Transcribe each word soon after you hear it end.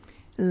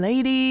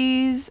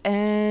Ladies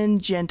and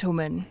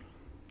gentlemen,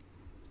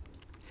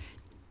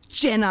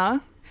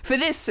 Jenna, for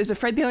this is a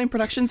Fred the Alien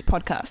Productions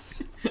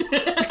podcast.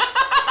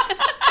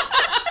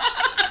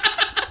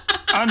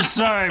 I'm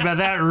sorry, but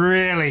that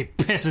really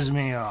pisses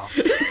me off.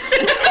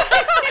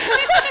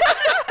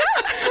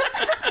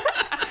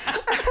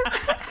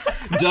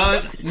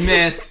 Don't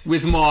mess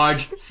with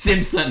Marge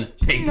Simpson,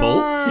 people.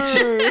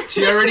 No.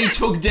 She already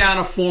took down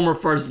a former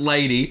first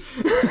lady.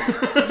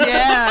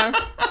 Yeah.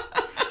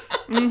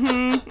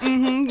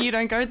 You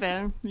don't go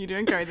there. You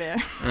don't go there.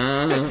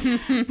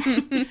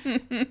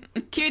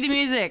 Cue the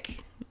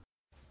music.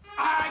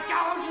 I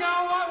don't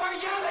know what we're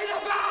yelling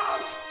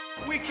about!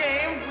 We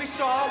came, we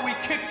saw, we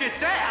kicked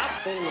its ass!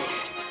 Wait a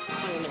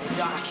minute.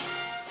 Doc.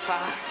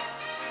 Are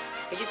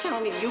you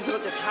telling me you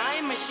built a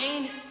time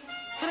machine?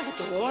 Kind of a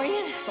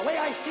DeLorean? The way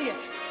I see it,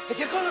 if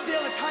you're gonna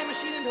build a time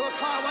machine into a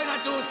car, why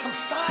not do it with some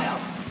style?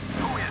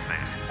 Who is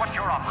this? What's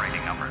your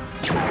operating number?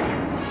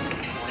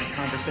 Boring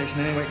conversation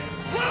anyway.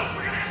 Whoa,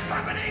 we're gonna have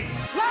company!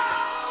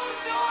 Loud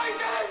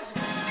noises!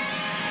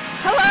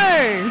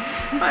 Hello.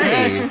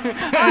 Hey.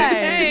 Hi.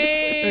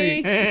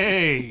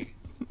 Hey!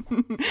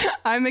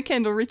 I'm a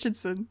Kendall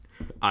Richardson.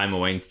 I'm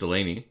Wayne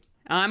Stellini.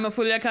 I'm a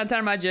Fulia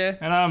Kantarmaje.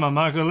 And I'm a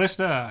Michael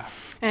Lister.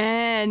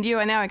 And you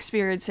are now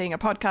experiencing a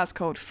podcast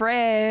called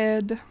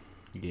Fred.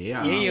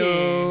 Yeah.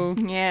 Yo.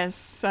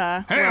 Yes.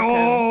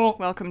 Hey-o.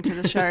 Welcome to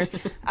the show.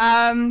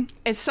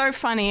 It's so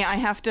funny. I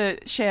have to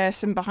share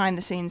some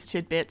behind-the-scenes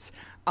tidbits.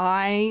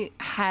 I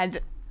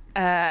had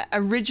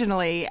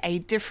originally a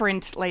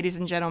different ladies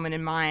and gentlemen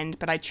in mind,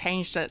 but I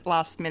changed it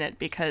last minute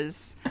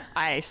because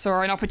I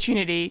saw an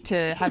opportunity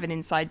to have an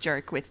inside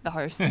joke with the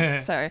hosts.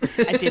 So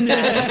I did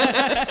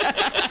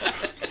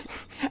that.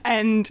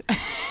 And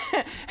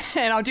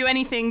I'll do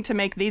anything to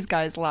make these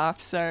guys laugh,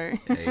 so...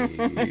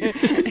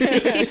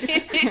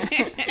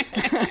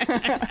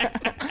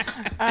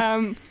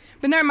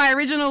 But no, my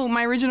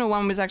original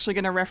one was actually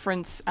going to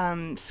reference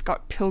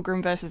Scott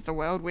Pilgrim vs. the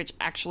World, which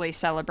actually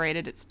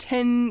celebrated its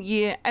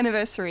 10-year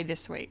anniversary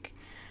this week.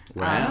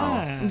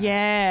 Wow.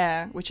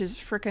 Yeah, which is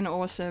freaking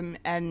awesome.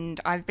 And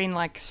I've been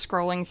like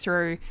scrolling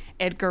through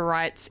Edgar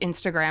Wright's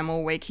Instagram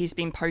all week. He's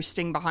been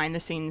posting behind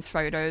the scenes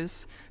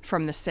photos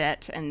from the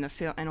set and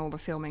and all the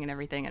filming and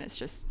everything. And it's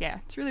just, yeah,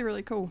 it's really,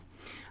 really cool.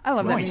 I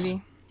love Nice. that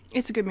movie.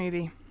 It's a good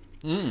movie.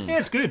 Yeah,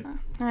 it's good.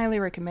 I highly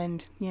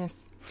recommend.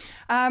 Yes.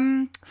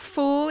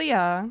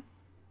 Fulia,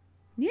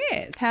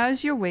 Yes.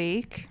 how's your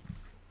week?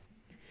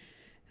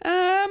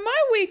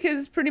 My week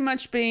has pretty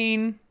much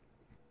been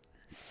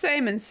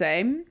same and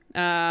same.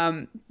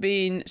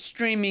 Been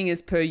streaming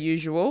as per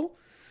usual.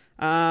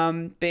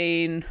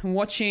 Been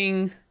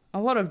watching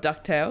a lot of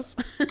DuckTales.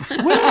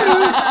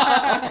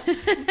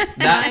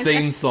 That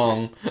theme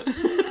song.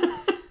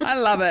 I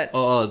love it.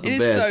 Oh, it's the It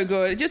is best. so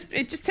good.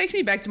 It just takes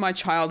me back to my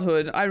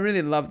childhood. I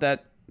really love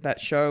that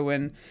show,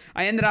 and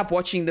I ended up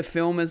watching the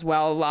film as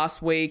well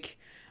last week.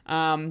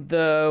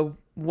 The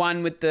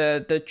one with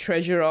the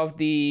treasure of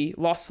the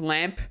lost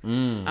lamp.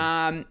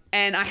 And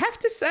I have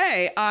to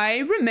say, I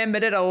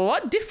remembered it a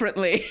lot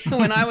differently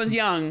when I was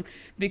young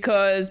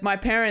because my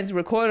parents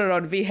recorded it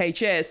on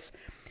VHS.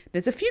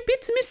 There's a few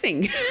bits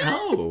missing.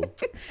 Oh.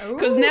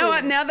 Because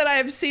now that I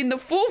have seen the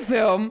full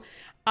film,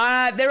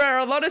 there are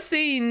a lot of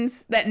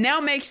scenes that now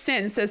make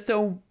sense as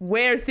to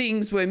where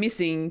things were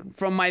missing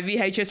from my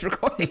VHS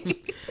recording.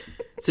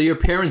 So your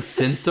parents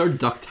censored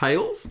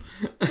DuckTales?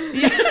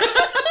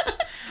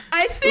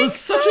 I It think was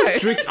such so. a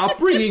strict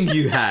upbringing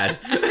you had.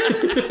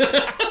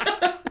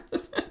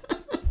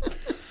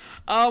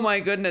 Oh my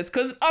goodness.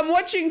 Because I'm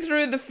watching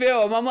through the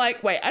film. I'm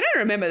like, wait, I don't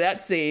remember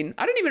that scene.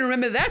 I don't even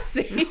remember that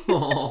scene.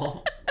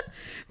 Aw.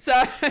 So,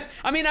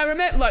 I mean, I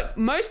remember, like,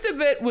 most of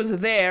it was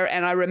there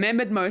and I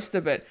remembered most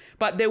of it.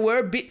 But there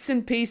were bits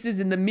and pieces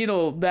in the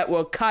middle that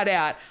were cut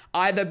out,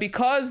 either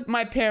because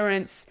my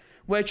parents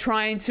were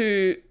trying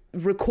to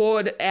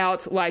record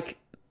out, like,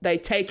 they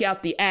take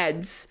out the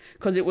ads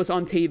because it was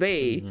on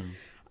TV,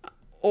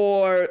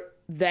 or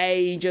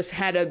they just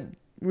had a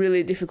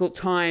really difficult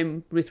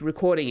time with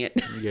recording it.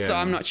 Yeah. So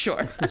I'm not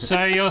sure.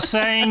 So you're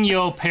saying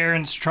your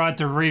parents tried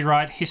to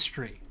rewrite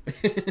history?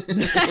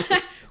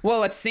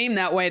 Well, it seemed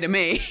that way to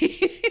me.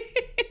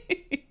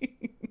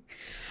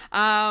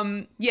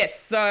 Yes,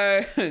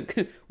 so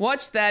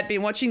watched that.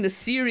 Been watching the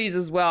series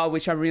as well,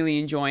 which I'm really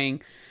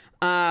enjoying.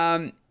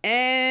 And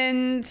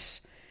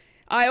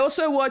I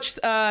also watched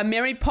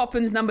Mary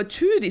Poppins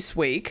 #2 this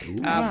week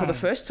for the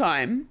first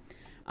time.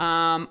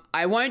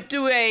 I won't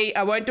do a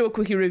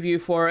quickie review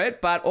for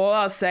it, but all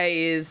I'll say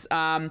is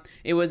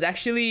it was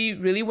actually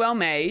really well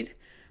made,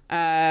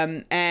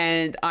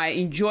 and I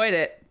enjoyed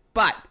it.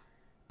 But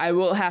I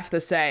will have to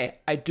say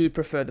I do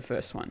prefer the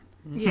first one.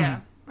 Yeah.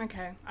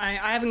 Okay. I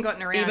haven't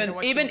gotten around to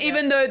watching it yet.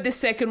 Even though the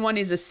second one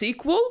is a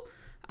sequel,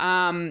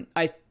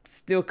 I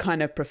still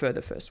kind of prefer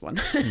the first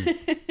one.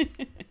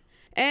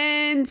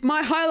 And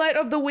my highlight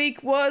of the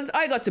week was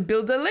I got to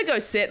build a Lego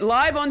set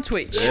live on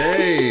Twitch.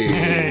 Hey.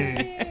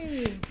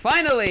 Hey.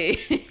 Finally.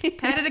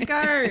 How did it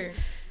go?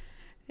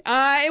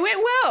 It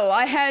went well.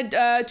 I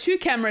had 2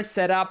 cameras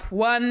set up,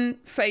 one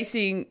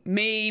facing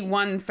me,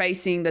 one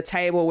facing the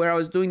table where I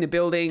was doing the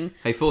building.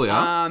 Hey,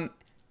 Fulia.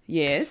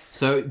 Yes.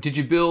 So, did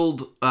you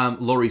build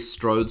Laurie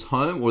Strode's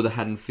home or the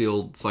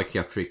Haddonfield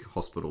Psychiatric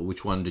Hospital?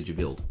 Which one did you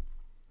build?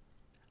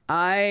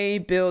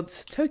 I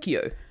built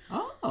Tokyo.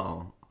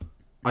 Oh.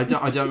 I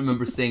don't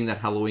remember seeing that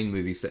Halloween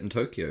movie set in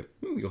Tokyo.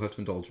 Ooh, you'll have to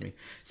indulge me.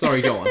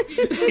 Sorry, go on.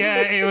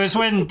 Yeah,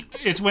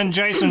 it's when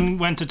Jason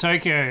went to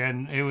Tokyo,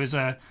 and it was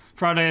a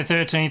Friday the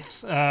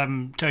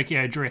 13th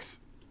Tokyo Drift.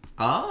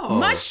 Oh.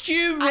 Must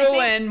you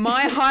ruin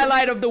my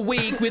highlight of the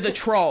week with a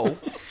troll?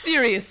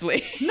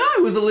 Seriously. No,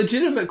 it was a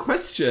legitimate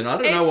question.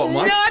 I don't know what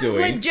Mike's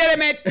doing. It's not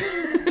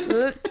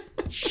legitimate.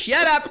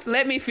 Shut up.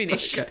 Let me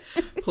finish. Okay.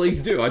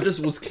 Please do. I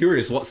just was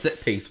curious what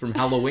set piece from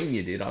Halloween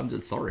you did. I'm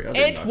just sorry. I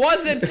didn't know. It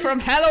wasn't from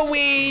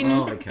Halloween.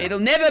 Oh, okay. It'll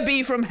never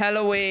be from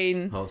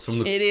Halloween. Oh, it's from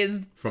the. It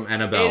is from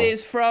Annabelle. It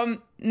is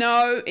from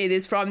it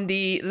is from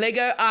the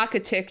Lego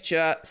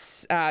Architecture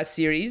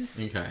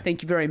series. Okay.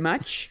 Thank you very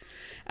much.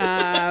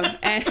 And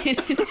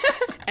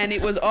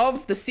it was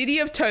of the city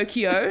of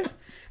Tokyo.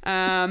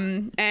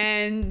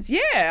 And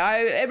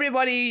yeah,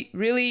 everybody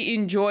really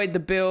enjoyed the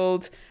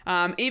build.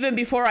 Even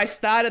before I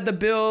started the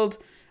build,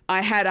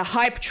 I had a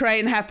hype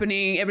train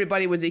happening.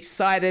 Everybody was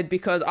excited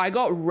because I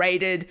got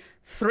rated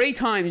 3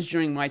 times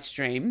during my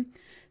stream.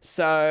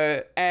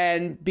 So,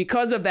 and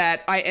because of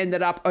that, I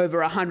ended up over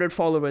 100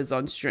 followers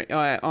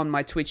on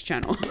my Twitch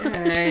channel.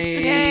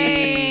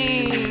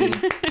 Yay!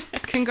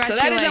 Congratulations. So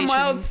that is a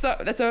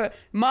milestone. That's a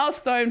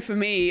milestone for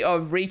me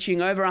of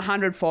reaching over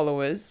 100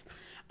 followers.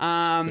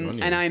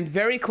 And I'm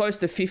very close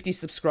to 50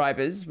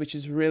 subscribers, which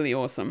is really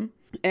awesome.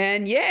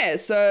 And yeah,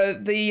 so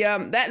the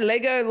that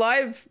Lego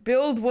live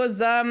build was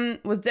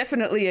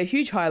definitely a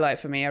huge highlight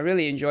for me. I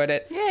really enjoyed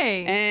it.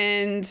 Yay.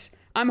 And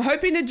I'm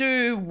hoping to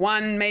do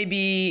one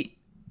maybe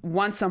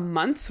once a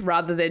month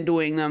rather than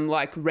doing them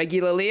like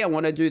regularly. I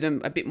want to do them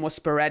a bit more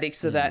sporadic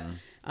so that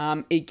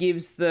it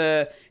gives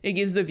the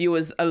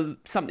viewers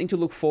something to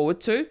look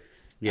forward to.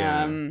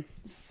 Yeah.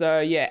 So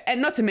yeah, and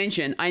not to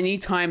mention, I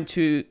need time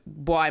to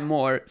buy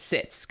more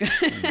sets.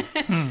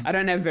 I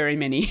don't have very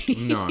many.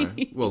 No,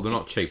 well, they're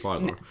not cheap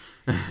either.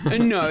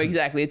 No,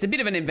 exactly. It's a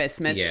bit of an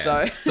investment. Yeah,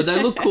 So. but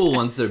they look cool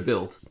once they're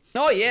built.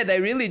 Oh yeah,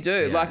 they really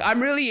do. Yeah. Like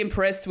I'm really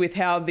impressed with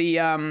how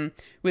the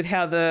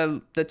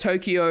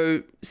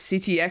Tokyo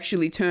city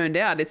actually turned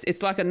out.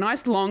 It's like a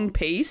nice long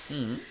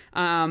piece,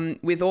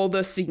 with all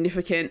the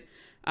significant,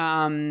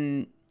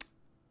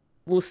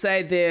 we'll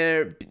say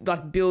their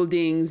like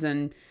buildings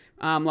and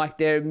like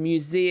their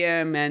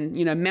museum and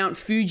Mount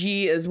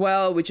Fuji as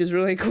well, which is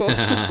really cool.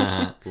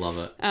 Love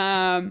it.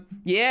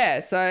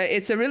 Yeah, so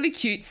it's a really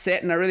cute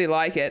set and I really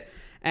like it.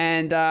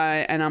 And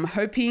I'm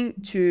hoping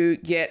to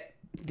get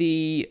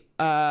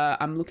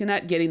I'm looking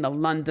at getting the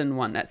London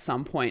one at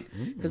some point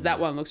because that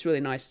one looks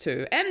really nice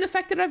too. And the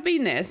fact that I've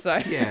been there,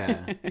 so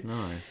Yeah,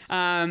 nice.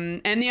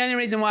 and the only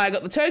reason why I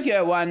got the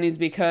Tokyo one is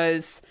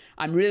because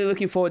I'm really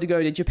looking forward to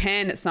going to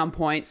Japan at some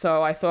point.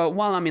 So I thought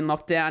while I'm in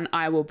lockdown,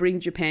 I will bring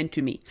Japan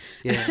to me.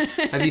 Yeah.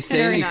 Have you seen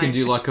Very you can nice.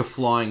 do like a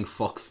flying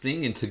fox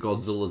thing into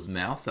Godzilla's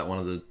mouth at one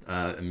of the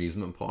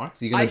amusement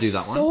parks? Are you going to do that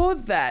one?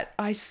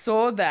 I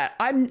saw that.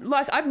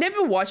 I've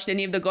never watched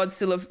any of the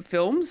Godzilla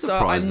films, so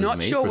I'm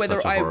not sure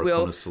whether I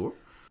will. Connoisseur.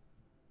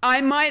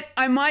 I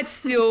might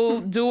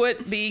still do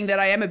it, being that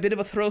I am a bit of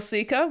a thrill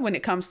seeker when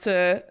it comes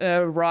to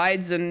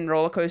rides and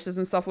roller coasters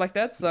and stuff like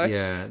that. So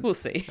Yeah. we'll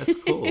see.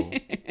 That's cool.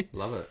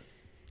 Love it.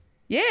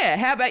 Yeah.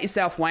 How about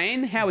yourself,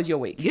 Wayne? How was your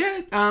week?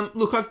 Yeah,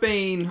 look, I've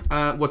been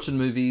watching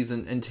movies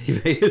and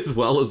TV as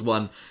well as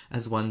one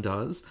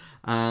does.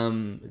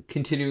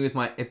 Continuing with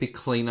my epic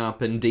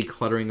cleanup and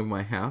decluttering of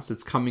my house.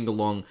 It's coming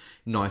along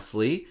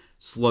nicely,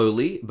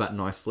 slowly but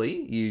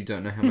nicely. You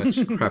don't know how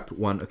much crap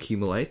one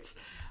accumulates.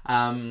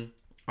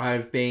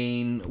 I've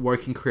been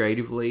working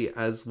creatively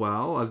as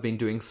well. I've been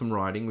doing some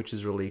writing, which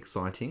is really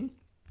exciting.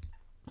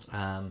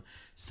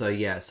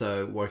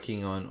 So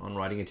working on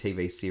writing a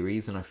TV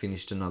series, and I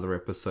finished another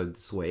episode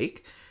this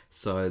week.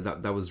 So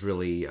that was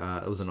really,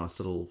 it was a nice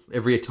little,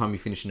 every time you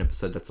finish an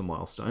episode, that's a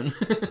milestone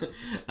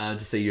to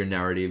see your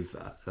narrative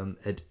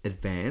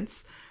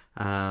advance.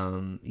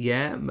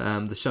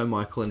 The show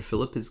Michael and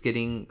Philip is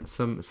getting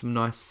some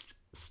nice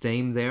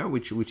steam there,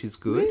 which is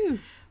good. Woo.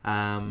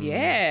 I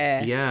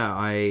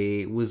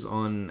was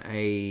on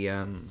a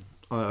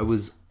I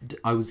was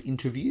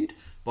interviewed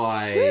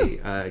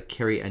by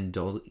Kerry and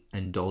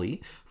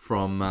Dolly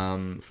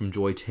from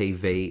Joy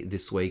TV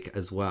this week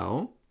as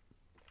well.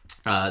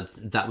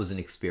 That was an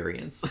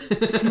experience.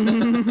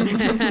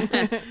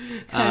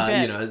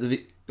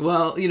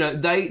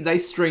 They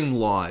stream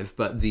live,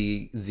 but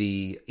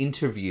the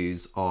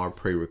interviews are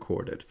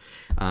pre-recorded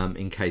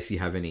in case you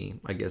have any,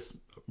 I guess,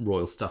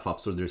 royal stuff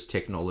ups or there's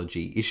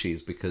technology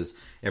issues, because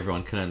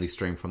everyone can only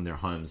stream from their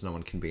homes. No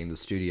one can be in the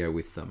studio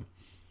with them.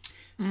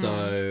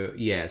 So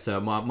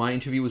my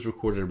interview was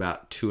recorded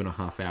about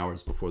 2.5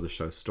 hours before the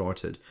show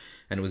started,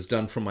 and it was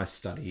done from my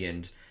study.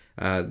 And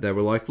they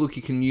were like, "Look,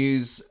 you can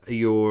use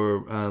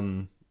your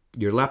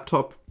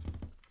laptop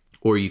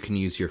or you can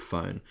use your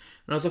phone.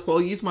 And I was like, well,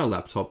 I'll use my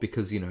laptop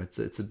because,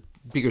 it's a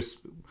bigger,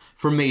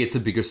 for me, it's a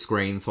bigger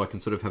screen, so I can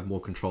sort of have more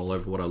control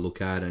over what I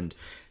look at. And,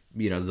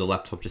 the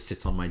laptop just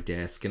sits on my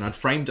desk, and I'd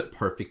framed it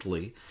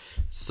perfectly.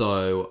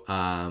 So,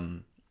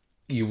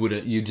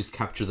 you just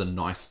capture the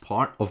nice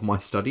part of my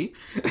study,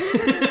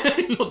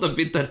 not the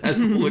bit that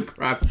has all the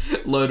crap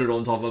loaded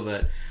on top of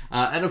it.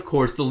 And of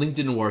course, the link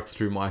didn't work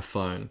through my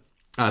phone,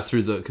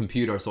 through the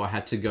computer, so I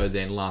had to go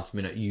then last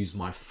minute use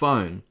my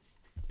phone,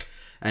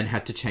 and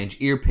had to change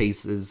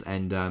earpieces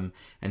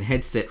and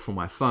headset for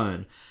my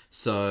phone.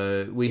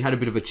 So we had a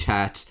bit of a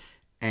chat,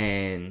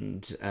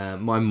 and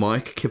my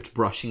mic kept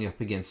brushing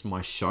up against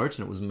my shirt,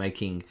 and it was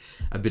making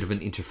a bit of an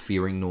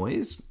interfering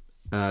noise,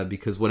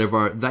 because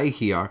whatever they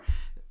hear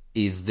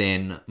is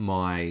then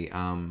the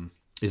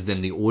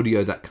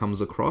audio that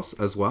comes across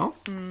as well.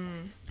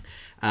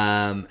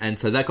 And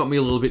so that got me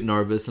a little bit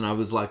nervous, and I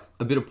was like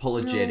a bit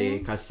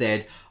apologetic. I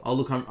said, "Oh,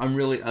 look, I'm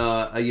really,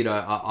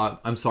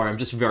 I'm sorry. I'm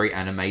just very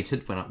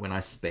animated when I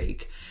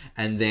speak."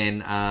 And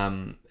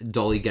then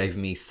Dolly gave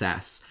me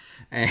sass,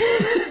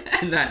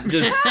 and that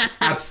just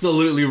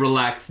absolutely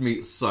relaxed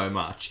me so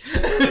much.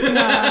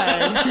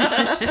 Nice.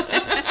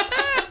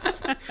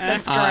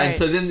 That's great. And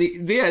so then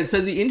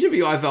the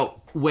interview I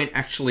felt went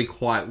actually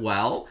quite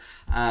well.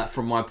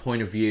 From my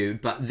point of view,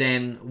 but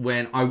then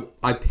when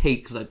I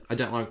peeked, because I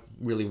don't like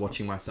really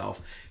watching myself,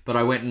 but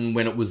I went, and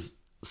when it was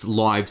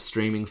live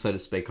streaming, so to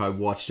speak, I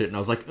watched it, and I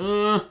was like,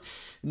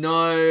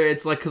 no,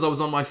 it's like, because I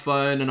was on my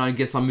phone, and I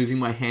guess I'm moving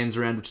my hands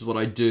around, which is what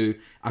I do.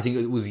 I think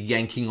it was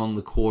yanking on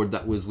the cord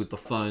that was with the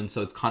phone,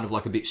 so it's kind of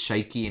like a bit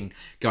shaky and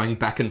going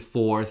back and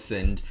forth,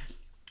 and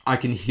I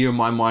can hear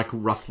my mic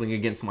rustling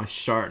against my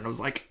shirt, and I was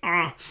like,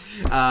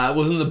 it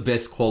wasn't the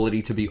best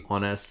quality, to be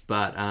honest,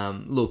 but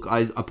look,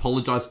 I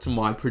apologized to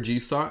my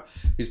producer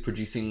who's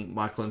producing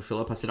Michael and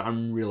Philip. I said,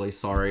 I'm really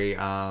sorry.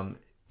 I'll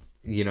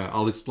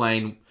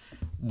explain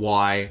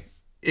why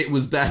it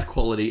was bad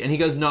quality, and he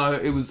goes, no,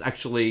 it was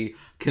actually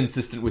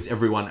consistent with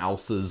everyone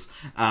else's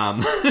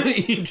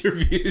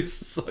interviews,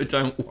 so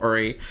don't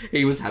worry.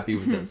 He was happy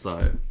with it,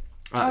 so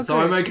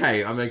I'm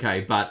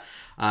okay, but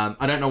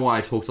I don't know why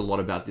I talked a lot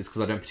about this,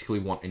 because I don't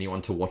particularly want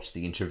anyone to watch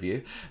the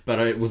interview, but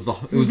it was an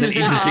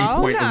interesting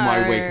point of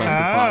my week,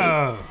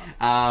 I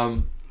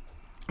suppose.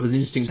 It was an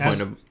interesting point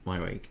of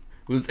my week.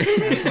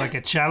 Sounds like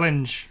a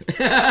challenge.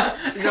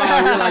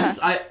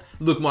 No,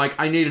 look, Mike,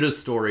 I needed a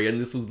story,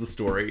 and this was the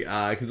story,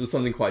 because it was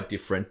something quite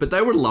different. But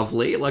they were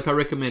lovely. Like, I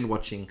recommend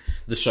watching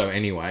the show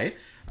anyway.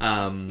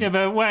 Yeah,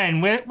 but Wayne,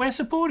 we're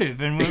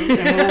supportive, and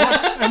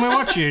we'll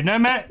watch you, no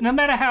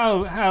matter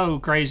how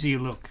crazy you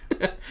look.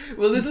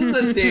 Well, this was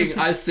the thing.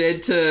 I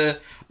said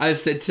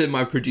to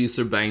my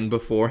producer Bane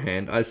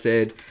beforehand. I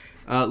said,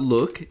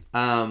 "Look,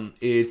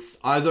 it's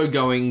either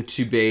going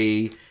to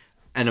be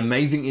an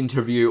amazing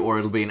interview or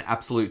it'll be an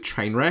absolute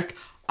train wreck.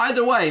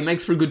 Either way,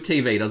 makes for good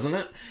TV, doesn't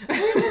it?"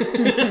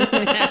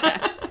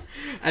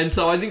 And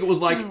so I think it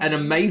was like an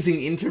amazing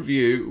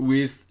interview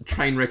with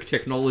train wreck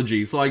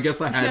technology. So I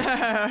guess I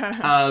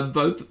had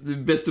both, the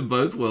best of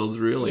both worlds,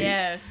 really.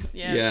 Yes,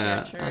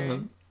 so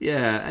true.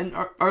 And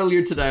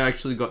earlier today I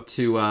actually got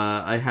to,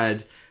 I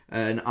had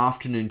an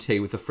afternoon tea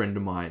with a friend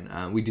of mine.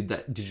 We did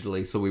that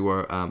digitally, so we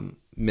were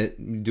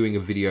doing a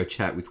video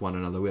chat with one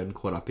another. We hadn't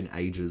caught up in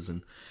ages,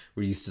 and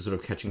we're used to sort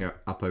of catching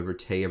up over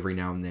tea every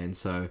now and then.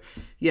 So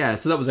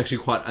so that was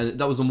actually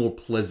that was a more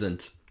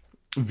pleasant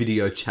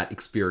video chat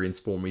experience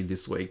for me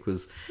this week,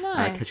 was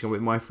catching up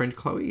with my friend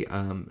Chloe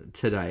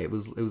today. It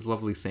was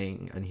lovely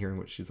seeing and hearing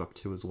what she's up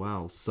to as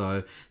well.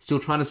 So still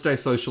trying to stay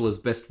social as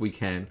best we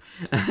can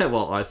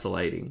while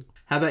isolating.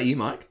 How about you,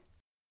 Mike?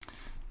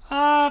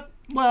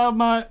 Well,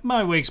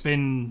 my week's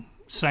been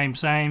same.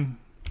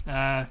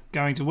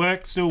 Going to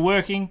work, still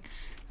working,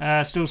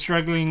 still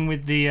struggling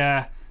with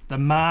the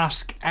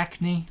mask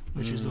acne,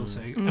 which is also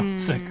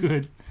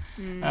good.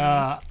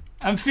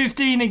 I'm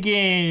 15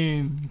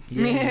 again.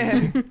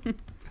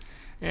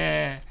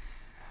 Yeah.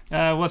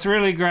 What's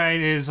really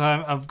great is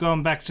I've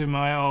gone back to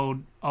my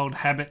old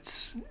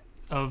habits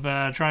of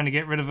trying to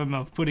get rid of them,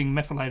 of putting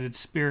methylated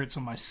spirits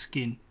on my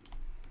skin.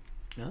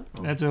 Oh.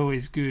 That's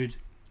always good.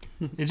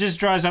 It just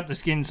dries up the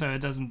skin so it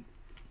doesn't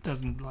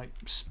like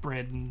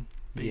spread and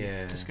be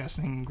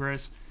disgusting and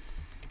gross.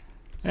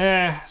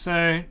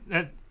 So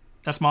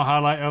that's my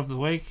highlight of the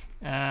week.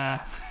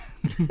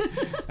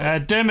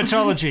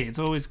 Dermatology, it's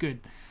always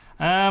good.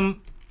 Getting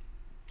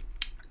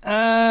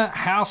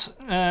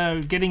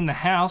the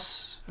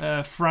house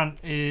front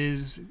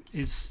is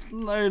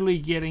slowly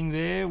getting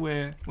there.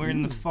 We're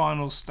in the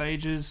final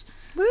stages.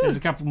 Woo. There's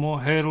a couple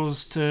more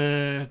hurdles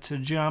to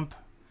jump,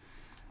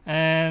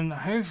 and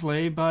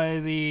hopefully by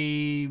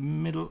the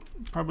middle,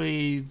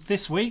 probably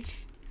this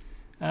week,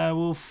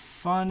 we'll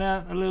find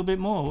out a little bit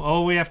more.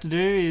 All we have to do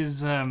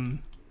is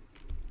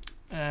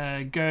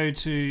go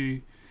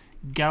to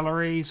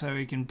gallery so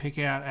we can pick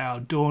out our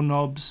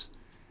doorknobs,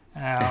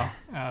 our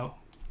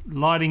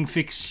lighting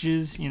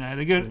fixtures,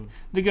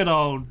 the good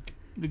old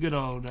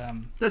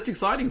That's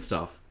exciting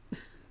stuff.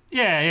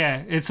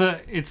 Yeah, it's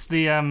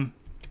the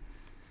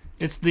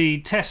it's the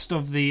test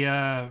of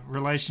the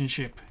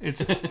relationship.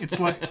 It's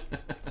like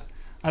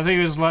I think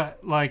it was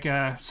like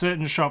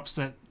certain shops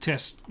that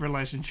test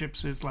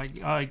relationships. It's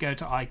like I go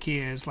to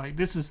IKEA. It's like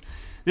this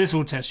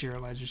will test your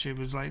relationship.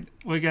 It's like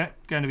we're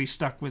going to be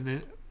stuck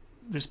with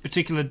this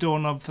particular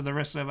doorknob for the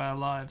rest of our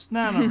lives.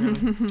 No, not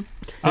really.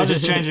 I'll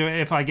just change it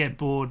if I get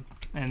bored,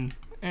 and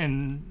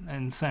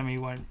Sammy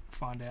won't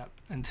find out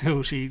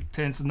until she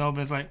turns the knob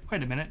and is like,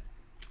 wait a minute,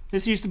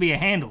 this used to be a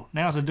handle,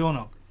 now it's a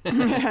doorknob.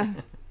 Yeah,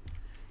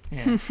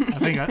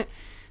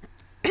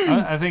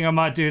 I think I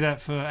might do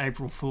that for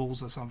April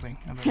Fools or something.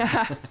 I don't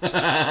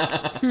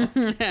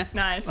know.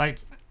 Nice. Like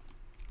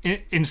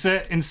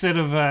instead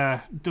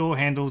of door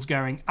handles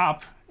going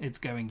up, it's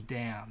going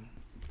down.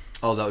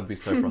 Oh, that would be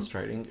so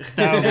frustrating.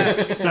 That would be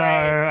so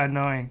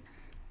annoying.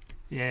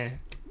 Yeah.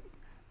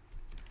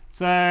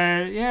 So,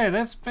 yeah,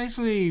 that's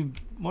basically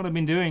what I've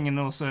been doing, and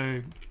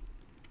also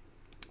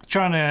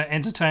trying to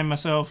entertain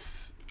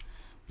myself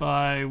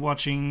by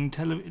watching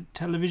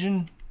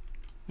television,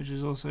 which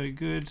is also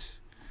good.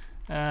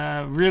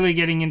 Really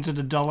getting into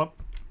the Dollop,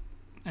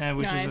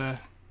 which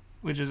is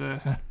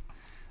a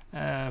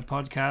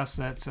podcast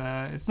that's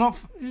it's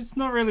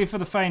not really for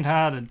the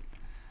faint-hearted.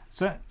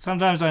 So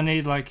sometimes I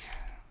need like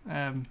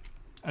a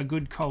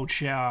good cold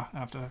shower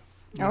after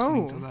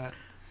listening to that.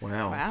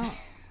 Wow.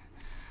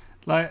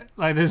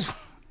 Like there's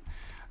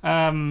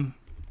one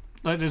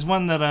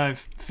that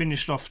I've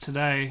finished off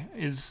today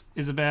is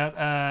about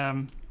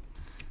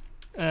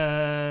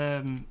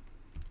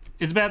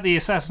it's about the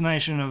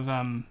assassination of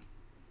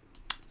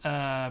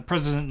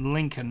President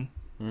Lincoln,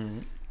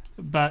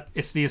 but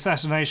it's the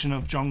assassination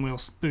of John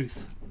Wilkes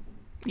Booth.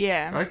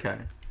 Yeah. Okay.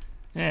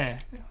 Yeah,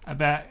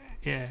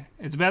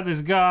 it's about this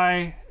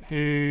guy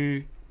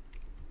who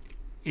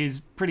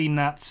is pretty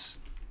nuts,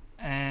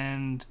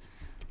 and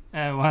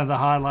one of the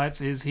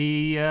highlights is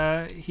he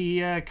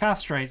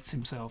castrates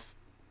himself.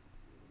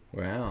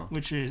 Wow.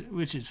 Which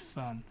is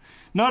fun.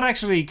 Not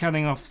actually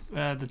cutting off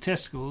the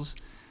testicles,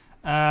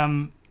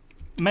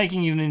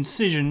 making an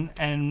incision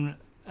and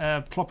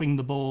plopping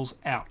the balls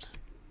out.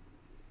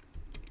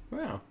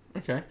 Wow.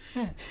 Okay.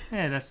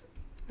 Yeah,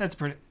 that's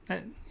pretty.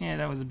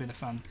 That was a bit of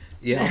fun.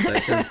 Yeah, I'll say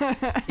it sounds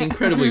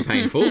incredibly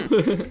painful.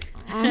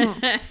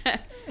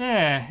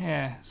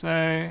 Yeah.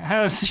 So,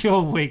 how's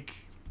your week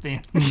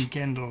been,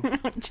 Kendall?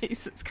 Oh,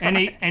 Jesus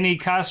Christ. Any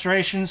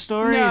castration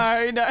stories?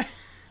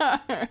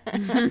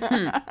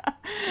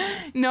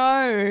 No.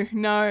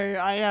 No,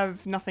 I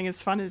have nothing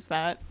as fun as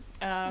that.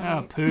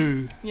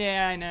 Poo.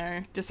 Yeah, I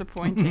know.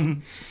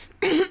 Disappointing.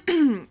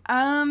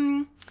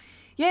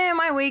 Yeah,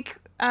 my week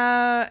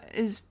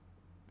it's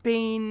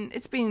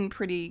been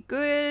pretty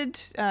good.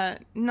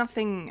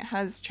 Nothing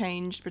has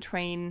changed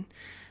between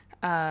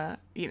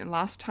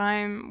last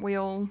time we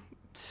all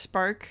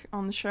spoke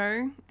on the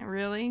show,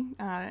 really.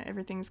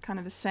 Everything's kind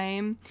of the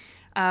same.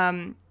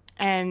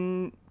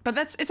 But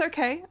it's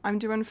okay. I'm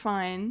doing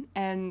fine.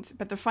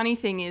 But the funny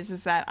thing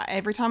is that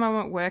every time I'm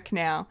at work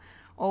now,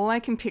 all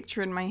I can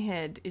picture in my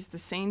head is the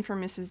scene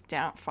from Mrs.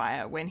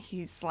 Doubtfire when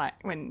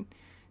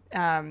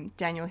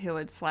Daniel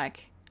Hillard's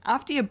like,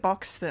 after you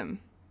box them,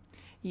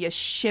 you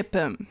ship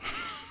them.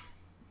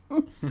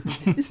 Lots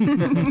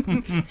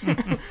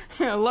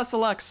of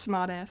luck,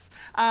 smartass.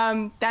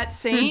 That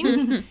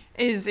scene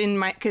is in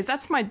my, because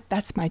that's my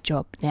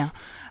job now.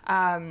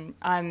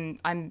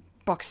 I'm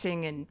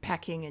boxing and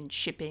packing and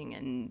shipping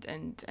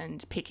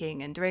and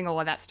picking and doing all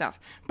of that stuff.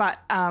 But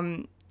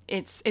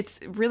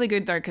it's really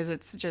good though, because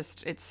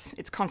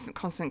it's constant.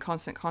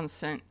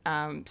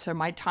 So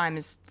my time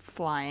is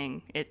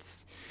flying.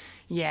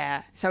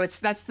 So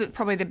that's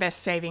probably the best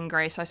saving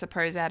grace, I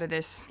suppose, out of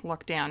this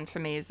lockdown for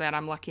me, is that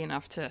I'm lucky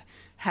enough to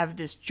have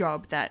this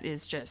job that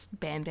is just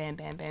bam, bam,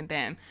 bam, bam,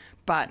 bam.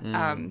 But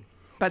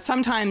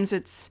sometimes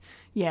it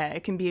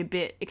can be a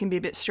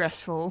bit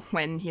stressful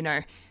when,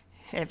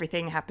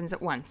 everything happens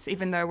at once.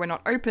 Even though we're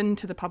not open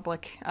to the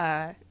public,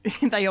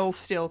 they all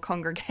still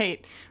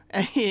congregate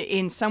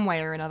in some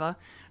way or another,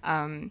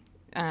 kind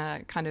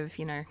of,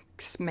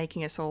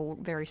 making us all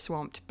very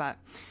swamped. But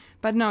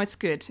no, it's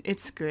good.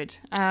 It's good.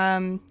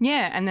 And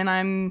then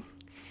I'm,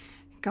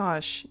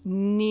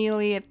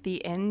 nearly at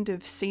the end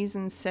of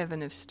season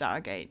 7 of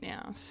Stargate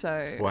now.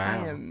 So wow. I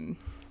am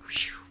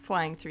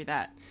flying through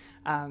that.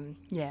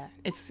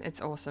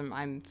 It's awesome.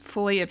 I'm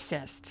fully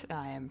obsessed.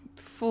 I am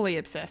fully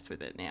obsessed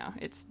with it now.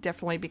 It's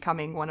definitely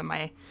becoming one of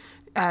my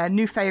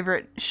new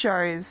favorite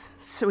shows,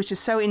 which is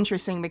so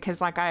interesting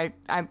because, like I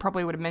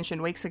probably would have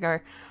mentioned weeks ago,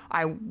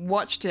 I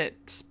watched it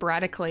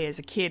sporadically as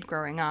a kid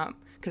growing up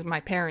because my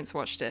parents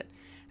watched it.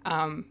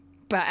 And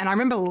I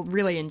remember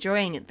really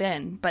enjoying it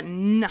then, but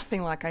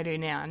nothing like I do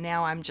now.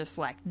 Now I'm just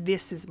like,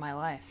 this is my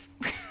life.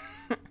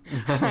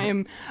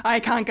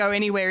 I can't go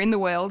anywhere in the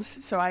world,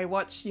 so I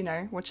watch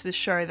this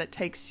show that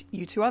takes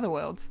you to other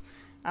worlds,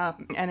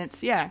 and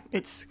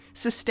it's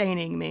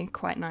sustaining me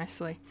quite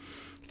nicely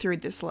through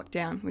this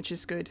lockdown, which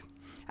is good.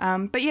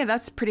 But yeah,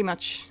 that's pretty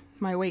much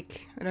my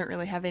week. I don't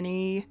really have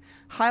any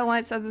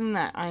highlights other than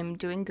that. I'm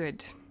doing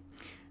good.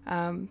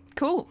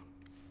 Cool.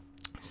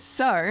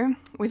 So,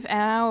 with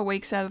our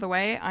weeks out of the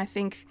way, I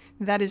think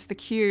that is the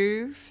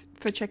cue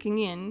for checking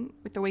in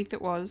with the week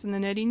that was in the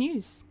nerdy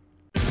news.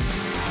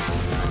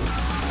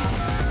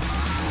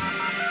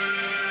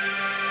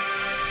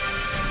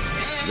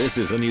 This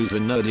is the news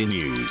in nerdy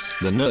news.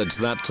 The nerds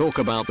that talk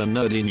about the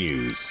nerdy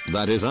news.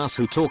 That is us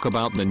who talk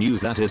about the news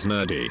that is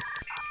nerdy.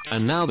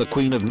 And now the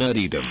queen of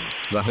nerdydom,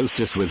 the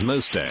hostess with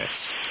most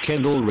S,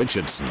 Kendall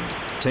Richardson.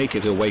 Take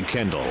it away,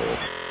 Kendall.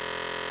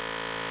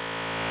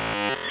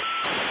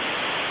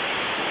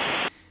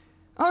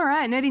 All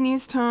right, nerdy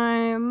news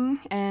time,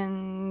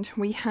 and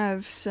we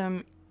have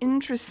some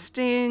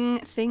interesting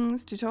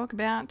things to talk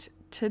about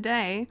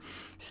today,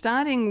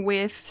 starting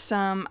with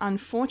some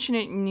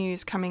unfortunate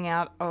news coming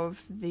out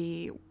of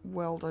the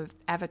world of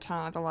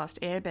Avatar: The Last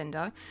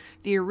Airbender.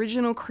 The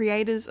original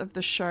creators of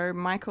the show,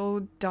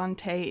 Michael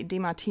Dante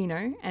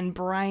DiMartino and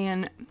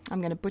Brian,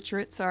 I'm going to butcher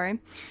it, sorry,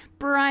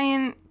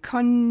 Brian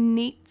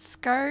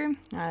Konietzko,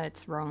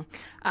 it's wrong,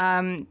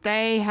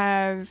 they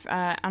have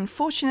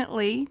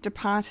unfortunately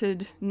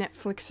departed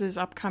Netflix's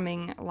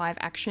upcoming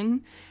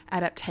live-action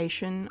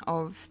adaptation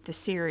of the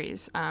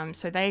series.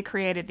 So they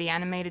created the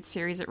animated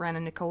series that ran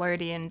on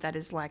Nickelodeon that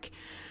is like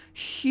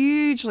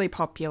hugely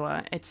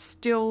popular. It's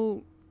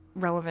still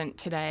relevant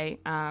today.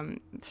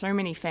 So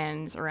many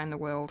fans around the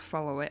world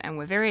follow it, and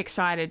we're very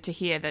excited to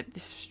hear that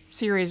this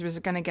series was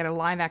going to get a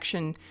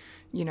live-action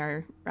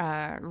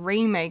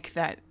remake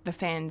that the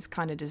fans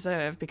kind of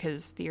deserve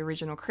because the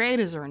original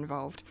creators are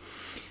involved.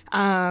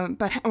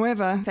 But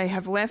however, they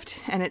have left,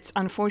 and it's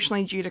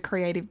unfortunately due to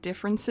creative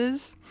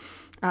differences.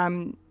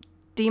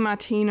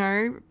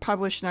 DiMartino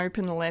published an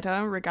open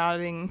letter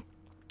regarding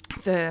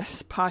the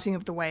parting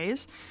of the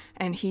ways,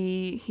 and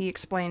he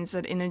explains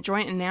that in a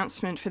joint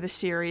announcement for the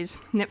series,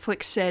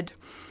 Netflix said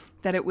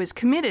that it was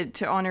committed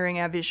to honouring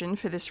our vision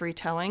for this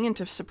retelling and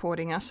to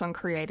supporting us on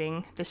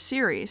creating the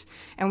series,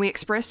 and we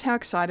expressed how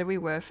excited we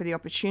were for the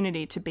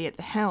opportunity to be at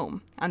the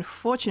helm.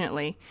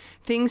 Unfortunately,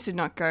 things did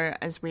not go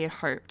as we had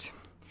hoped.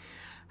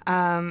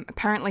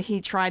 Apparently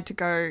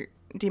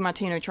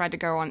DiMartino tried to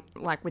go on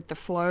like with the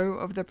flow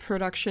of the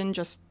production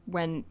just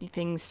when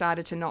things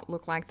started to not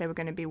look like they were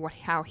going to be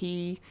how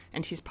he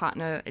and his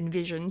partner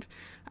envisioned.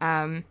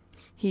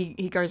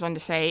 He goes on to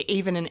say,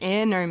 even an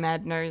air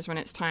nomad knows when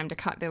it's time to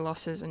cut their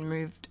losses and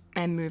move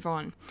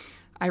on.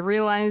 I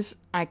realize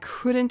I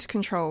couldn't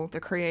control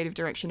the creative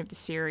direction of the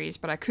series,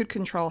 but I could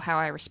control how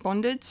I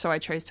responded, so I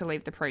chose to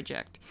leave the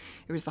project.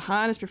 It was the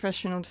hardest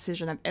professional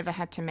decision I've ever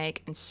had to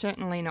make, and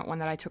certainly not one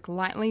that I took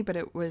lightly, but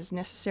it was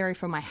necessary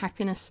for my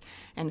happiness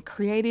and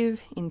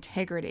creative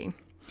integrity.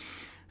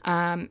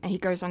 And he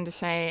goes on to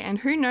say, and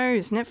who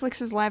knows,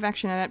 Netflix's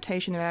live-action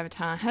adaptation of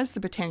Avatar has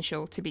the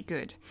potential to be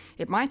good.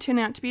 It might turn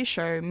out to be a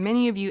show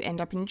many of you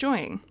end up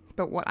enjoying,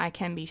 but what I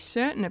can be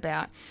certain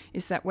about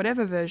is that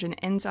whatever version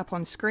ends up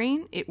on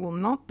screen, it will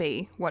not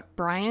be what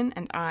Brian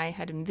and I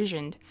had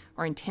envisioned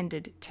or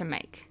intended to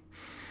make.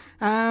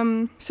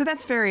 So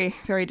that's very,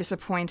 very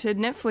disappointed.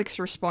 Netflix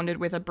responded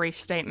with a brief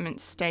statement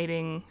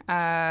stating,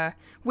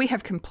 we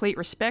have complete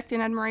respect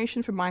and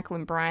admiration for Michael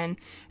and Brian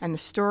and the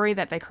story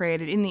that they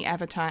created in the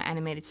Avatar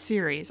animated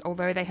series.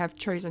 Although they have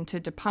chosen to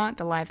depart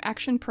the live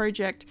action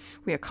project,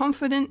 we are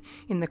confident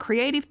in the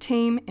creative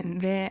team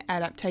and their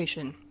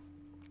adaptation.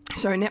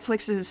 So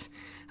Netflix is,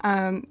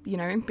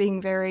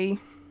 being very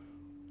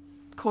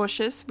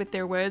cautious with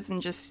their words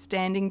and just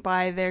standing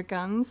by their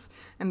guns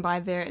and by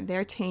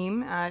their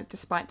team,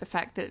 despite the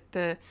fact that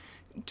the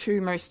two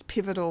most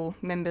pivotal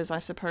members, I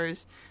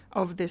suppose,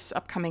 of this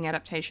upcoming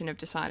adaptation have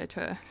decided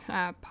to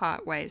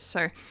part ways.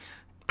 So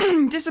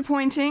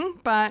disappointing,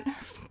 but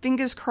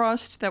fingers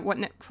crossed that what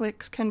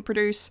Netflix can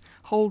produce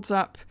holds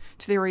up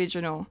to the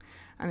original.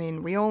 I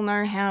mean, we all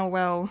know how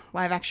well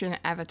live-action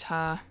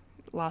Avatar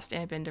Last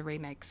Airbender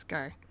remakes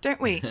go,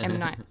 don't we? M.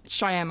 Night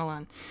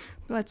Shyamalan.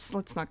 Let's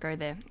not go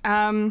there.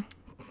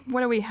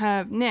 What do we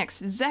have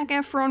next? Zac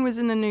Efron was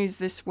in the news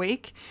this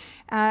week.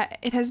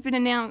 It has been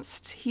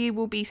announced he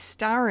will be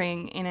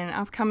starring in an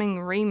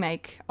upcoming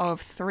remake of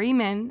 3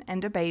 Men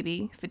and a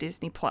Baby for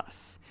Disney+.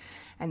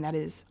 And that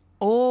is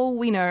all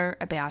we know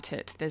about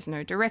it. There's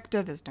no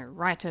director, there's no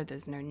writer,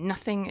 there's no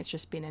nothing. It's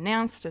just been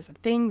announced as a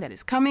thing that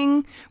is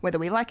coming, whether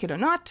we like it or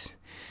not.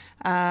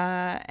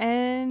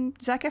 And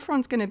Zac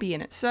Efron's going to be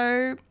in it,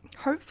 so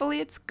hopefully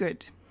it's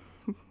good.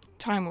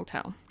 Time will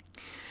tell.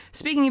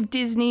 Speaking of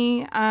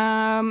Disney,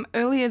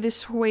 earlier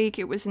this week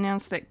it was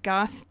announced that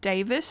Garth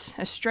Davis,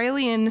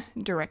 Australian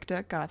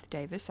director Garth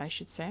Davis, I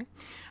should say,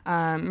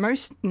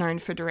 most known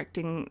for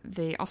directing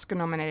the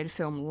Oscar-nominated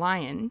film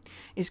Lion,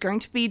 is going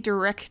to be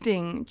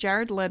directing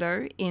Jared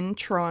Leto in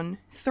Tron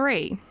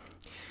 3.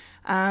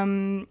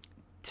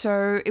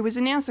 So it was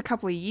announced a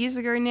couple of years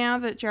ago now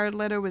that Jared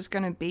Leto was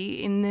going to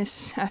be in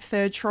this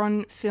third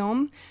Tron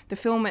film. The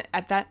film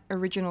at that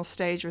original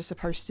stage was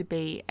supposed to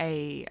be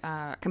a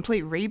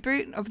complete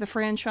reboot of the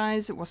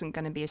franchise. It wasn't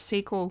going to be a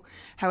sequel.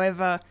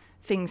 However,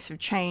 things have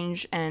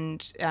changed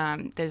and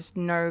there's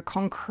no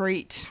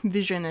concrete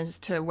vision as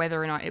to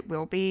whether or not it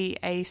will be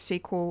a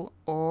sequel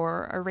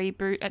or a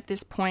reboot at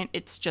this point.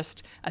 It's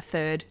just a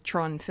third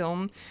Tron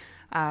film.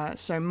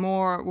 So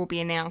more will be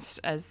announced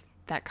as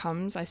that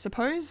comes, I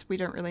suppose. We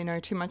don't really know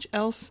too much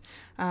else.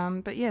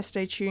 But yeah,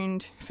 stay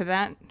tuned for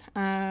that.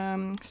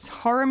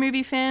 Horror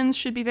movie fans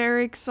should be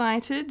very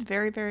excited.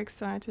 Very, very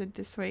excited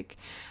this week.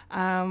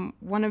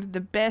 One of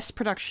the best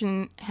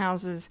production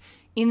houses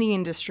in the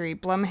industry,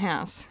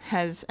 Blumhouse,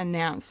 has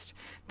announced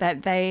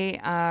that they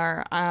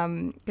are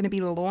going to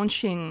be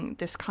launching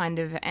this kind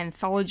of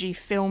anthology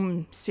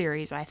film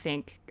series, I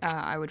think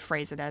I would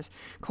phrase it as,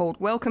 called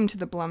Welcome to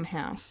the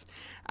Blumhouse.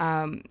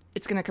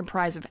 It's going to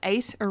comprise of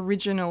 8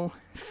 original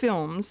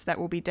films that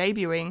will be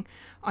debuting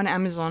on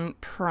Amazon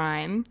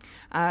Prime.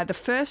 The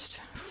first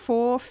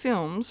 4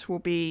 films will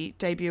be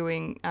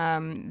debuting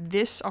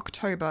this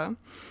October,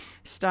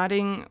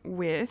 starting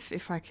with,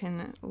 if I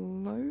can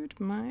load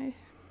my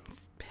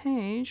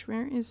page,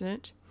 where is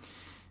it?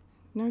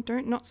 No,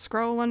 don't not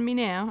scroll on me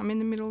now. I'm in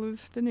the middle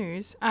of the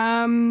news.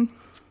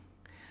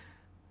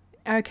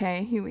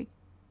 Okay, here we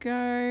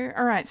go.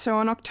 All right, so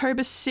on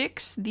October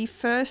 6th, the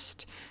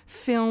first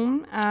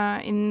film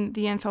in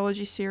the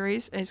anthology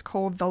series is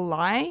called The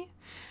Lie,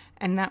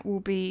 and that will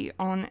be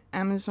on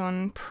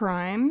Amazon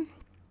Prime.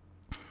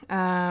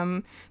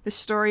 The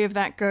story of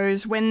that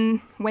goes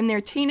when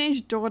their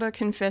teenage daughter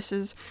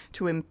confesses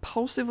to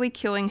impulsively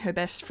killing her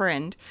best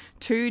friend,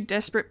 2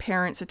 desperate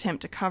parents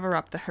attempt to cover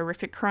up the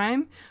horrific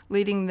crime,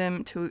 leading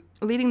them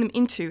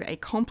into a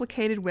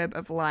complicated web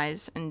of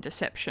lies and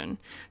deception.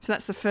 So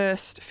that's the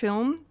first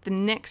film. The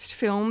next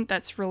film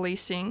that's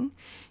releasing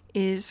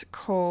is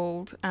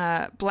called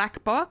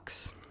Black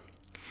Box,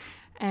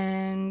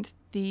 and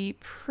the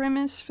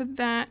premise for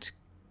that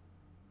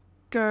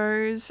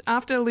goes,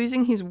 after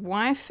losing his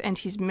wife and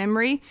his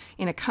memory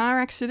in a car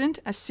accident,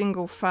 a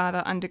single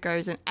father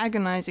undergoes an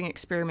agonizing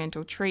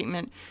experimental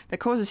treatment that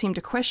causes him to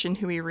question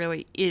who he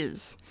really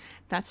is.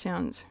 That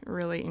sounds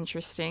really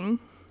interesting.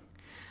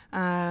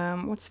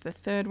 What's the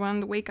third one?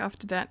 The week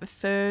after that, the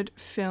third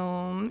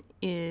film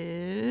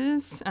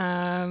is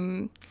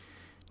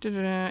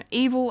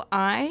Evil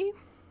Eye.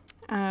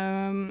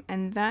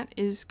 And that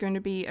is going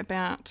to be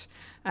about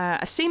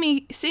a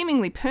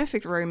seemingly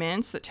perfect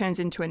romance that turns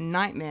into a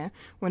nightmare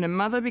when a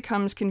mother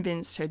becomes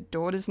convinced her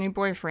daughter's new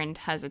boyfriend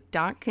has a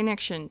dark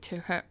connection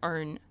to her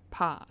own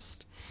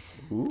past.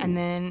 Ooh. And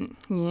then,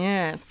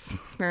 yes,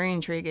 very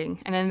intriguing.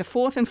 And then the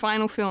fourth and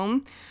final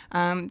film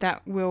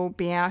that will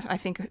be out, I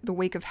think, the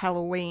week of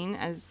Halloween,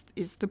 as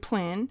is the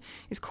plan,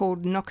 is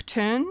called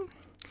Nocturne.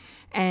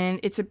 And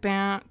it's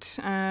about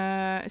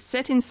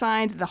set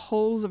inside the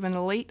halls of an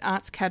elite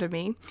arts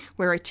academy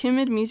where a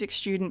timid music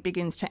student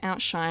begins to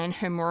outshine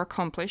her more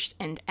accomplished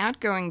and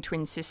outgoing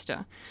twin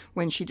sister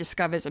when she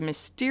discovers a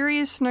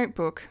mysterious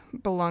notebook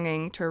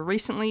belonging to a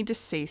recently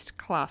deceased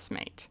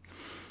classmate.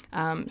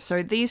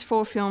 So these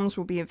 4 films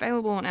will be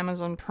available on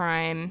Amazon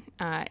Prime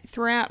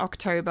throughout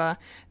October.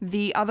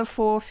 The other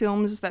 4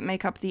 films that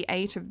make up the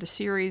 8 of the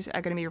series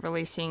are going to be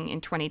releasing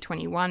in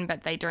 2021,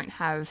 but they don't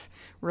have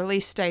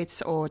release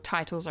dates or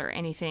titles or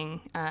anything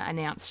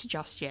announced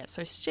just yet.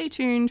 So stay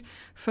tuned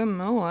for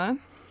more.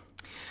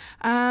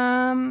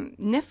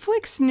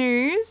 Netflix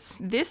news.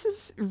 This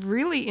is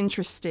really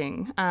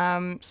interesting.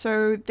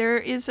 So there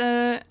is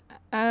a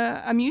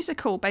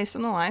musical based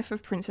on the life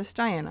of Princess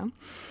Diana.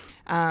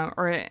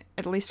 Or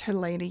at least her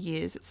later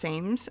years, it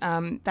seems,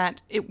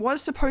 that it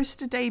was supposed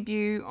to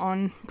debut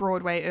on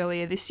Broadway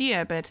earlier this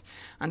year, but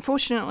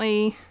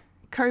unfortunately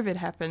COVID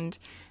happened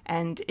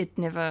and it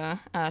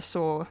never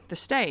saw the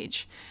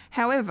stage.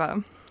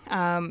 However,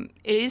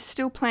 it is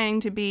still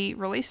planning to be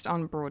released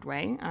on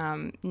Broadway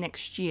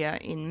next year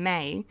in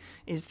May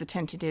is the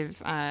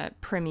tentative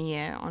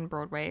premiere on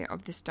Broadway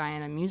of this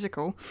Diana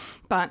musical,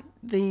 but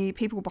the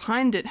people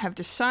behind it have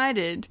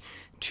decided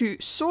to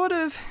sort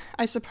of,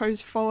 I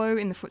suppose, follow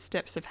in the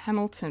footsteps of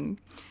Hamilton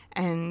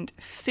and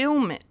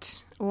film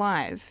it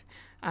live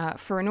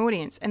for an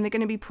audience. And they're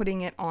going to be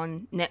putting it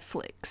on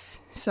Netflix.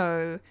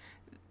 So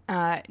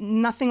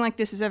nothing like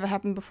this has ever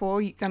happened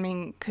before. I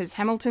mean, because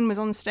Hamilton was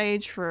on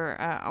stage for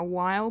a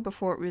while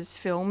before it was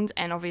filmed.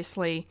 And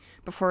obviously,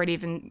 before it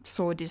even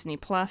saw Disney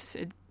Plus,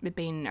 it had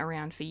been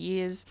around for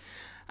years.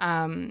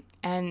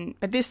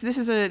 But this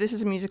is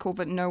a musical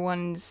that no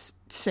one's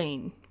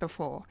seen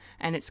before,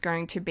 and it's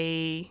going to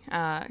be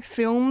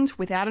filmed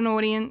without an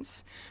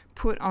audience,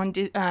 put on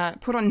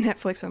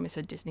Netflix. I almost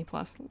said Disney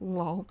Plus.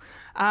 Lol.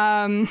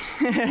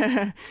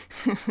 The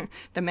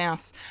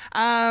mouse.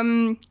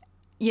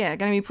 Yeah,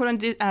 going to be put on.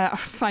 I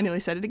finally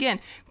said it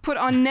again. Put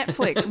on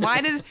Netflix.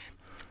 Why did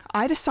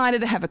I decided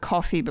to have a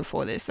coffee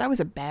before this? That was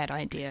a bad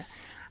idea.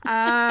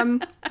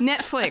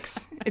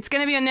 Netflix. It's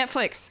going to be on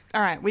Netflix.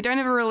 All right. We don't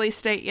have a release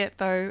date yet,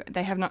 though.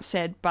 They have not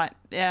said, but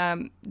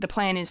the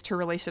plan is to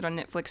release it on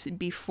Netflix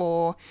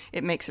before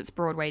it makes its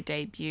Broadway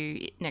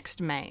debut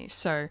next May.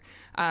 So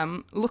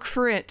look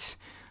for it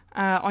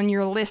on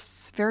your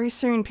lists very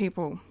soon,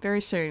 people.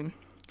 Very soon.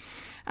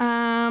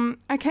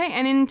 Okay,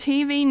 and in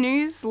TV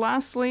news,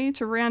 lastly,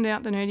 to round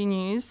out the nerdy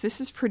news,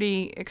 this is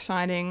pretty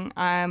exciting,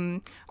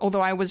 although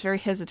I was very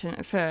hesitant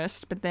at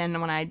first, but then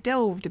when I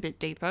delved a bit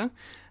deeper,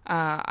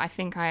 I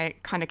think I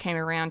kind of came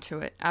around to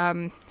it.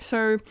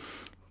 So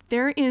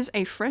there is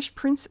a Fresh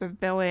Prince of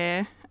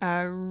Bel-Air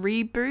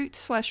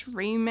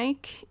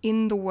reboot/remake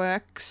in the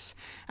works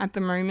at the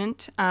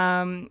moment.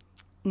 Now,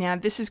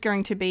 this is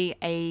going to be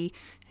a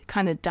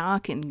kind of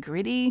dark and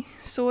gritty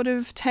sort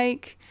of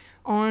take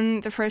on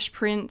the Fresh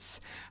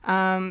Prince.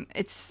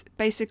 It's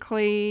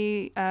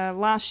basically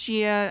last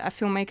year a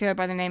filmmaker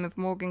by the name of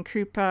Morgan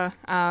Cooper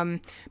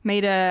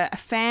made a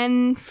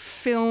fan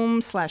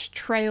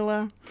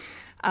film/trailer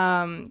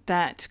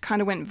that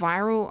kind of went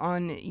viral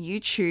on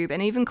YouTube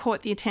and even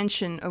caught the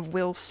attention of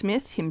Will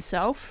Smith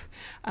himself.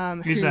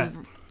 Who's that?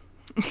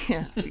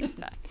 Yeah, who's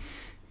that?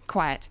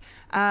 Quiet.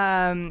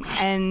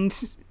 And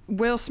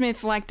Will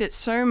Smith liked it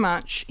so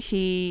much,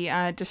 he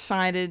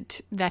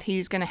decided that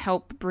he's going to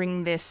help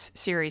bring this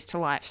series to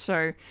life.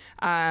 So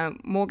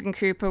Morgan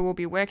Cooper will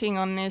be working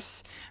on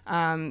this,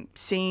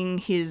 seeing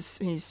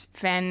his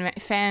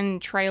fan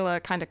trailer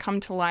kind of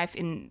come to life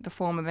in the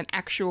form of an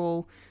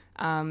actual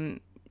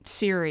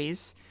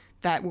series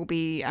that will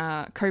be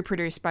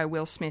co-produced by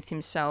Will Smith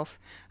himself.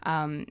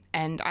 And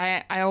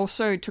I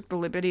also took the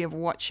liberty of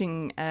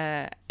watching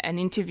an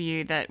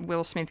interview that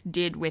Will Smith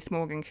did with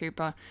Morgan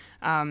Cooper,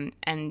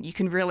 and you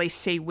can really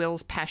see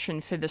Will's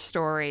passion for the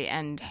story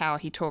and how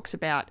he talks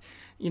about,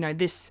 you know,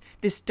 this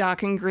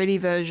dark and gritty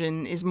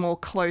version is more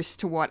close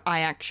to what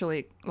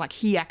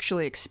he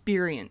actually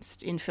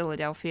experienced in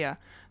Philadelphia,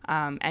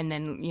 and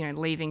then, you know,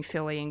 leaving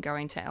Philly and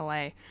going to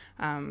LA.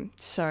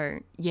 So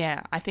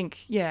yeah, I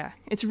think, yeah,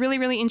 it's really,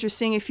 really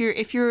interesting. If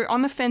you're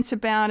on the fence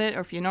about it,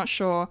 or if you're not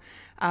sure,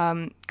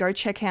 go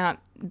check out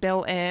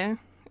Bel-Air,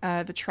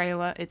 the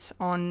trailer. It's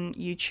on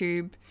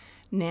YouTube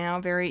now,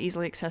 very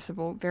easily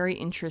accessible, very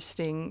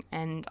interesting.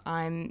 And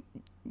I'm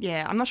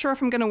not sure if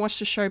I'm going to watch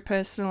the show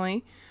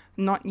personally.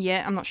 Not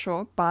yet, I'm not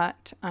sure,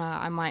 but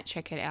I might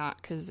check it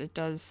out because it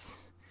does.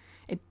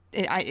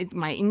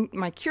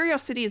 My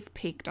curiosity is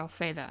piqued. I'll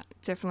say that.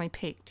 It's definitely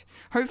piqued.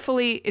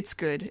 Hopefully, it's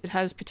good. It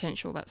has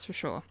potential, that's for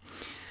sure.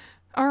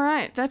 All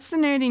right, that's the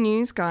nerdy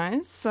news,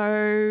 guys.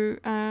 So,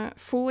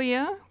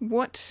 Fulia,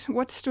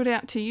 what stood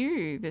out to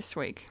you this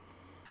week?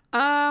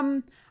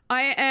 I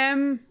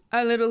am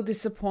a little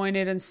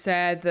disappointed and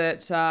sad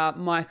that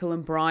Michael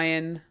and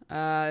Brian,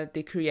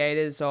 the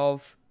creators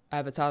of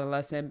Avatar: The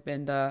Last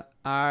Airbender,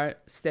 are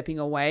stepping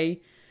away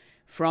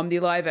from the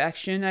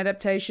live-action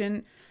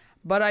adaptation.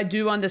 But I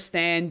do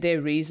understand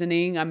their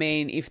reasoning. I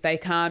mean, if they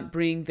can't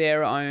bring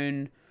their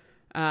own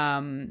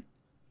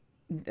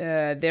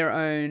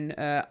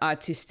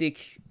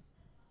artistic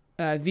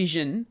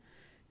vision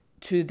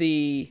to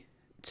the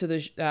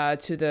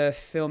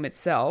film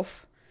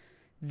itself,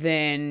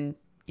 then,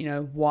 you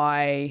know,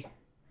 why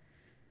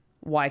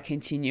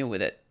continue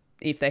with it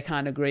if they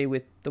can't agree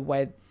with the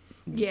way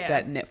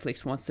that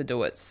Netflix wants to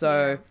do it?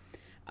 So.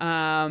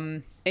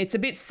 It's a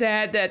bit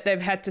sad that they've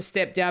had to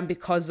step down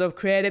because of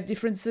creative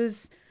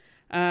differences.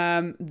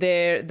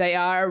 They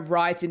are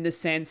right in the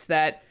sense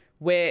that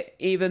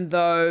even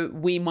though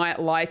we might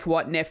like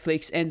what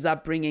Netflix ends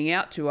up bringing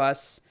out to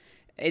us,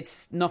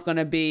 it's not going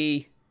to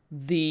be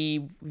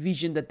the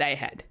vision that they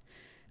had,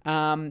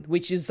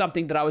 which is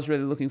something that I was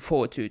really looking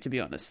forward to be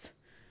honest.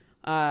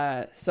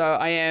 So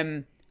I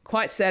am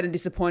quite sad and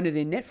disappointed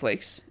in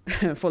Netflix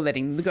for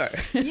letting them go.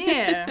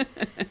 Yeah.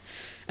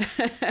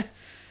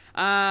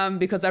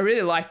 Because I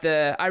really like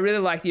the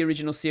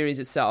original series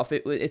itself.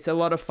 It's a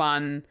lot of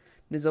fun.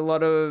 There's a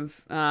lot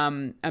of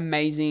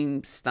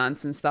amazing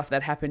stunts and stuff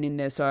that happen in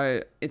there.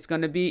 So it's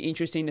going to be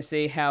interesting to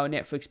see how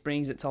Netflix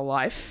brings it to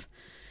life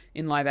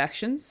in live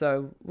action.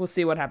 So we'll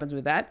see what happens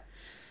with that.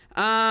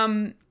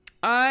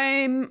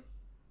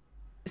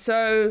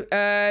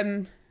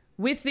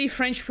 With the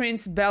Fresh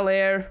Prince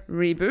Bel-Air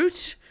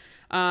reboot,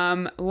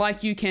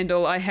 like you,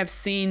 Kendall, I have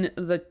seen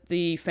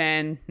the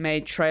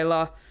fan-made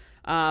trailer.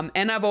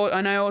 And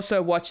I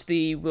also watched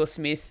the Will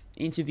Smith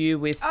interview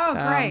with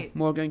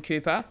Morgan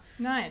Cooper.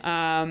 Nice.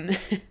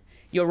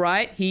 You're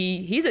right.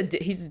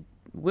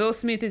 Will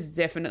Smith is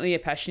definitely a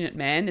passionate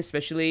man,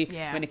 especially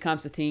when it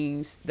comes to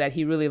things that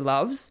he really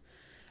loves.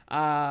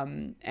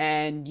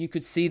 And you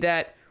could see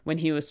that when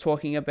he was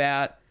talking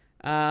about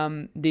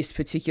this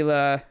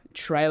particular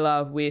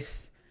trailer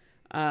with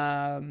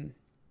Morgan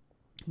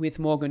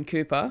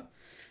Cooper,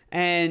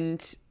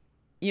 and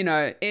you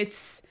know,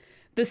 it's.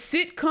 The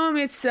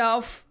sitcom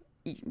itself,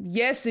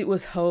 yes, it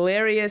was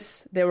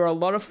hilarious. There were a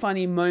lot of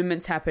funny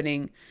moments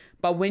happening.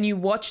 But when you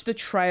watch the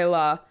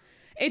trailer,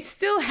 it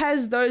still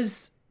has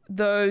those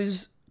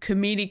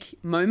comedic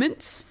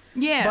moments.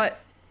 Yeah.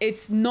 But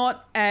it's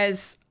not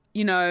as,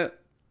 you know,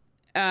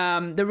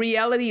 the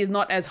reality is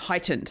not as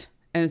heightened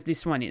as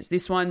this one is.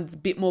 This one's a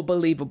bit more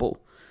believable.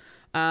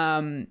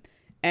 And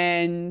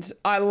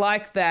I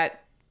like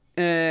that.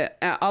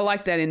 I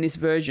like that in this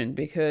version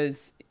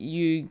because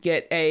you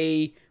get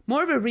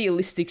more of a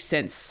realistic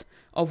sense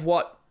of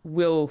what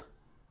Will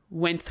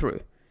went through.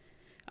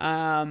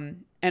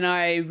 And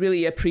I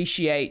really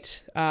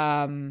appreciate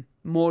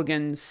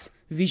Morgan's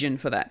vision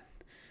for that.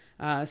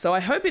 So I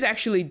hope it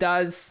actually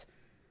does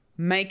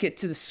make it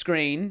to the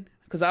screen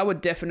because I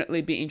would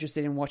definitely be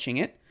interested in watching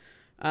it.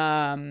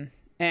 And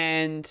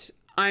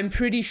I'm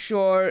pretty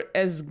sure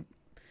it's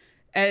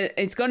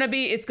gonna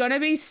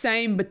be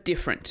same but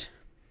different.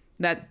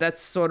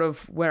 That's sort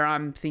of where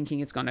I'm thinking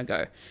it's gonna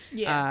go.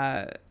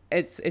 Yeah.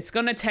 It's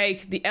gonna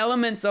take the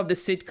elements of the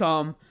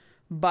sitcom,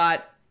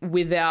 but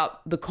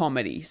without the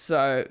comedy.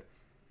 So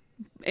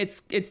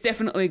it's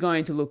definitely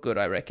going to look good,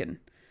 I reckon.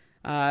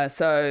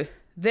 So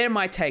they're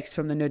my takes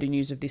from the nerdy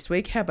news of this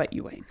week. How about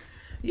you, Wayne?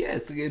 Yeah,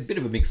 it's a bit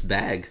of a mixed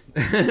bag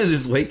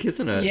this week,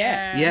 isn't it?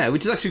 Yeah.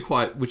 Which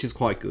is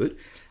quite good.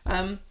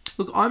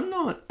 Look, I'm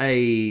not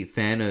a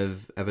fan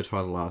of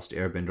Avatar: The Last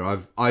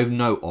Airbender. I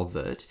know of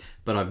it,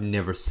 but I've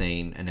never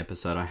seen an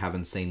episode. I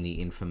haven't seen the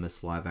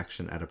infamous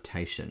live-action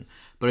adaptation.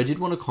 But I did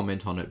want to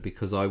comment on it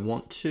because I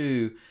want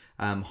to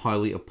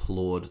highly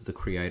applaud the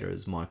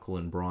creators, Michael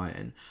and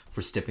Brian,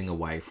 for stepping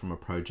away from a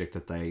project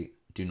that they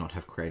do not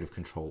have creative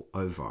control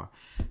over.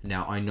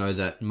 Now, I know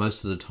that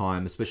most of the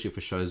time, especially if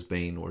a show's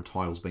been or a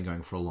title's been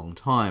going for a long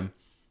time,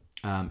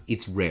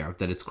 it's rare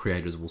that its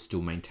creators will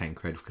still maintain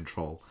creative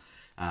control,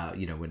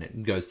 when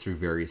it goes through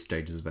various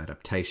stages of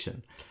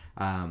adaptation.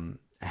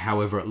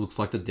 However, it looks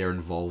like that their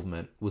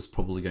involvement was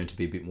probably going to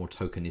be a bit more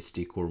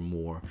tokenistic or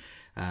more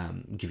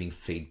giving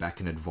feedback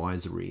and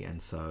advisory,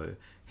 and so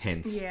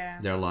hence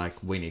they're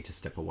like, we need to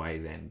step away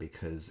then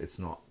because it's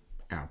not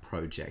our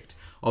project.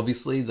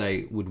 Obviously,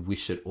 they would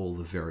wish it all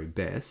the very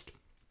best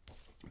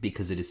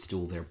because it is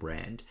still their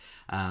brand.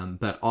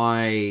 But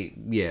I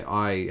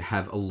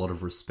have a lot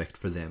of respect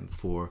for them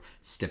for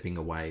stepping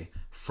away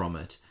from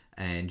it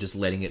and just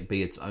letting it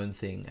be its own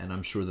thing. And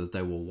I'm sure that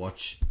they will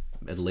watch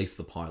at least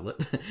the pilot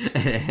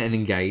and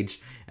engage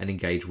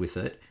with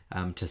it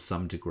to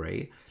some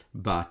degree.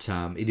 But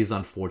it is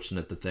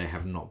unfortunate that they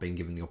have not been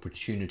given the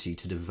opportunity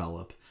to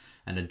develop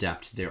and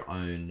adapt their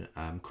own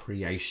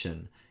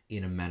creation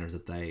in a manner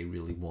that they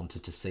really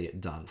wanted to see it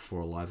done for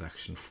a live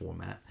action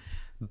format.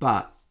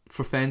 But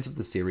for fans of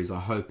the series, I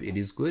hope it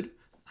is good,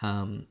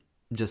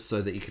 just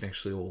so that you can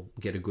actually all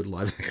get a good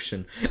live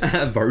action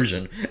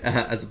version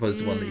as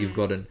opposed to one that you've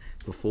gotten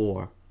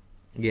before.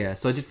 Yeah,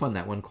 so I did find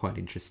that one quite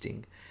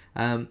interesting.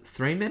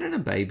 Three Men and a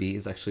Baby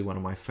is actually one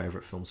of my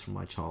favourite films from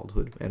my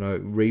childhood, and I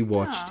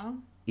rewatched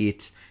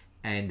it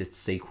and its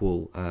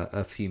sequel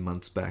a few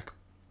months back.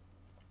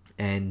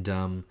 And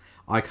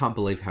I can't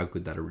believe how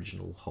good that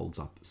original holds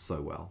up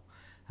so well.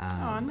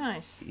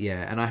 Nice.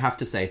 Yeah, and I have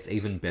to say it's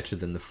even better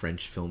than the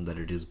French film that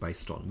it is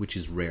based on, which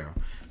is rare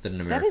that an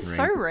American That is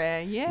so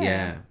rare, yeah.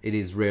 Yeah, it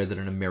is rare that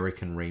an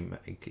American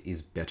remake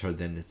is better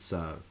than its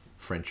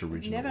French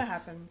original. Never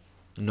happens.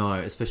 No,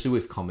 especially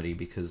with comedy,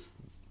 because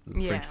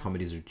the French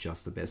comedies are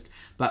just the best.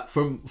 But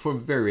for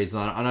very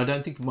reasons, and I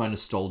don't think my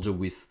nostalgia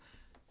with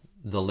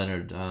the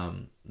Leonard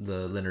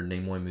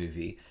Nimoy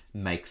movie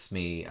makes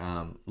me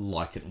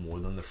like it more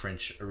than the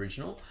French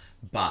original.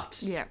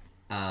 But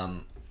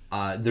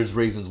there's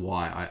reasons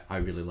why I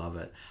really love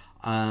it.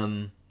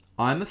 I'm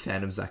a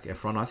fan of Zac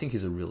Efron. I think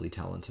he's a really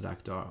talented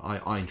actor.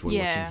 I enjoy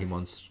watching him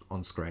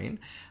on screen.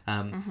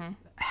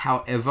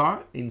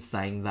 However, in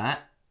saying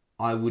that,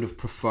 I would have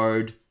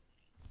preferred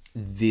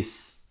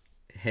this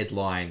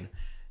headline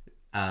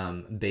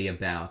be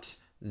about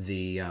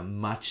the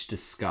much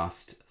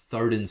discussed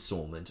third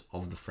installment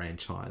of the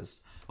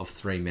franchise of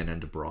Three Men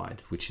and a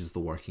Bride, which is the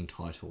working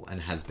title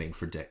and has been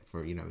for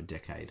a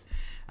decade.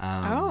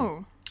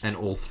 And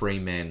all three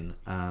men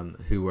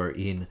who are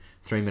in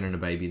Three Men and a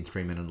Baby and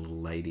Three Men and a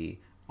Little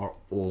Lady are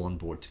all on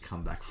board to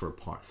come back for a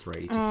part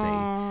 3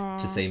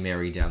 to see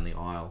Mary down the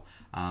aisle.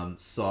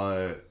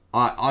 So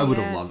I would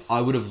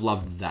have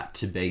loved that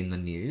to be in the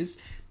news.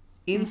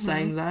 In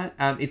saying that,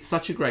 it's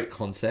such a great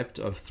concept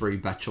of three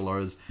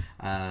bachelors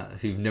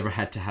who've never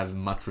had to have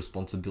much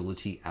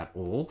responsibility at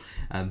all,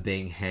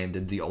 being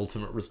handed the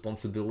ultimate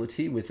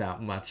responsibility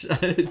without much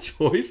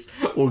choice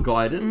or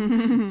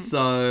guidance.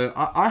 So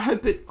I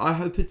hope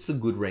it's a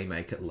good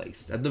remake at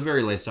least. At the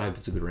very least, I hope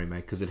it's a good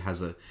remake because it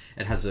has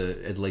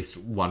at least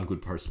one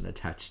good person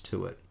attached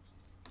to it.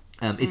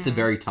 It's a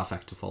very tough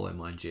act to follow,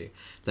 mind you.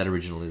 That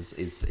original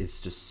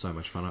is just so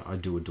much fun. I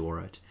do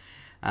adore it.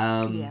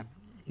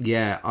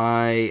 Yeah,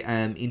 I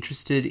am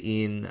interested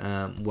in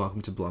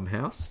Welcome to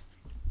Blumhouse.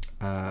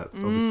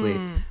 Obviously,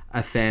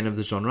 a fan of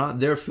the genre.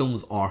 Their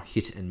films are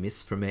hit and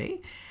miss for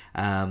me.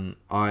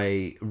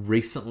 I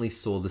recently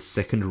saw the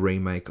second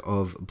remake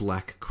of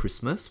Black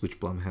Christmas,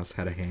 which Blumhouse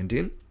had a hand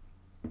in.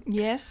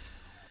 Yes.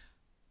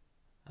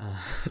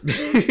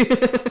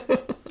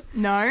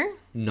 No?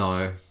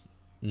 No.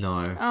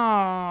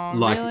 Oh,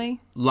 really?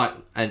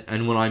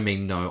 And when I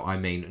mean no, I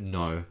mean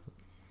no.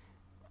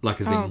 Like,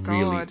 as in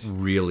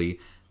really,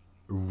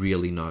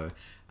 really no.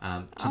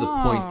 To the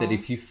point that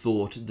if you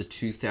thought the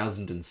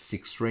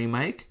 2006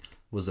 remake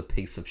was a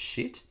piece of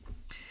shit,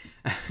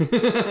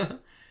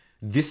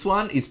 this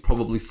one is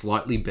probably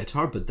slightly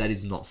better, but that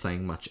is not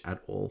saying much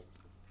at all.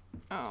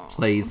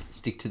 Please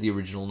stick to the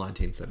original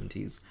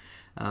 1970s.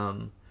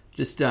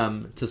 Just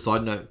to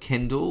side note,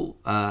 Kendall,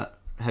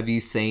 have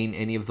you seen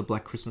any of the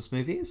Black Christmas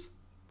movies?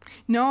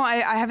 No,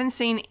 I haven't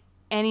seen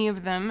any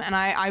of them, and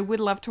I would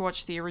love to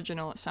watch the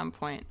original at some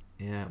point.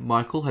 Yeah,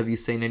 Michael, have you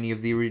seen any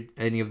of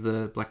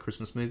the Black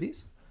Christmas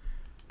movies?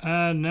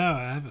 No,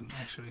 I haven't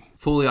actually.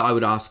 Fulia, I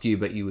would ask you,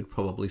 but you would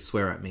probably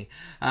swear at me.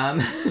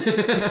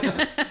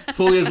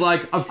 Fulia's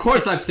like, of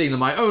course I've seen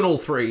them. I own all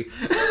three.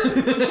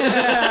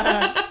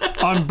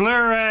 On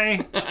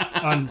Blu-ray,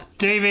 on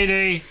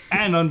DVD,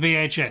 and on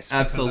VHS. because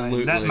Absolutely.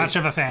 I'm that much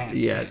of a fan.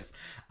 Yes.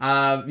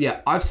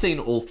 Yeah, I've seen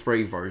all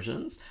three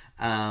versions.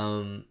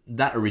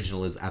 That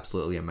original is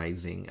absolutely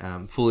amazing.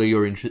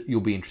 Fulia,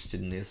 you'll be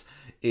interested in this.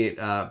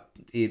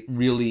 It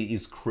really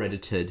is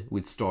credited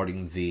with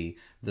starting the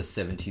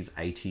 70s,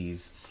 80s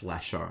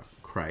slasher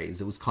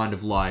craze. It was kind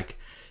of like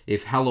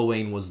if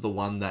Halloween was the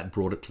one that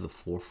brought it to the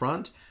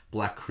forefront,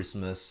 Black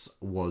Christmas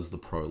was the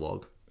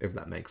prologue, if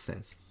that makes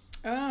sense.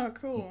 Oh,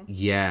 cool.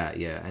 Yeah,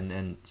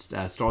 and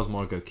stars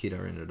Margot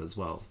Kidder in it as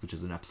well, which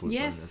is an absolute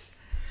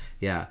bonus.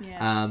 Yeah.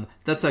 Yes.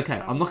 That's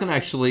okay. I'm not going to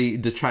actually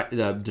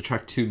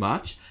detract too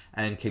much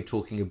and keep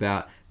talking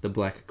about the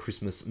Black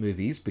Christmas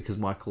movies because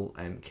Michael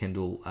and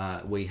Kendall,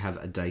 we have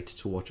a date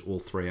to watch all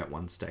three at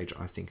one stage,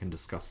 I think, and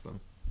discuss them.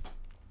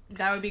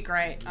 That would be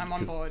great. I'm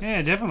on board.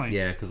 Yeah, definitely.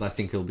 Yeah, because I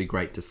think it'll be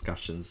great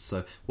discussions.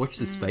 So watch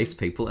this space,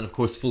 people. And of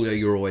course, Fulia,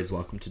 you're always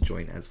welcome to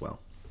join as well.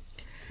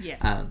 Yes.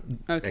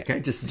 Okay,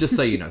 just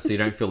so you know, so you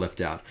don't feel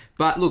left out.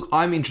 But look,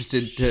 I'm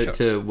interested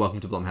to Welcome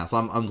to Blumhouse.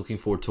 I'm looking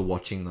forward to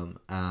watching them,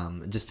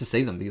 just to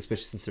see them,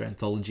 especially since they're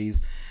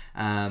anthologies,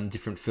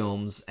 different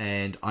films,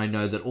 and I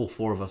know that all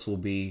four of us will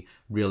be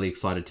really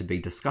excited to be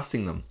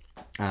discussing them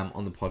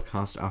on the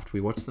podcast after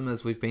we watch them,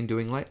 as we've been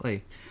doing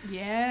lately.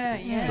 Yeah.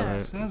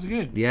 So, Sounds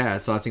good. yeah,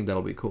 so I think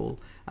that'll be cool.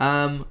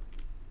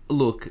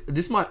 Look,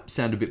 this might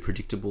sound a bit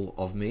predictable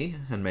of me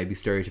and maybe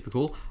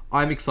stereotypical.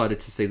 I'm excited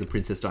to see the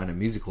Princess Diana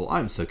musical.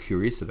 I'm so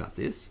curious about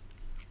this.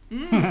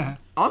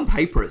 On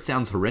paper, it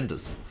sounds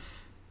horrendous.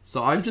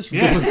 So I'm just...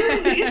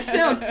 it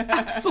sounds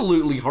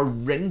absolutely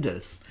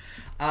horrendous.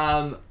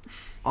 I'm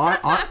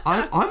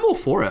all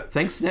for it.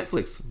 Thanks,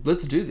 Netflix.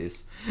 Let's do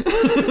this.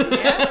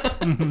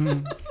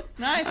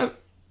 Nice.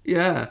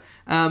 Yeah.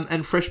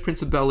 And Fresh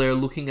Prince of Bel-Air,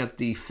 looking at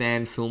the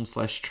fan film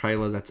 /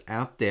 trailer that's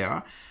out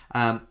there,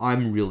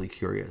 I'm really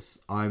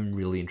curious. I'm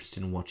really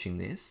interested in watching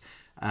this.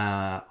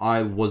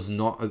 I'm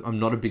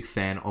not a big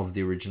fan of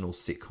the original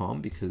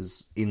sitcom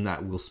because in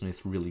that Will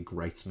Smith really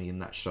grates me in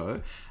that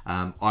show.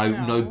 I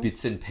know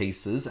bits and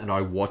pieces and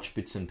I watch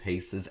bits and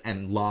pieces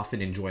and laugh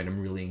and enjoy and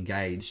I'm really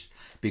engaged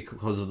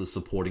because of the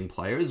supporting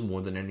players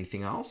more than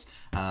anything else.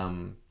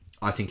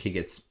 I think he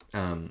gets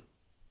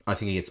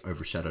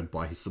overshadowed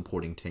by his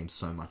supporting team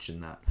so much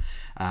in that.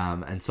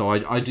 And so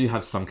I do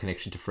have some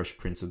connection to Fresh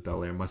Prince of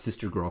Bel-Air. My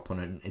sister grew up on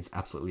it and is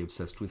absolutely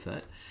obsessed with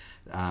it.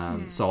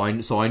 So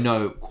I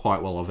know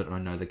quite well of it and I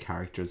know the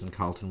characters, and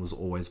Carlton was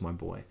always my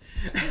boy.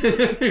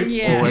 Always.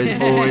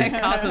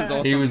 Carlton's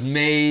awesome. He was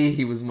me.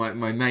 He was my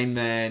main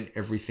man,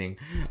 everything.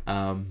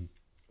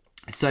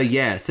 So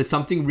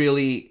something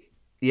really...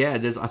 Yeah,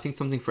 there's, I think,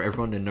 something for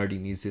everyone in Nerdy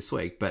News this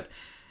week, but...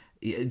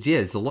 Yeah,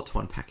 there's a lot to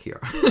unpack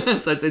here.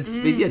 So it's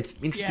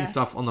interesting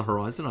stuff on the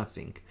horizon, I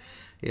think.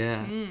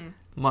 Yeah.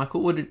 Michael,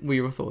 what were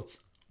your thoughts?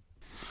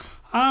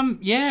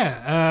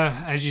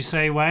 As you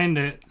say, Wayne,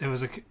 there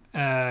was a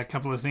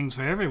couple of things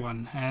for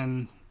everyone,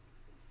 and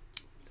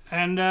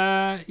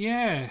I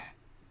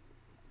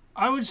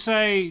would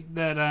say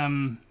that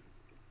I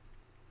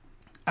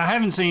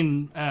haven't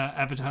seen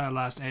Avatar: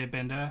 Last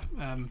Airbender.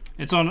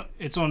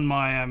 It's on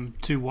my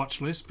to watch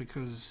list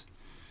because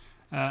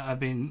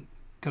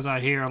because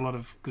I hear a lot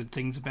of good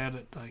things about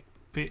it, like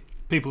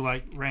people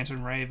like rant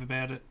and rave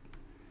about it,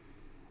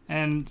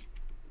 and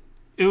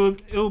it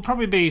will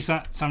probably be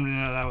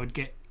something that I would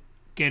get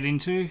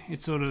into.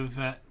 It's sort of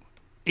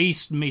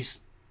East meets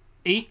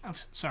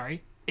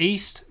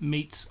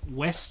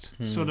West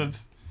sort of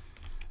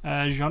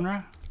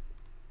genre,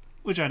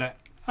 which I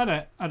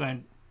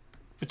don't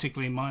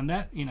particularly mind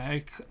that. You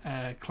know,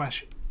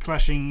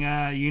 clashing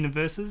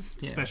universes,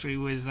 especially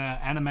with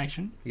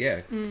animation.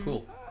 Yeah, it's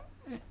cool.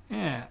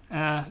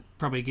 Yeah,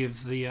 probably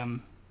give the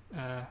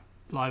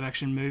live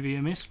action movie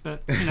a miss,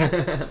 but you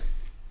know.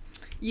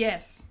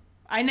 Yes,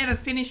 I never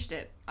finished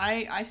it.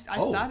 I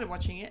started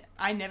watching it.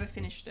 I never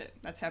finished it.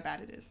 That's how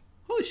bad it is.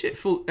 Holy shit!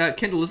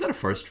 Kendall, is that a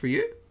first for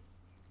you?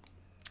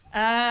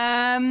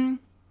 Well,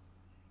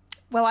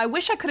 I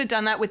wish I could have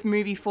done that with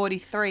movie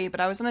 43, but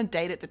I was on a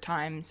date at the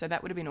time, so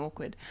that would have been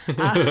awkward.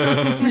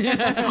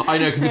 I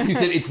know, because if you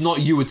said it's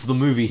not you, it's the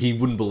movie, he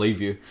wouldn't believe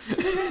you.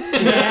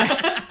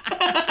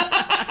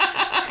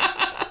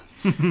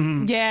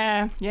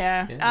 Yeah.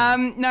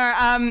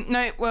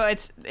 No. Well,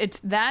 it's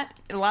that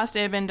The Last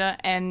Airbender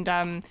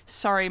and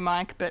sorry,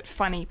 Mike, but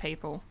Funny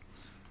People.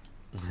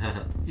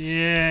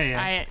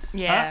 Yeah.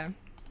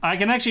 I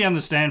can actually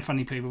understand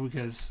Funny People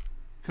because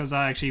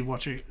I actually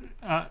watch it.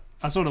 I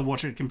sort of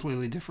watch it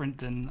completely different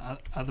than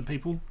other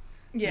people.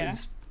 Yeah.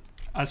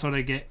 I sort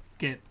of get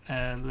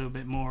a little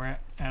bit more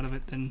out of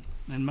it than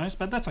most,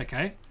 but that's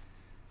okay.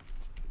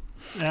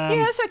 Yeah,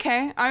 that's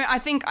okay. I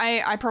think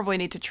I probably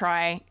need to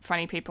try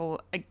Funny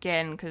People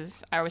again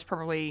because I was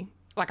probably...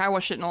 I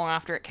watched it not long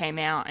after it came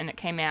out, and it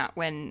came out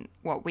when,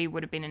 we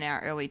would have been in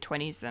our early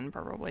 20s then,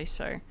 probably,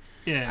 so...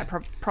 Yeah. I'd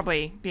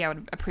probably be able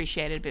to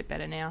appreciate it a bit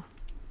better now.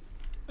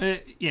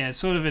 Yeah,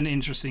 sort of an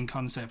interesting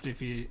concept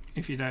if you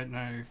don't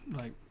know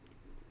like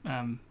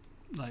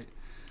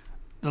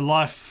the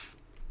life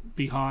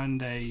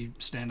behind a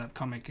stand-up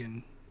comic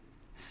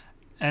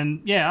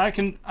and yeah, I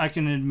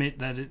can admit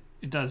that it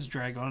does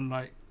drag on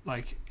like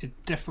it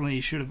definitely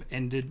should have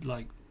ended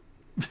like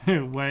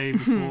way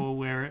before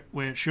where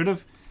it should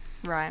have.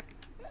 Right.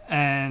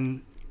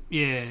 And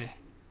yeah.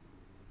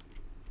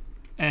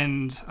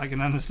 And I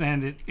can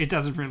understand it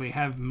doesn't really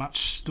have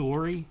much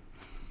story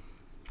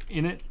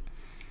in it.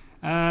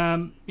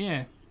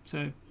 Yeah,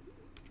 so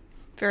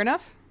fair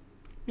enough.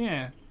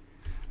 Yeah.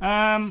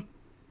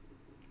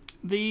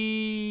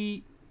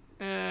 The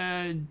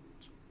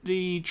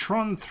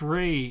Tron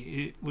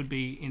 3 it would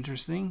be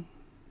interesting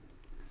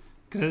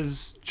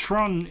because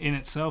Tron in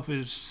itself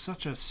is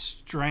such a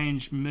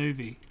strange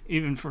movie,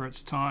 even for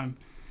its time,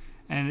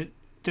 and it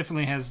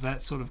definitely has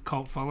that sort of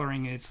cult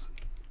following. It's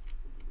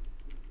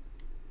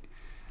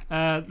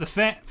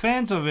the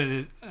fans of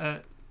it.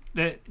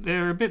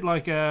 They're a bit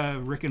like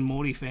Rick and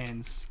Morty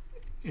fans.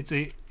 It's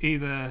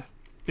either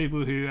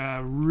people who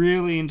are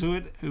really into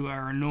it, who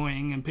are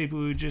annoying, and people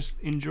who just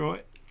enjoy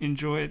it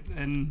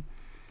and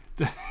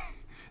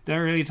don't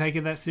really take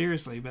it that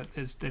seriously. But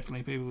there's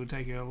definitely people who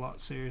take it a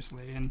lot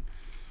seriously.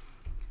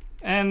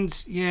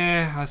 And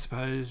yeah, I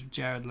suppose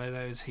Jared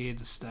Leto is here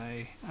to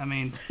stay. I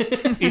mean,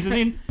 he's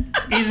an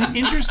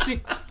interesting.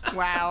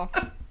 Wow.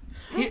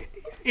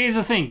 Here's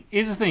the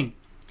thing.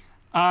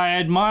 I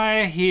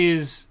admire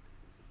his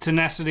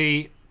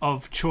tenacity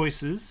of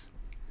choices.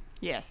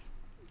 Yes.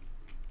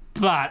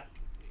 But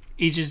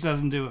he just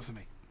doesn't do it for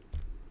me.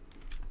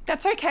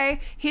 That's okay.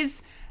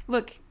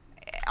 Look,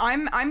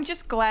 I'm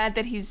just glad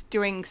that he's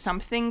doing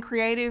something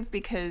creative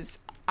because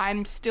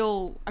I'm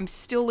still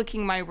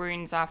licking my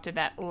wounds after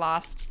that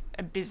last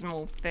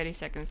abysmal 30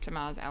 Seconds to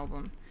Mars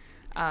album.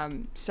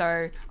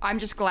 So I'm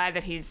just glad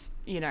that he's,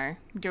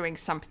 doing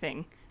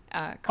something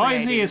creative. Oh,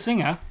 is he a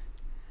singer?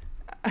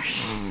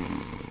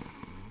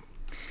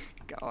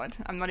 God,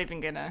 I'm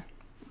gonna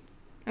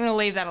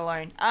leave that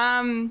alone.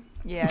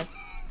 Yeah.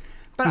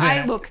 But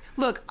Yeah.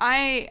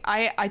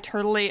 I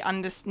totally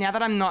understand now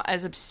that I'm not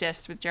as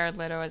obsessed with Jared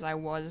Leto as I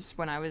was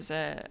when I was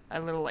a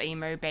little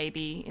emo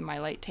baby in my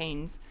late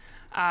teens.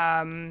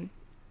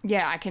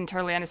 Yeah, I can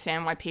totally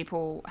understand why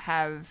people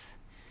have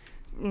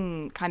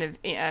kind of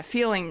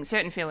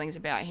certain feelings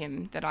about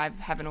him that I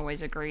haven't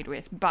always agreed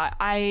with. But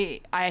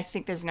I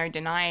think there's no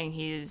denying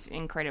he is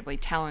incredibly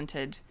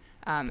talented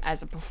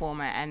as a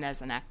performer and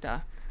as an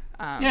actor.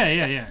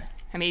 Yeah.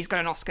 I mean, he's got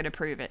an Oscar to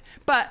prove it.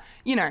 But,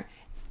 you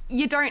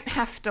don't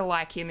have to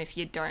like him if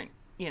you don't,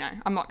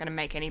 I'm not going to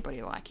make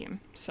anybody like him.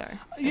 So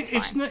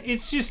it's fine.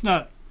 It's just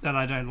not that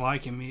I don't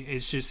like him.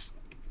 It's just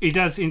he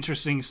does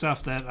interesting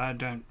stuff that I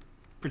don't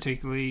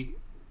particularly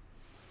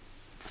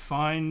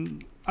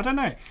find. I don't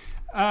know.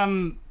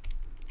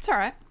 It's all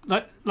right.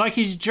 Like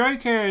his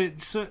Joker,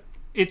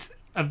 it's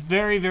a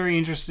very, very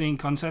interesting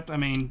concept. I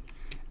mean,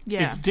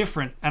 yeah, it's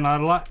different, and I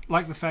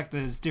like the fact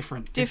that it's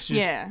different. It's just,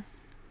 yeah.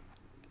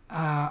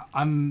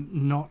 I'm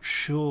not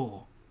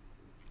sure,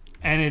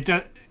 and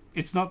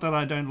it's not that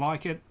I don't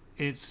like it.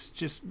 It's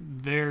just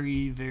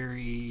very,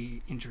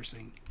 very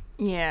interesting.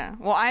 Yeah.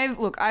 Well,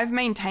 I've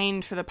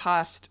maintained for the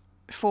past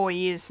 4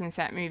 years since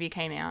that movie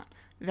came out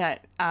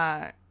that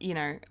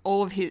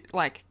all of his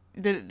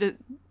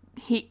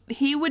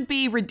he would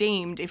be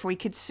redeemed if we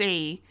could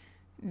see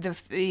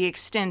the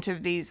extent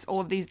of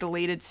all of these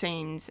deleted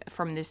scenes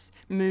from this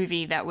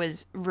movie that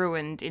was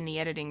ruined in the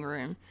editing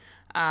room.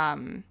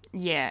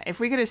 Yeah, if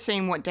we could have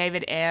seen what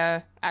David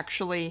Ayer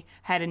actually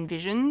had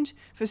envisioned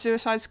for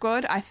Suicide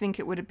Squad, I think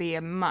it would be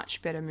a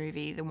much better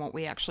movie than what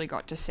we actually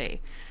got to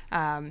see.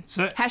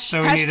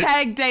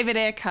 Hashtag David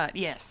Ayer cut,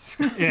 yes.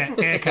 Yeah,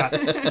 Ayer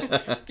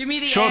cut. Give me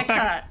the short Ayer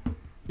back, cut.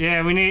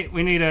 Yeah, we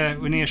need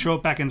a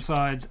short back and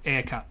sides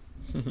Ayer cut.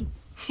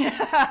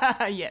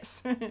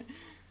 Yes.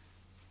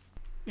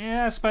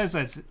 Yeah, I suppose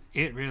that's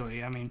it.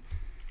 Really, I mean,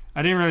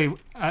 I didn't really.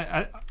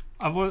 I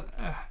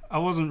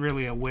wasn't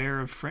really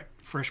aware of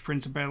Fresh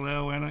Prince of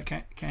Bel-Air when it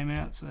came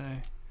out, so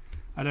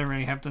I don't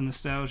really have the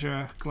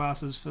nostalgia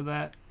glasses for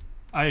that.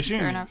 I assume.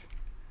 Fair enough.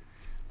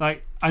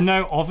 Like, I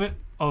know of it,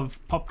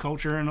 of pop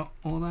culture and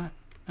all that.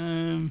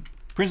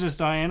 Princess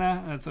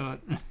Diana, I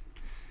thought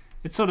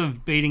it's sort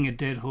of beating a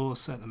dead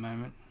horse at the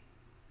moment.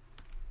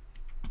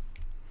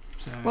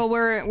 So. Well,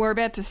 we're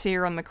about to see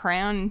her on The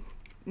Crown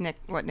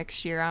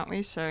next year, aren't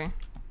we? So.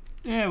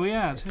 Yeah, we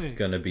are too. It's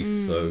gonna be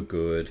so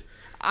good.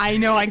 I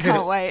know, I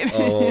can't wait.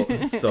 Oh,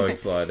 I'm so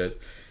excited.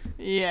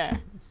 Yeah.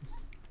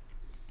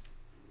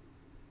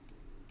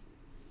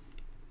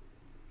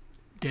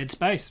 Dead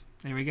Space.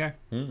 There we go.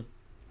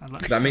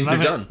 That means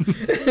you're done.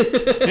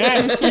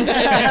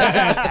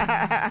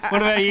 Yeah.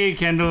 What about you,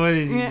 Kendall? What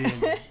is you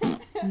doing?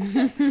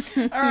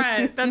 All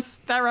right,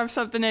 that wraps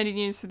up the nerdy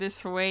news for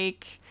this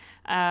week,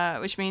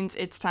 which means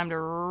it's time to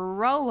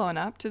roll on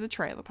up to the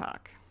trailer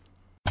park.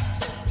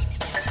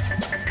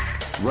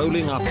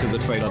 Rolling up to the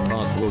trailer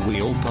park where we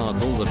all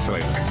park all the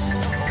trailers.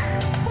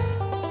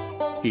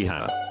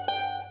 Yeah.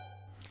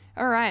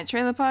 All right,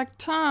 trailer park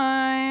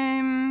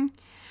time.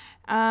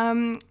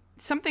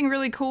 something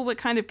really cool that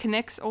kind of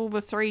connects all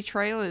the 3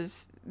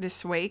 trailers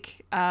this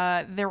week.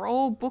 They're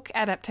all book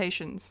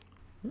adaptations.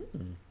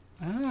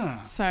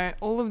 So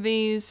all of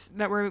these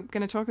that we're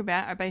going to talk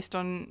about are based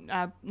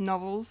on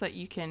novels that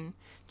you can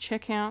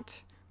check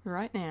out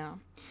right now.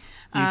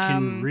 You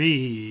can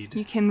read.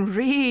 You can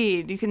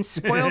read. You can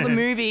spoil the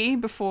movie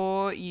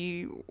before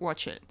you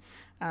watch it.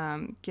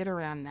 Get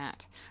around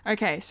that.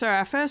 Okay, so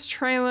our first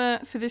trailer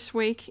for this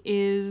week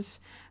is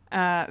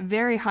a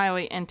very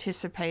highly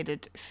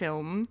anticipated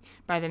film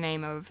by the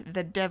name of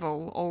The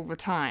Devil All the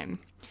Time.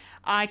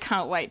 I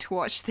can't wait to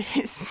watch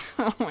this.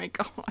 Oh my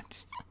god.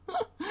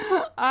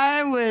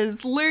 I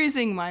was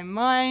losing my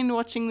mind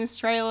watching this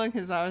trailer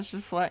because I was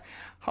just like,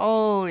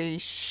 holy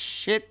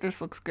shit,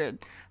 this looks good.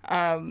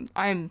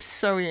 I'm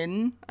so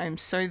in. I'm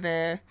so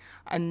there.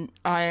 And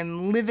I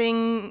am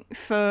living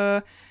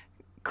for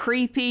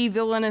creepy,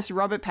 villainous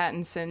Robert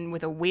Pattinson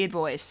with a weird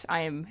voice. I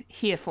am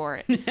here for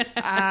it.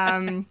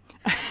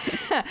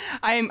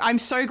 I'm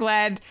so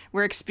glad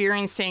we're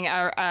experiencing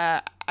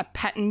a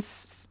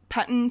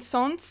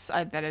Pattinsonce.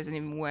 That doesn't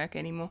even work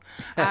anymore.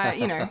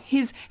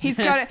 He's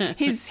got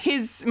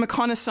his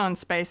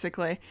reconnaissance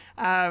basically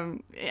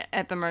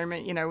at the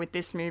moment. With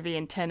this movie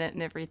and Tenet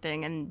and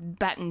everything, and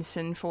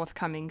Pattinson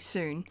forthcoming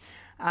soon.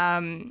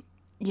 I'm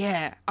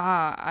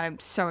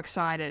so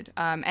excited.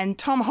 And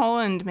Tom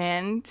Holland,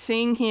 man,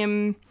 seeing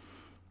him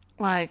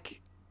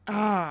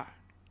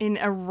in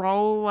a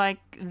role like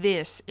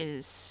this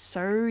is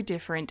so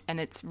different, and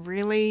it's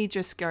really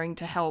just going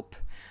to help,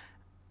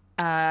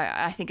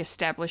 I think,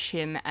 establish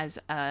him as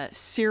a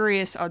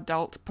serious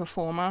adult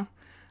performer.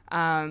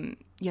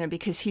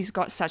 Because he's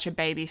got such a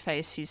baby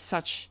face.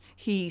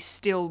 He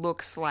still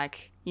looks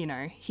like,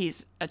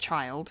 he's a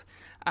child,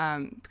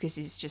 because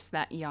he's just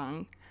that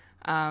young.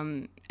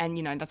 And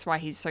that's why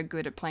he's so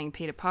good at playing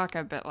Peter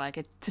Parker. But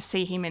to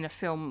see him in a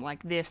film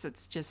like this,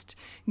 it's just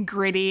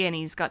gritty, and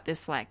he's got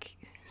this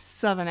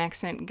Southern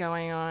accent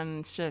going on.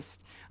 It's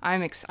just,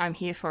 I'm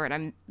here for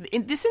it.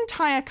 This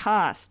entire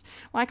cast,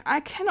 I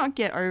cannot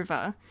get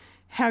over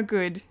how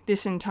good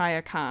this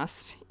entire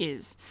cast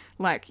is.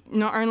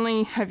 Not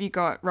only have you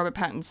got Robert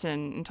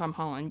Pattinson and Tom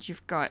Holland,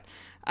 you've got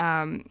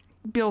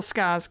Bill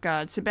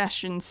Skarsgård,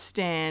 Sebastian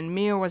Stan,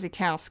 Mia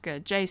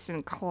Wasikowska,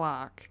 Jason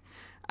Clarke.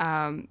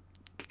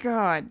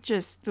 God,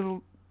 just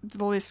the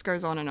list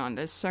goes on and on.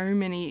 There's so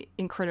many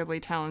incredibly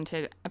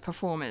talented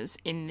performers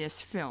in this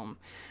film.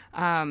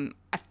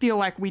 I feel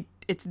like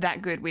it's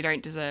that good, we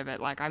don't deserve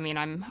it.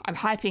 I'm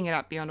hyping it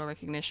up beyond all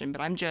recognition,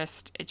 but I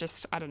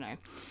don't know.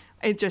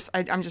 I'm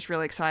just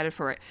really excited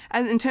for it.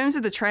 And in terms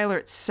of the trailer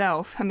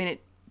itself,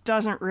 it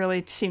doesn't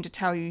really seem to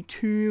tell you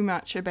too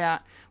much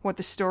about what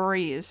the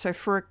story is. So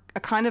for a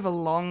kind of a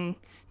long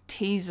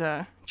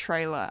teaser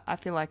trailer, I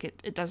feel like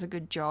it does a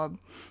good job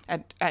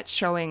at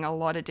showing a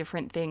lot of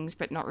different things,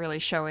 but not really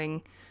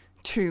showing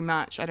too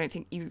much. I don't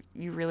think you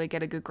really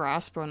get a good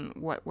grasp on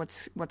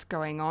what's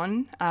going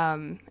on,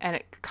 and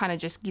it kind of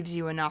just gives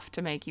you enough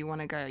to make you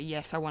want to go,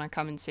 yes, I want to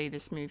come and see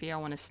this movie. I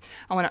want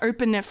to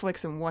open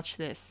Netflix and watch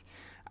this.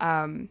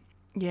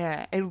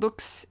 It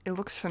looks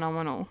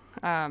phenomenal.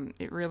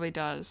 It really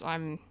does.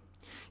 I'm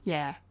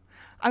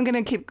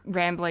gonna keep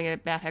rambling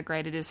about how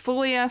great it is.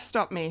 Fulia,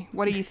 stop me.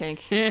 What do you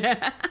think?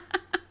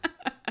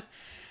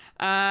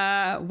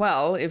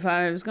 Well, if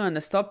I was going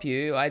to stop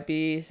you, I'd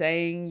be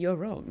saying you're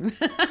wrong.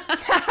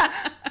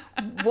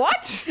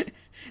 What?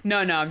 No,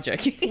 I'm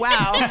joking.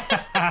 Wow.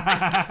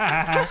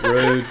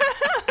 Rude.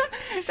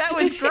 That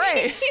was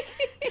great.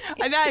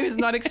 I was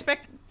not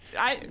expecting.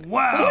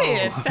 Wow.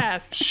 Fulia,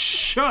 Seth.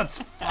 Shots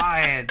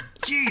fired.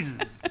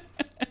 Jesus.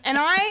 And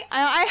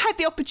I had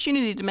the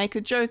opportunity to make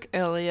a joke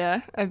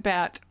earlier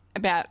about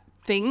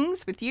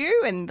things with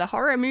you and the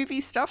horror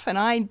movie stuff, and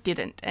I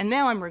didn't, and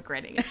now I'm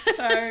regretting it.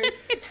 So,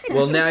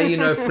 well, now you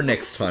know for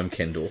next time,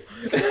 Kendall.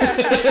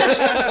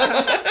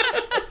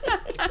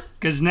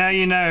 Because now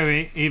you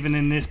know, even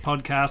in this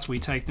podcast, we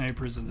take no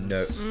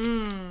prisoners.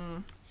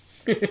 No.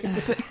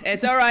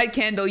 It's all right,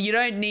 Kendall. You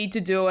don't need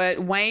to do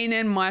it. Wayne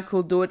and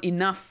Michael do it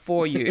enough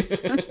for you.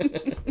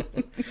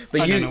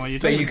 But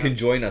you can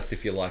join us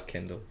if you like,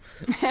 Kendall.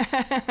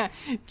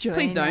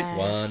 Please don't. Us.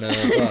 One of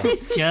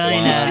us.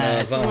 Join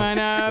us.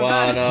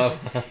 One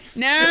of us.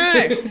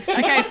 No.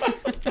 Okay.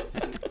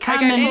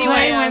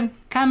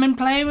 Come and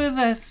play with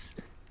us.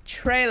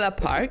 Trailer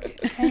Park.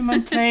 Come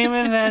and play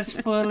with us,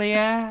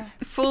 Fulia.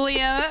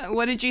 Fulia,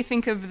 what did you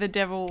think of the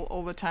Devil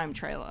All the Time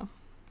trailer?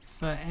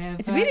 Forever.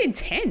 It's a bit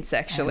intense,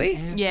 actually.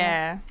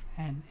 Yeah.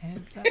 And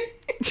ever.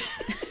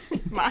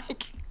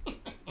 Mike.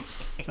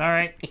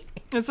 Sorry.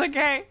 It's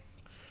okay.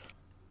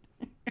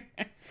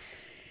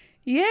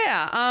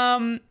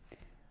 Yeah.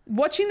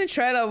 Watching the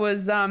trailer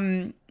was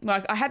I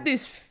had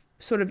this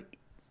sort of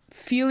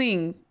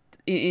feeling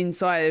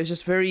inside. It was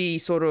just very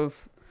sort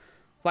of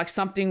like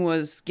something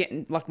was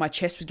getting, like my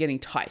chest was getting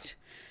tight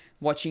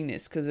watching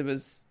this, because it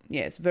was,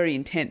 it's very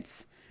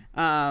intense.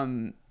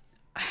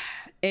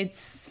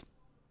 It's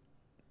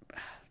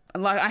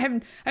like I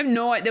have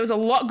no idea. There was a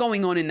lot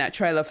going on in that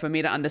trailer for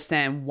me to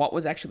understand what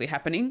was actually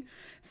happening.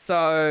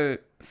 So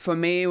for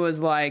me, it was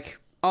like,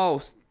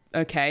 oh,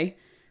 okay,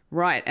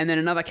 right. And then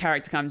another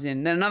character comes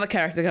in. Then another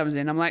character comes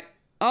in. I'm like,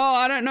 oh,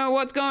 I don't know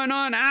what's going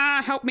on.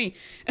 Help me.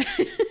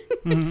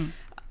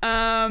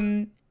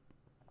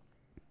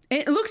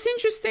 It looks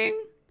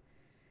interesting.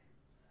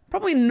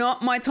 Probably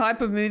not my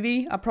type of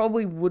movie. I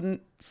probably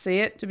wouldn't see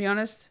it, to be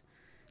honest.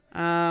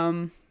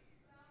 But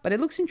it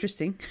looks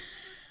interesting.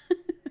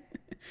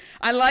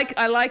 I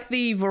like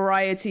the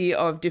variety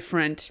of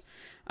different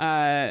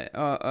artists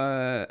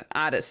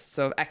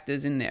or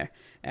actors in there.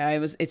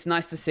 It's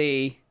nice to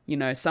see, you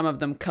know, some of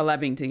them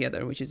collabing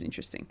together, which is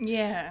interesting.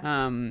 Yeah.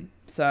 I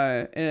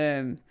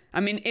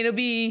mean, it'll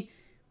be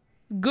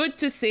good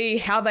to see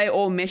how they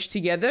all mesh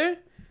together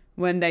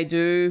when they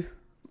do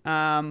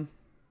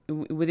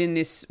within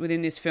this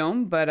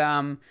film, but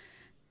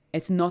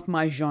it's not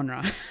my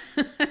genre.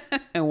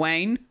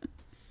 Wayne,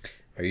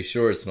 are you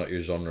sure it's not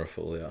your genre,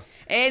 Fulia?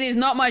 It is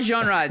not my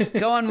genre.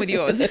 Go on with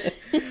yours.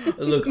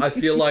 Look, I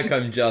feel like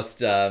I'm just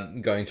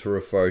going to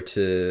refer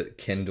to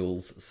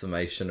Kendall's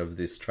summation of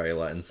this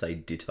trailer and say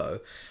ditto.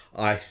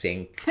 I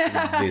think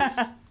this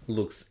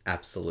looks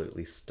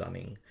absolutely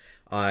stunning.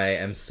 I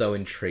am so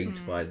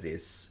intrigued by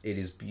this. It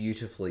is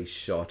beautifully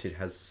shot. It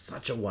has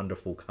such a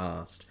wonderful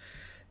cast.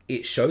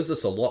 It shows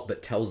us a lot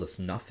but tells us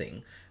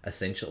nothing,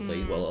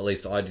 essentially. Well, at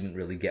least I didn't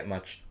really get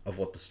much of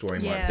what the story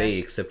might be,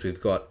 except we've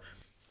got,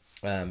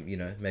 you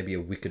know, maybe a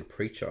wicked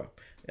preacher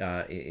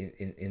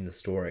in the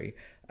story.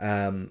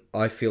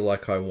 I feel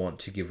like I want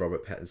to give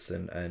Robert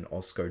Pattinson an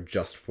Oscar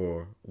just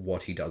for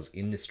what he does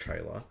in this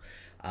trailer.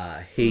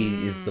 He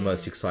is the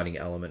most exciting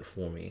element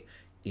for me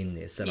in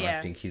this, and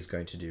I think he's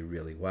going to do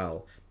really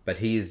well. But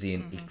he is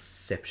in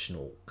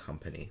exceptional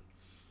company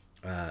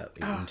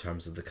in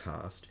terms of the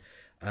cast.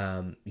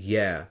 I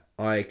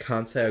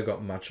can't say I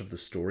got much of the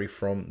story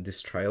from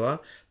this trailer,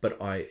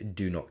 but I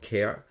do not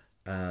care.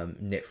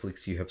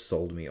 Netflix, you have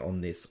sold me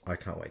on this. I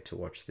can't wait to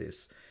watch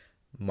this.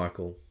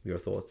 Michael, your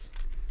thoughts?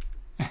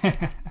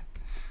 Yeah,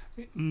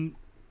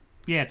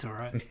 it's all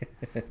right.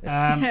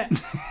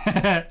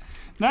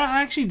 No,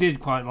 I actually did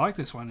quite like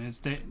this one. It's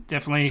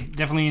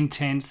definitely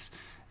intense.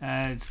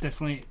 It's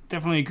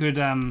definitely a good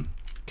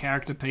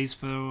character piece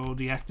for all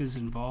the actors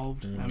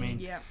involved. I mean,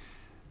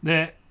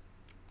 they're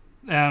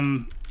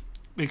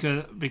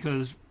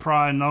because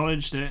prior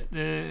knowledge that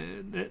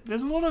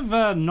there's a lot of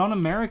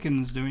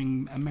non-Americans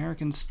doing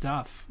American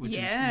stuff, which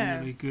is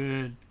really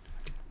good.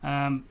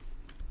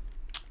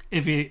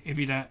 If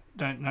you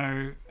don't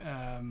know,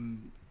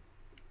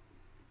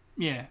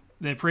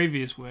 their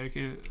previous work,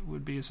 it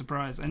would be a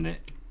surprise, and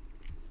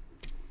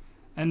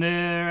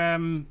they're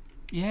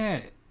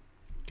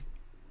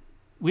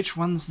which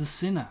one's the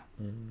sinner?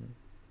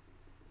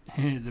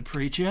 The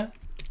preacher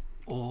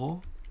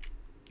or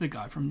the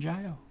guy from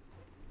jail?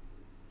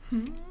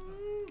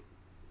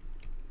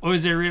 Or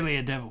is there really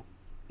a devil?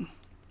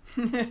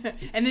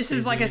 And this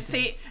is like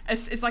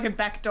it's like a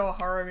backdoor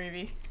horror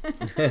movie.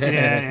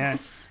 Yeah.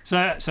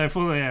 So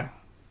Fulia.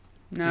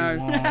 No.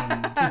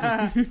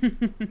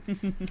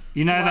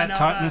 You know that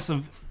tightness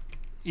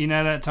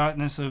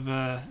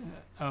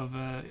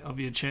of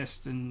your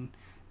chest and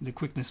the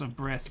quickness of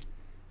breath.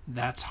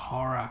 That's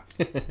horror.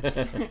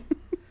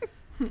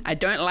 I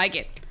don't like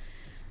it.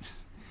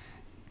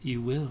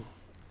 You will.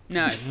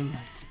 No.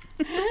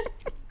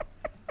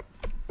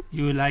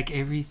 You will like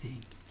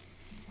everything.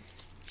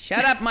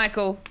 Shut up,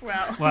 Michael.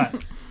 Wow. What?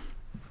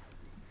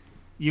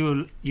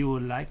 You will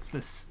like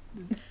this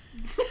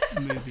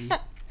movie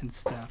and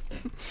stuff.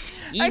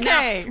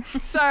 Okay,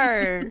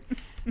 so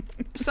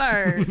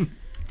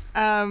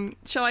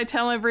shall I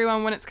tell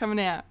everyone when it's coming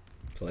out?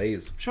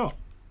 Please. Sure.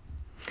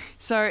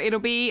 So it'll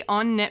be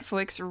on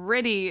Netflix,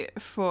 ready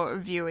for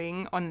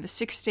viewing on the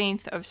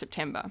 16th of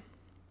September.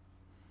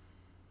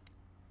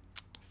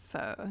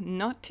 So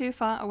not too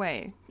far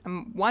away.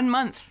 1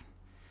 month,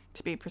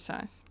 to be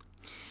precise.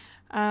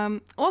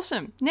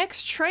 Awesome.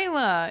 Next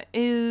trailer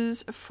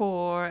is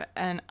for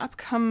an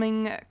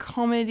upcoming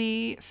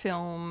comedy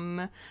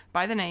film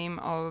by the name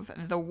of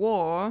The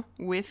War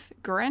with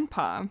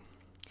Grandpa.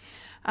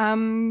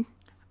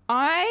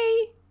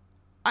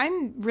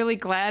 I'm really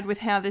glad with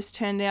how this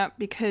turned out,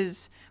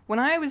 because when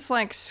I was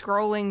like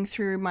scrolling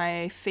through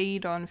my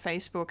feed on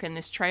Facebook and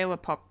this trailer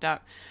popped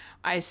up,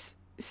 I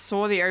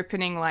saw the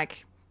opening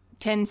like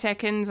 10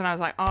 seconds and I was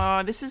like,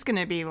 oh, this is going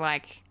to be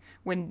like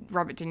when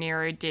Robert De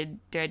Niro did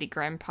Dirty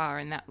Grandpa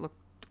and that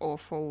looked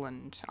awful,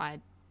 and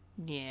I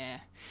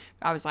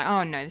was like,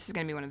 oh no, this is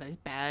going to be one of those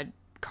bad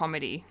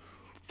comedy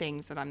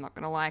things that I'm not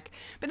going to like.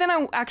 But then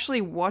I actually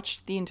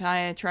watched the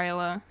entire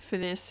trailer for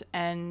this,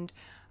 and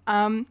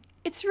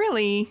it's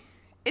really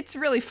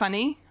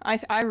funny.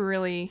 I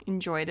really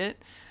enjoyed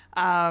it.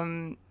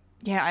 I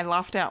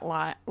laughed out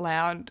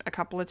loud a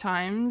couple of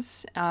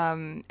times.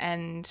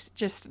 And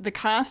just the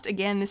cast,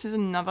 again, this is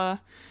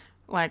another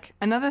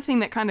thing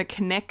that kind of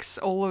connects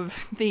all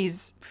of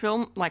these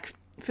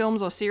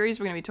films or series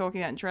we're going to be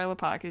talking about in Trailer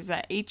Park, is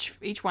that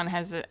each one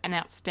has an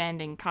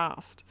outstanding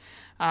cast.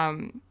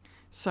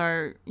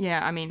 So,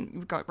 yeah, I mean,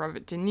 we've got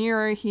Robert De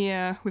Niro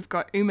here. We've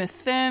got Uma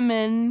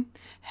Thurman.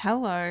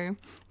 Hello.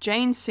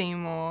 Jane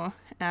Seymour.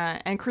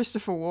 And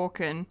Christopher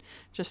Walken,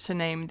 just to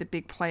name the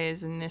big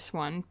players in this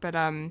one. But,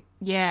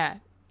 yeah.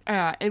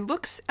 It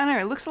looks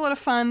a lot of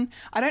fun.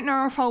 I don't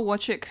know if I'll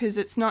watch it because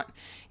it's not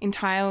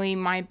entirely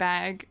my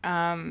bag.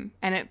 And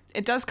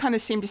it does kind of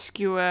seem to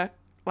skewer,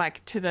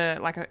 like, to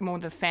the, more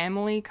the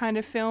family kind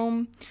of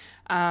film.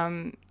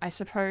 I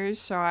suppose.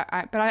 So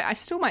but I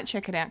still might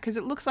check it out because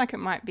it looks like it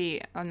might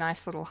be a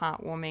nice little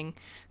heartwarming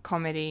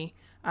comedy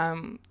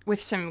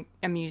with some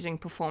amusing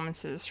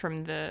performances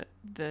from the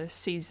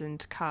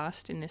seasoned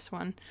cast in this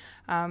one.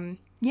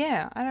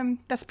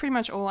 That's pretty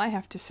much all I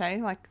have to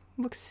say. Like,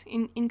 looks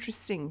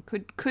interesting.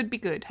 Could be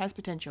good. Has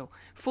potential.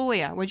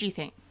 Fulia, what do you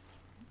think?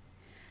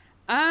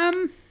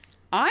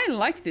 I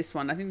like this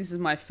one. I think this is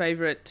my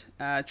favorite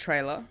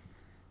trailer,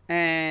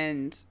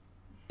 and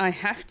I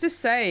have to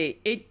say,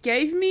 it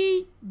gave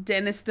me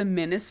Dennis the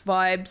Menace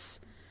vibes,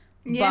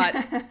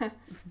 but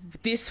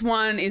this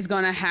one is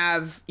gonna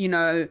have,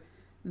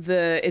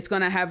 it's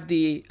gonna have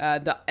the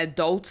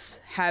adults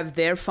have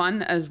their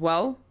fun as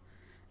well,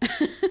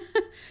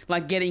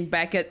 like getting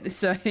back at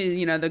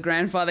the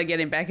grandfather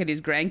getting back at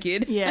his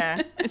grandkid.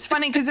 Yeah, it's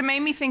funny because it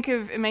made me think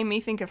of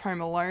Home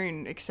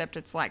Alone, except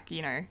it's like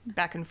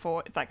back and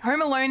forth. It's like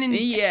Home Alone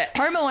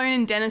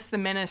and Dennis the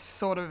Menace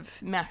sort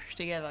of mashed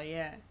together.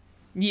 Yeah.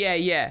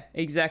 Yeah,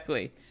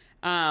 exactly.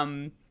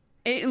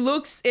 It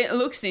looks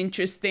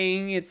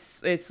interesting. It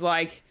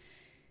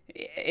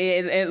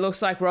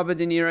looks like Robert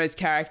De Niro's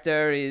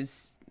character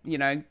is,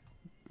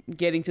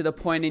 getting to the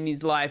point in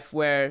his life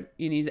in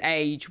his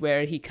age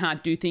where he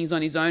can't do things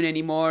on his own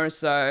anymore.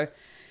 So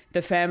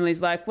the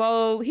family's like,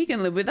 well, he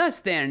can live with us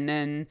then,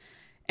 and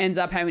ends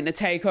up having to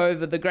take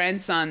over the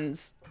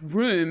grandson's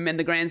room, and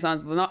the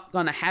grandson's not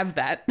going to have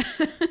that.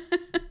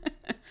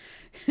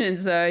 And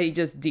so he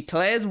just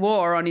declares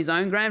war on his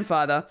own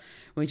grandfather,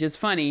 which is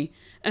funny.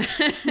 And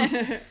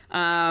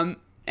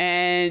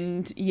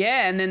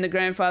then the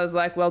grandfather's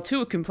like, well,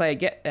 Tua can play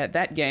at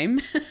that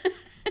game.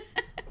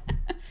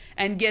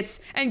 and gets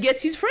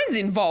his friends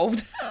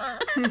involved.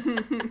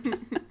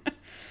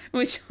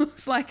 Which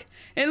looks like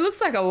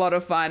a lot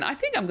of fun. I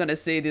think I'm going to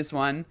see this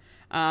one.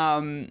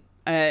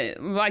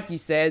 Like you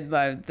said,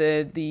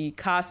 the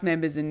cast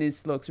members in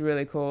this looks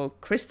really cool.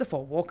 Christopher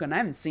Walken, I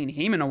haven't seen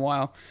him in a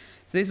while.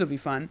 So this will be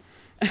fun.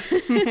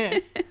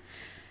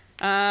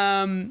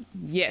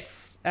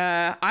 Yes.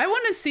 I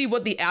want to see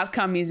what the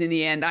outcome is in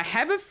the end. I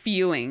have a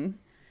feeling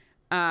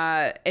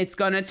it's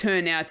going to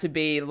turn out to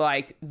be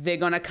like they're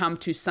going to come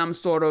to some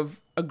sort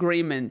of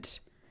agreement,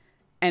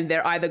 and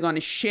they're either going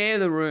to share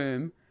the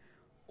room,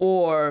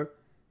 or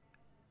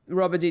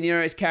Robert De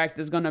Niro's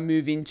character is going to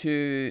move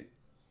into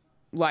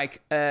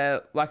like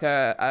a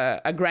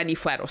granny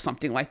flat or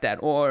something like that,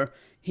 or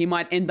he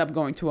might end up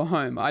going to a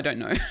home. I don't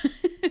know.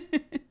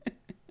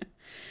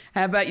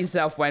 How about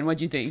yourself, Wayne? What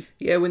do you think?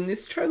 Yeah, when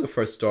this trailer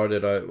first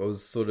started, I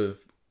was sort of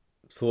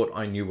thought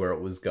I knew where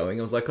it was going.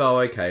 I was like, oh,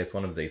 okay, it's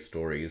one of these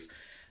stories.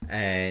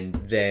 And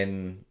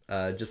then,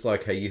 just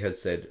like how you had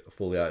said,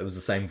 Fulia, it was the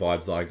same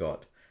vibes I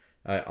got.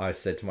 I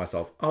said to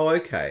myself, oh,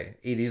 okay,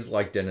 it is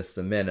like Dennis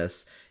the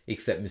Menace,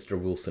 except Mr.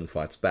 Wilson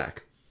fights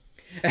back.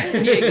 Yeah,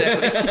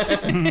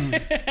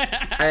 exactly.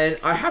 And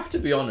I have to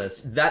be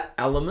honest, that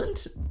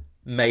element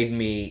made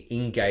me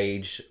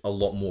engage a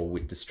lot more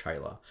with this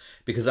trailer,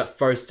 because at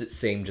first it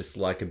seemed just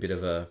like a bit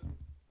of a,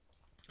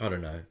 I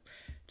don't know,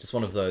 just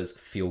one of those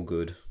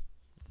feel-good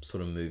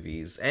sort of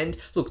movies. And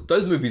look,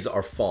 those movies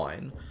are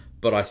fine,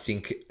 but I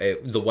think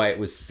the way it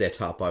was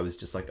set up, I was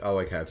just like, oh,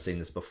 okay, I've seen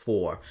this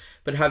before.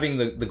 But having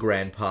the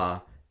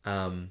grandpa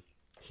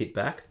hit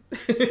back,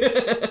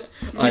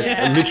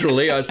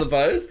 literally, I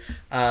suppose,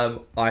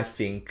 I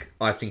think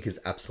is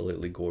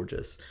absolutely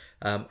gorgeous.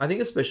 I think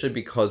especially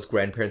because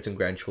grandparents and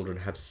grandchildren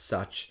have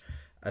such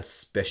a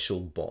special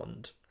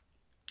bond,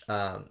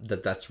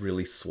 that's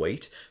really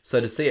sweet. So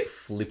to see it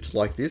flipped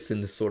like this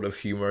in this sort of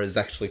humor is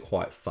actually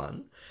quite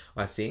fun,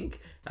 I think.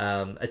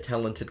 A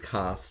talented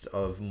cast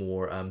of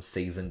more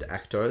seasoned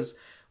actors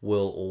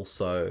will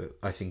also,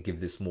 I think, give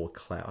this more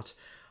clout.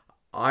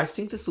 I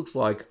think this looks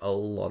like a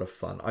lot of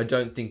fun. I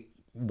don't think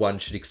one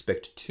should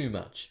expect too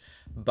much,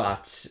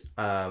 but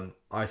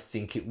I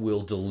think it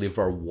will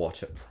deliver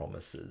what it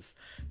promises.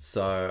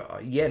 So,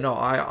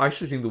 I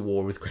actually think The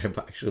War with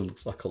Grandpa actually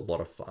looks like a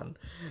lot of fun.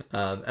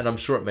 And I'm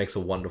sure it makes a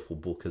wonderful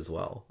book as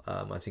well.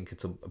 I think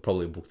it's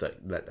probably a book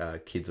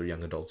that kids or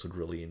young adults would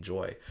really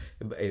enjoy,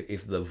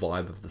 if the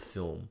vibe of the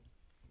film,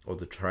 or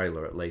the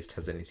trailer at least,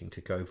 has anything to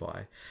go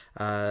by.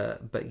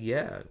 But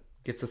yeah,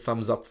 gets a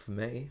thumbs up for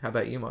me. How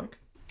about you, Mike?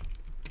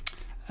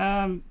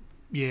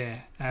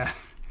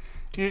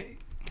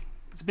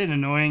 It's a bit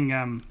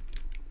annoying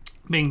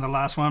being the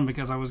last one,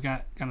 because I was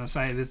going to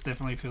say this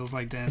definitely feels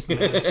like Dennis the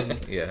Menace.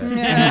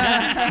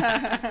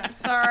 Yeah.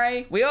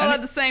 Sorry. We all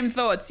had the same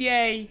thoughts.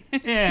 Yay.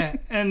 Yeah,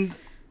 and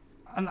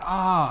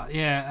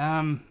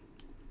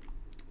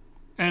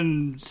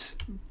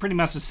pretty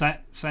much the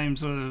same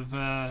sort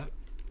of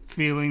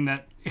feeling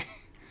that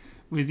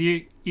with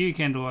you,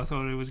 Kendall, I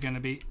thought it was going to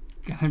be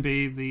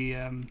the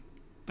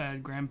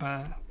Bad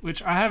Grandpa,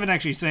 which I haven't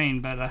actually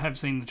seen, but I have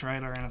seen the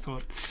trailer, and I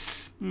thought,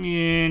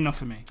 yeah, not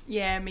for me.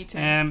 Yeah, me too.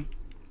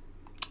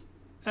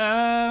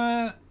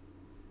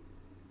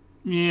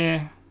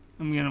 Yeah,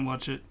 I'm gonna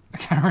watch it. I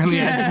can't really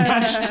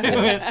add much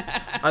to it.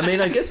 I mean,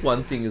 I guess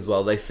one thing as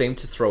well, they seem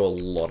to throw a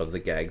lot of the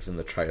gags in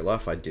the trailer,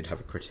 if I did have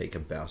a critique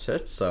about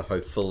it. So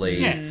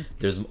hopefully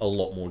there's a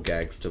lot more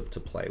gags to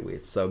play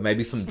with. So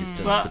maybe some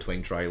distance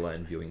between trailer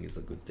and viewing is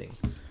a good thing.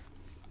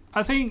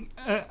 I think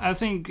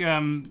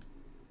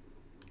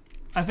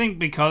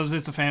because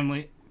it's a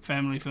family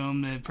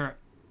film,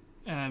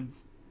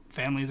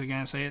 families are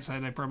going to see it, so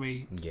they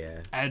probably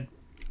add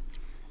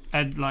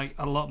like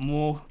a lot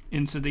more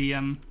into the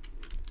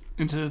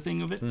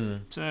thing of it.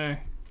 So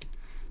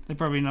they're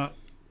probably not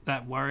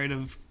that worried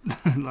of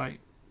like,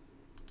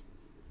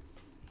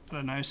 I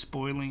don't know,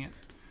 spoiling it.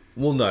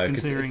 Well, no,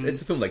 it's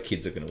a film that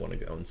kids are going to want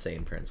to go and see,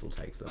 and parents will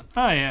take them.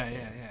 Oh yeah,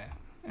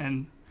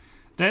 and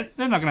they're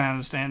not going to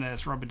understand that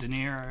it's Robert De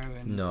Niro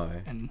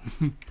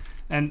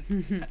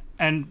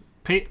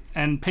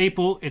and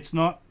people. It's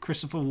not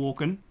Christopher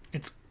Walken.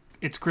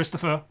 It's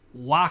Christopher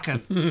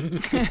Walken.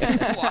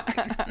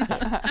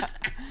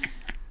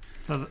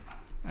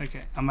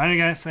 Okay, I'm only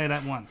going to say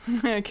that once.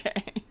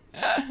 Okay.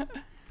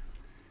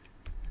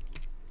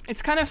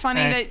 It's kind of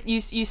funny that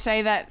you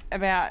say that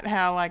about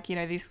how, like, you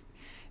know,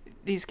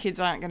 these kids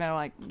aren't going to,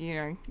 like, you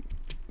know,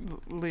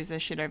 lose their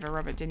shit over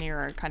Robert De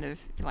Niro, kind of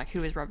like,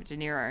 who is Robert De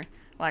Niro?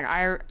 Like,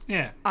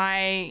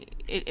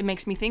 it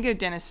makes me think of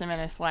Dennis the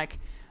Menace. Like,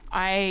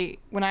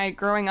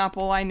 growing up,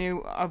 all I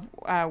knew of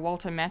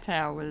Walter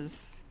Matthau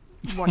was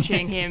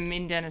watching him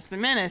in Dennis the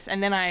Menace,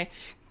 and then I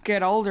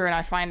get older and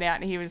I find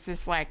out he was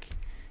this, like,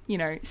 you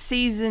know,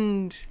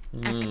 seasoned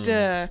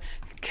actor,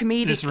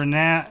 comedic, this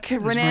renowned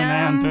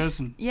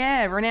person.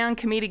 Yeah, renowned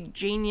comedic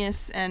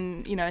genius,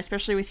 and, you know,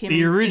 especially with him,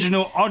 the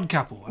original Odd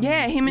Couple.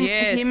 Him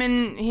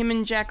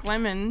and Jack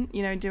Lemmon,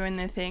 you know, doing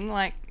their thing.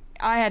 Like,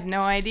 I had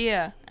no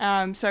idea.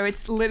 So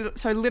it's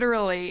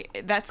literally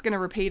that's going to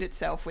repeat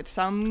itself with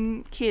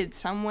some kid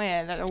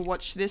somewhere that'll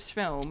watch this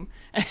film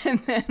and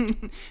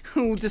then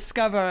will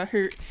discover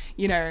who,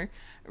 you know,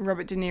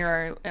 Robert De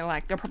Niro.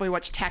 Like, they'll probably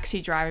watch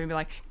Taxi Driver and be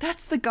like,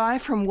 "That's the guy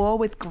from War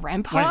with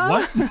Grandpa."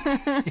 Wait,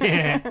 what?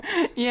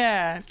 Yeah,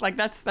 yeah. Like,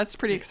 that's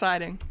pretty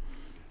exciting.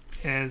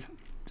 As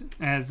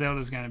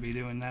Zelda's going to be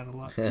doing that a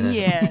lot.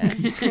 Yeah.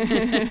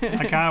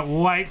 I can't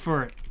wait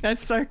for it.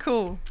 That's so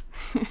cool.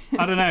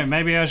 I don't know.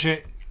 Maybe I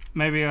should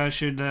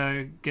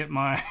get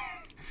my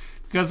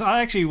because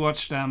I actually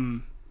watched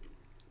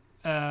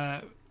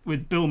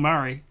with Bill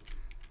Murray.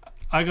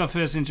 I got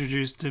first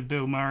introduced to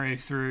Bill Murray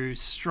through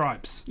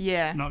Stripes.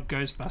 Yeah. Not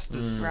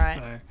Ghostbusters. Right.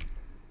 So,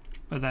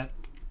 but that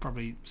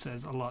probably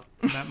says a lot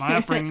about my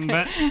upbringing.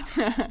 But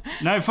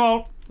no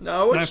fault.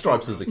 No, I watched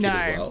Stripes as a kid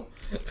as well.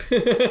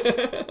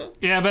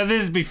 Yeah, but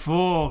this is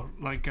before,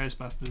 like,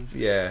 Ghostbusters.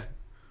 Yeah.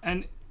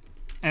 And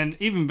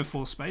even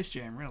before Space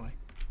Jam, really.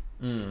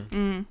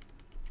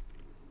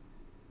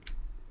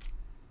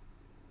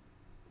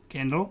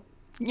 Kendall?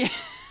 Yeah.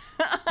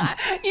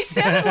 You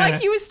sounded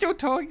like you were still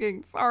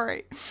talking.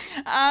 Sorry.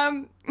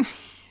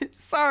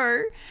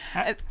 So...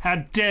 How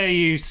dare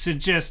you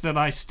suggest that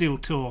I still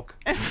talk?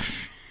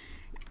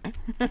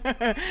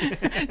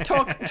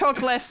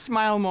 Talk less,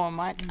 smile more,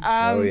 Mike.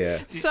 Oh,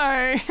 yeah. So...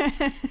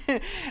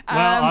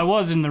 well, I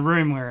was in the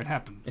room where it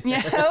happened.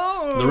 Yeah.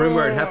 Oh. The room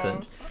where it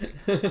happened.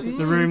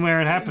 The room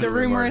where it happened. The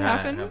room where it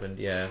happened?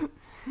 Yeah.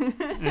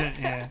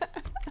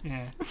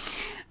 Yeah.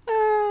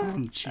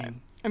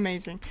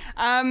 Amazing.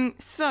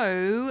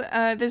 So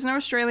there's no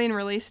Australian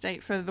release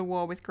date for The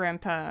War with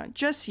Grandpa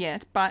just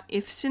yet, but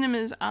if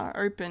cinemas are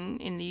open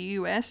in the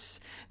US,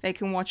 they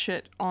can watch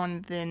it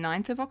on the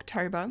 9th of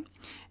October,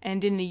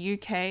 and in the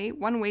UK,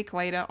 1 week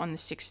later on the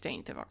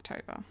 16th of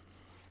October.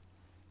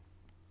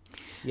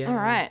 Yeah. All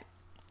right.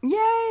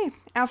 Yay!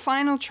 Our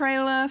final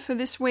trailer for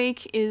this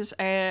week is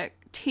a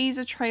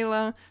teaser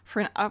trailer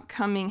for an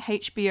upcoming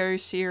HBO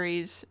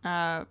series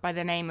by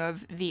the name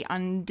of The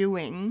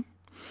Undoing.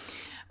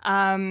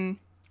 I'm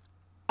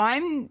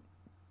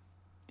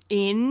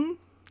in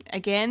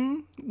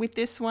again with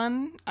this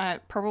one,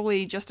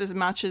 probably just as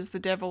much as The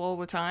Devil All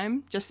the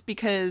Time, just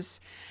because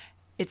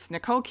it's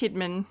Nicole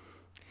Kidman,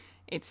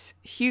 it's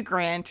Hugh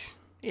Grant,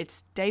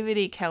 it's David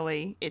E.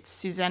 Kelly, it's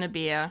Susanna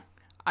Bier.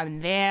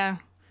 I'm there.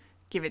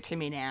 Give it to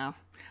me now.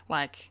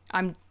 Like,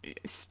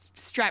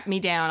 strap me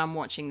down. I'm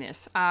watching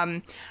this.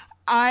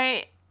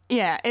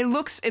 It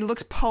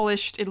looks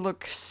polished. It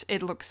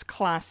looks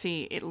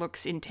classy. It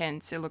looks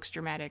intense. It looks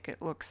dramatic.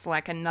 It looks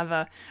like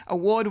another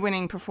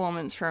award-winning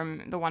performance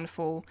from the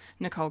wonderful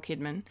Nicole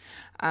Kidman,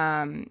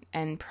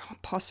 and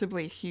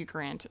possibly Hugh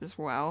Grant as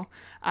well.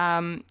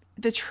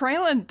 The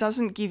trailer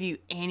doesn't give you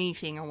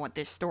anything on what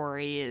this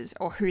story is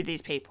or who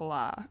these people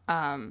are,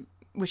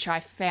 which I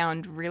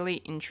found really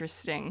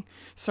interesting.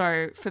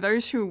 So for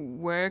those who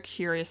were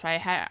curious,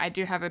 I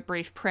do have a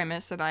brief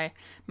premise that I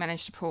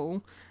managed to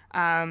pull.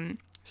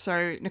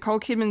 So Nicole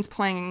Kidman's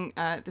playing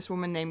this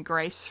woman named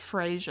Grace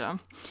Fraser,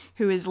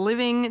 who is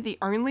living the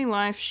only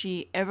life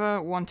she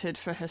ever wanted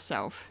for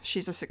herself.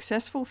 She's a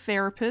successful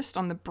therapist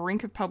on the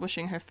brink of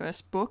publishing her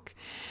first book,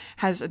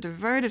 has a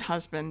devoted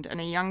husband and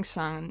a young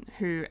son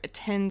who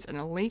attends an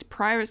elite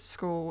private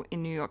school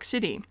in New York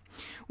City.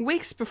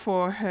 Weeks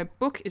before her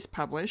book is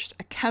published,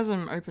 a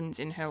chasm opens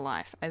in her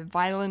life, a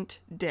violent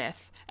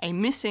death, a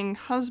missing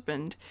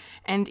husband,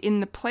 and in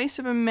the place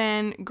of a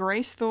man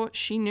Grace thought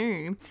she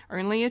knew,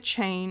 only a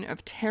chain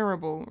of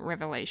terrible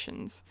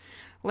revelations.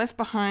 Left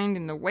behind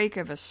in the wake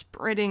of a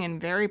spreading and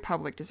very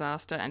public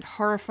disaster, and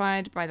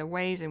horrified by the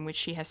ways in which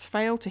she has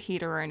failed to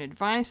heed her own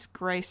advice,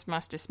 Grace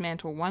must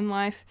dismantle one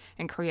life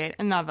and create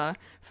another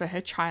for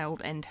her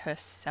child and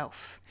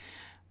herself.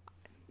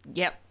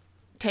 Yep,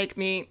 take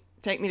me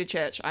to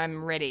church.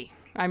 I'm ready.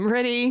 I'm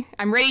ready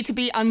to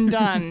be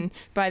undone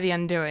by the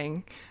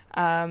undoing.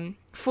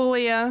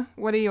 Fulia,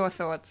 what are your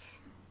thoughts?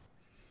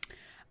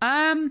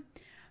 Don't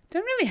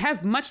really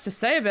have much to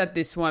say about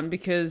this one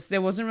because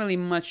there wasn't really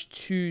much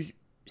to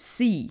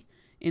see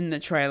in the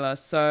trailer.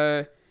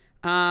 So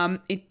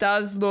it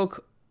does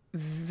look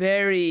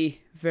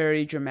very,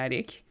 very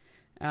dramatic.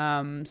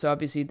 So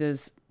obviously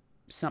there's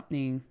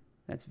something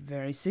that's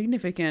very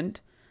significant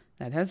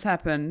that has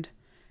happened.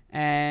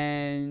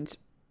 And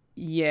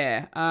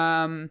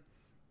I'm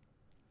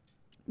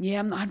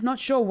not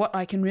sure what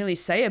I can really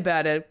say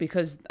about it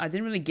because I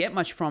didn't really get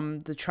much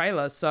from the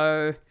trailer.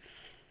 So,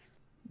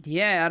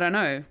 I don't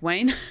know.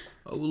 Wayne?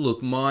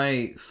 Look,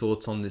 my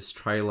thoughts on this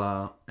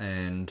trailer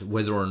and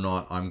whether or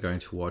not I'm going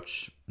to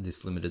watch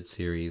this limited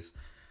series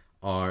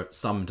are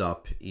summed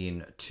up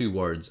in 2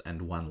 words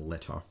and 1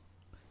 letter.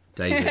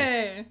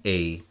 David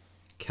E.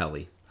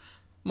 Kelly.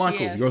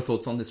 Michael, Yes. your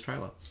thoughts on this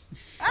trailer?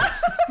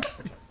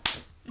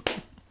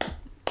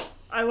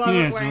 I love it,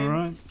 Yes, Wayne. all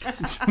right.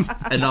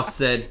 Enough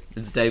said.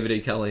 It's David E.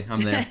 Kelly.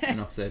 I'm there.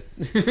 Enough said.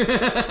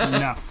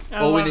 Enough.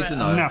 All we love need it. to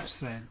know. Enough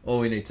said. All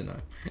we need to know.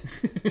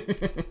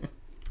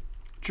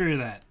 True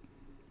that.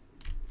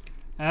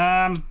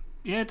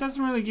 It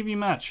doesn't really give you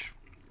much.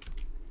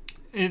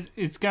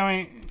 It's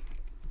going...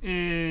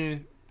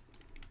 I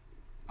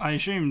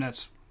assume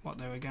that's what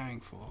they were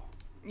going for.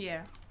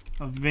 Yeah.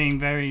 Of being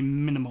very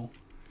minimal.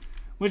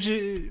 Which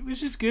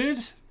is good,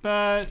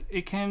 but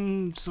it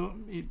can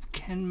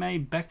may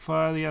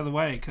backfire the other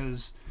way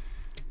because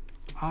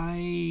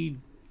I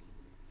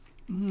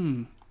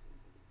do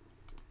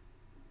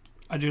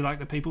like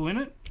the people in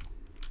it,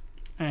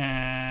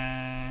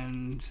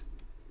 and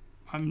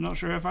I'm not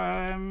sure if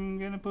I'm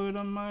gonna put it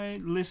on my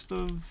list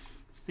of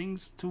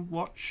things to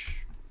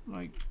watch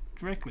like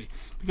directly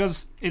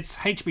because it's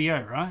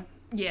HBO, right?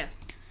 Yeah.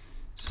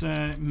 So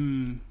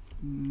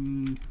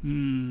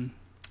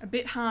A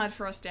bit hard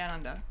for us down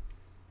under.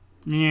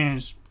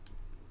 yes.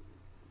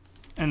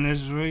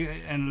 Unless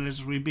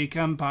we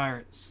become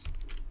pirates.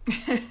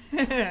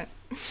 And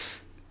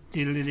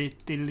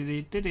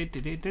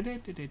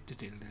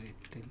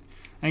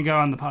go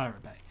on the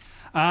Pirate Bay.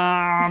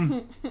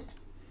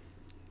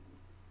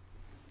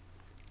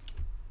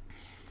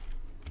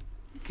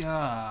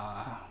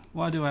 God,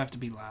 why do I have to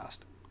be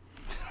last?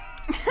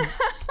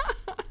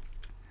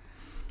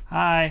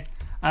 Hi.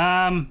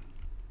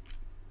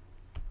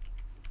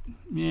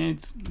 Yeah,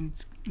 it's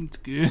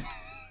good.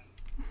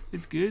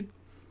 It's good.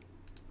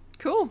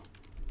 Cool.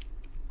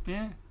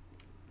 Yeah.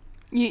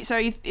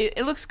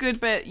 It looks good,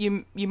 but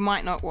you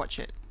might not watch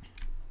it.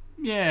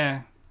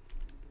 Yeah.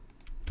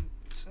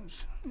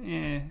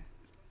 Yeah.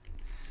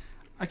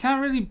 I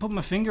can't really put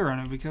my finger on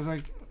it because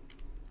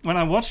when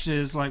I watched it,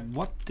 it's like,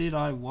 what did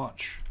I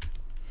watch?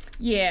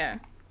 Yeah.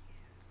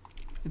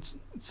 It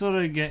sort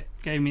of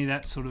gave me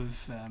that sort of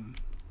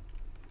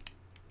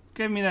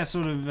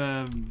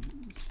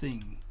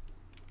thing.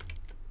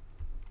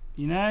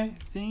 You know,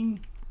 thing.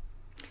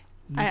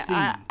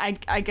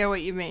 I get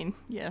what you mean.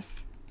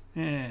 Yes.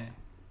 Yeah.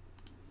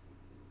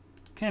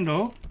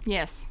 Kendall,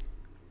 Yes.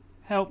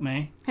 help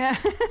me.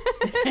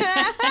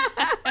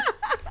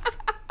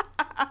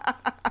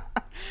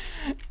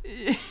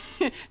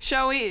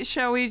 Shall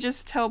we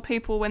just tell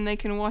people when they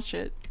can watch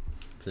it?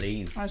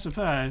 Please. I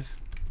suppose.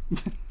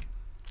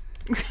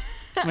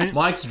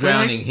 Mike's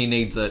drowning. He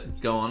needs it.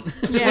 Go on.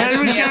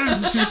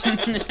 Yes.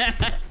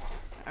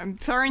 I'm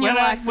throwing your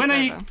life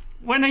over.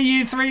 When are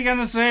you three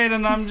gonna say it?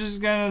 And I'm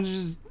just gonna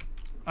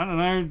I don't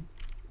know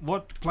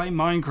play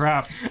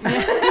Minecraft.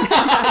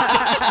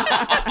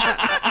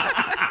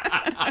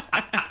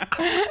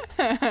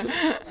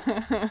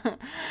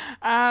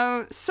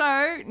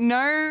 So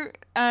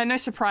no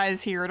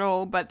surprise here at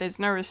all, but there's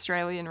no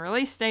Australian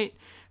release date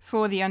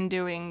for The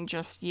Undoing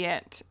just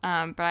yet.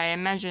 But I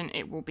imagine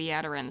it will be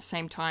out around the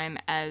same time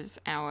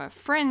as our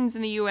friends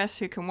in the US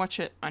who can watch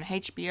it on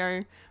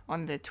HBO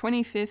on the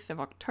 25th of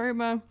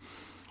October.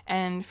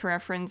 And for our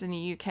friends in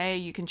the UK,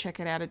 you can check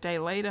it out a day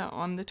later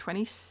on the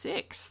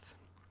 26th.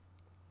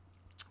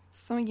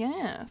 So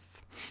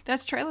yes,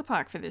 that's Trailer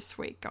Park for this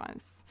week,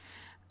 guys.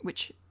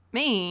 Which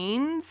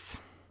means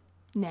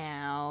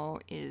now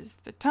is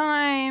the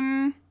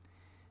time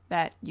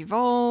that you've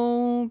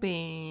all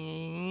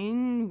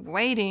been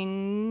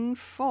waiting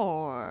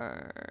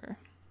for.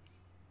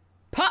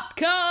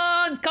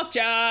 Popcorn culture!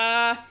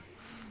 Yeah.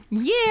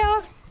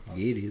 Yeah,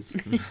 it is.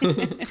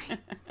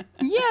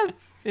 Yeah.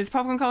 It's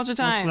popcorn culture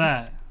time. What's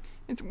that?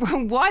 It's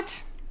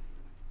what?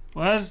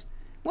 What?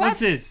 What's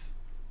this?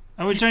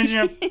 Are we changing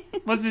up?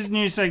 What's this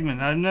new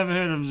segment? I've never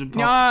heard of the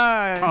No.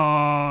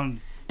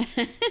 popcorn.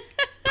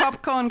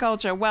 Popcorn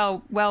culture.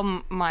 Well,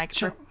 Mike,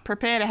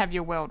 prepare to have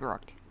your world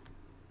rocked.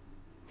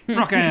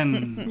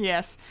 Rockin'.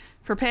 Yes.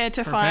 Prepare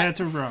to Prepare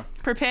to rock.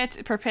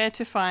 prepare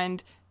to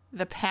find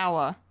the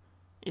power,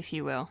 if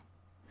you will.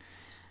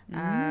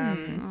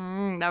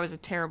 That was a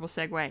terrible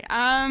segue.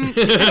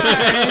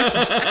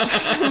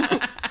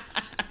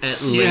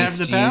 At You have least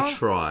the power? you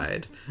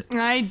tried.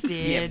 I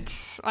did.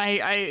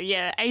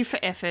 Yeah, A for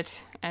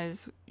effort,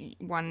 as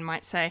one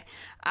might say.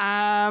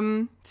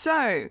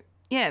 So,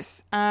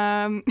 yes.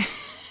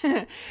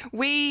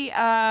 We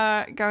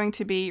are going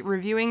to be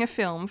reviewing a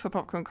film for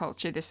Popcorn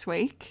Culture this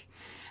week.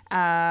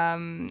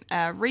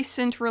 A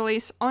recent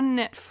release on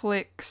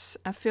Netflix,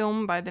 a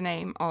film by the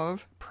name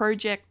of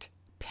Project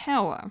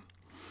Power.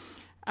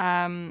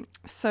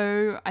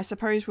 So I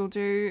suppose we'll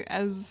do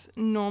as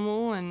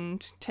normal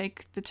and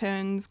take the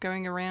turns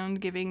going around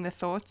giving the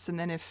thoughts, and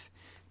then if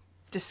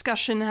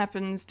discussion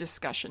happens.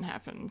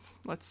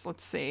 Let's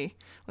see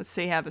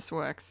how this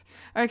works.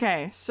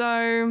 Okay,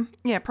 so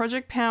yeah,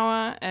 Project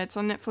Power. It's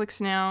on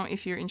Netflix now.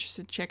 If you're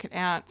interested, check it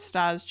out. It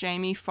stars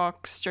Jamie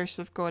Foxx,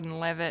 Joseph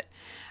Gordon-Levitt,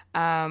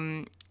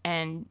 and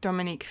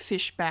Dominique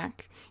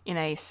Fishback in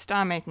a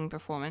star-making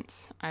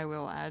performance, I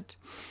will add.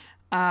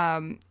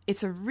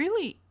 It's a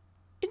really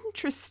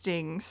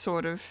interesting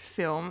sort of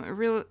film,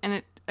 and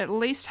it at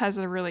least has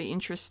a really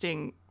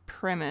interesting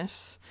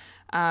premise.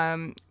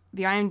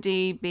 The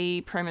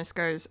IMDb premise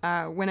goes,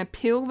 when a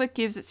pill that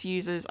gives its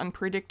users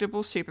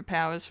unpredictable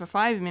superpowers for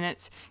 5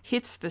 minutes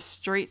hits the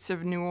streets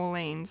of New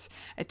Orleans,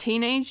 a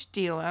teenage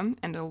dealer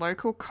and a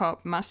local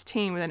cop must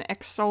team with an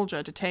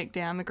ex-soldier to take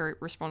down the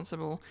group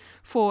responsible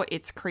for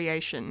its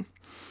creation.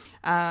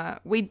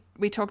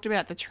 We talked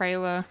about the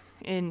trailer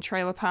in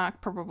Trailer Park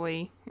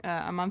probably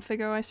a month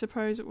ago, I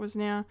suppose it was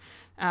now.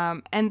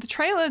 And the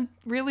trailer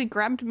really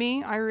grabbed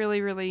me. I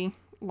really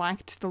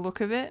liked the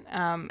look of it.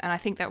 And I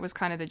think that was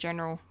kind of the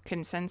general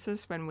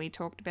consensus when we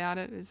talked about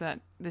it, is that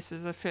this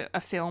is a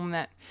film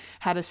that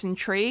had us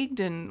intrigued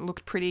and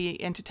looked pretty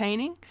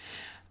entertaining.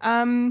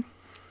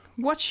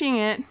 Watching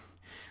it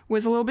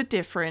was a little bit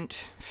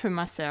different for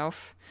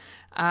myself.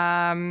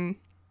 I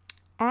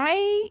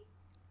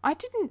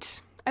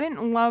didn't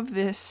love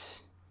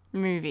this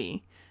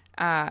movie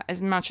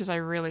as much as I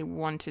really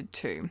wanted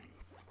to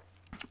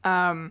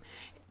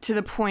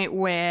the point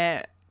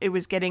where it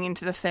was getting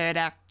into the third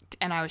act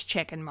and I was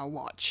checking my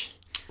watch.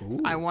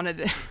 Ooh. I wanted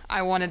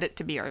it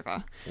to be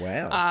over.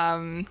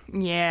 Wow.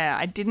 Yeah,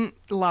 I didn't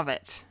love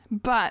it.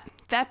 But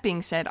that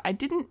being said, I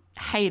didn't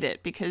hate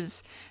it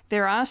because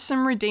there are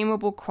some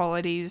redeemable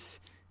qualities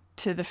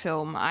to the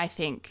film, I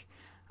think.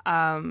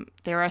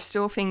 There are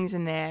still things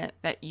in there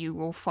that you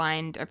will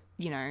find,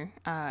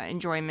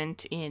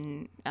 enjoyment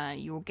in.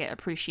 You will get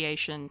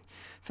appreciation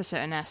for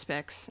certain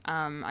aspects.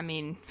 I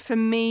mean, for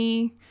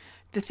me,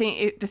 the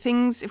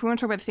things. If we want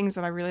to talk about the things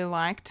that I really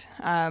liked,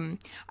 I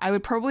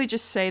would probably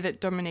just say that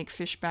Dominique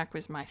Fishback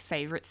was my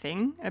favorite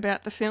thing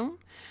about the film.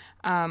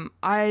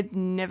 I'd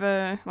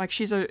never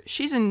she's a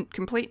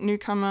complete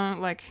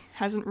newcomer.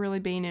 Hasn't really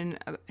been in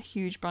a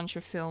huge bunch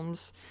of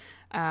films.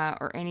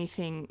 Or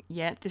anything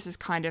yet. This is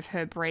kind of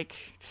her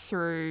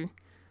breakthrough,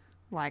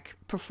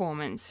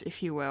 performance,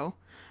 if you will.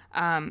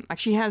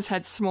 She has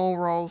had small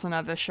roles in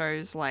other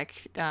shows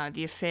like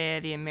The Affair,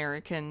 The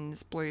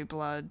Americans, Blue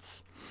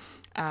Bloods,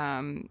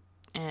 and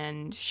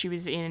she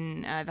was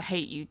in The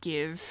Hate U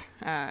Give,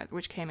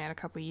 which came out a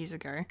couple of years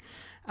ago.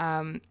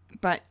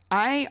 But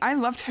I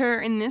loved her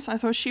in this. I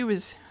thought she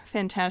was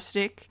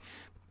fantastic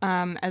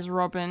as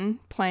Robin,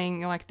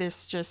 playing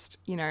this just,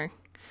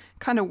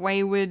 kind of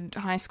wayward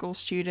high school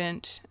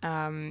student,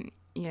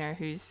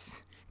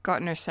 who's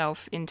gotten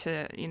herself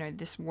into,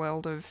 this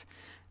world of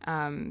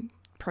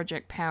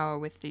Project Power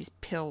with these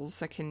pills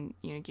that can,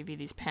 give you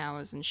these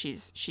powers, and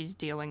she's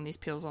dealing these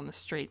pills on the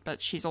street,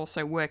 but she's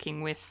also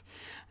working with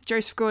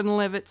Joseph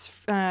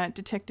Gordon-Levitt's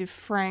Detective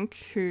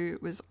Frank, who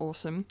was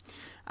awesome.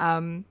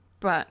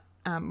 But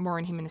more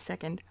on him in a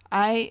second.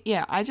 I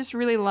just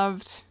really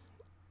loved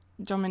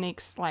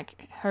Dominique's,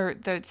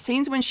 the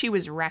scenes when she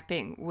was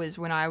rapping was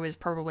when I was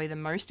probably the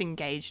most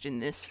engaged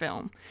in this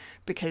film,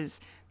 because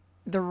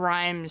the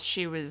rhymes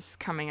she was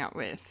coming up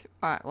with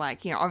are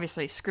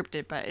obviously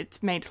scripted, but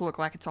it's made to look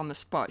like it's on the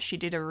spot. She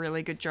did a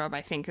really good job,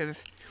 I think,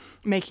 of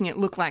making it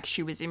look like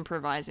she was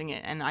improvising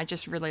it, and I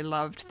just really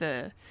loved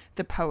the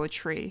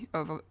poetry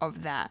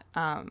of that.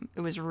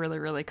 It was really,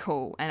 really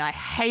cool, and I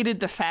hated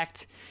the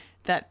fact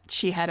that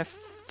she had a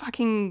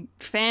fucking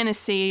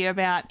fantasy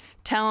about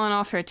telling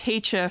off her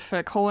teacher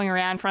for calling her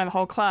out in front of the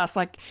whole class.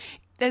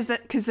 There's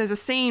a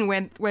scene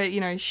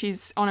where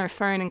she's on her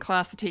phone in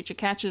class, the teacher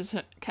catches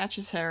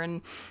her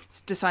and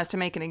decides to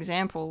make an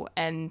example,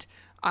 and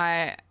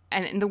I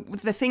and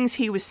the things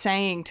he was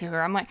saying to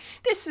her, I'm like,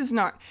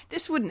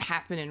 this wouldn't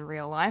happen in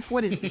real life.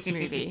 What is this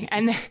movie?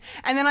 and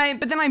then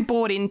I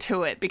bought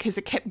into it because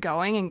it kept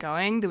going and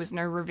going. There was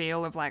no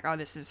reveal of like, oh,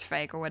 this is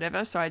fake or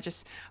whatever. So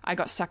I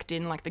got sucked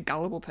in like the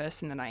gullible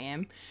person that I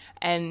am.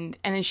 And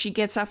then she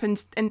gets up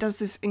and does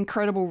this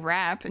incredible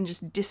rap and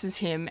just disses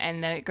him,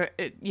 and then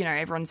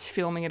everyone's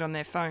filming it on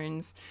their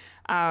phones.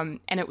 And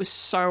it was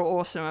so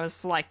awesome. I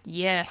was like,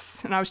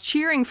 yes. And I was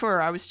cheering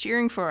for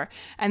her.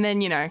 And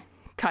then,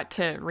 cut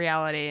to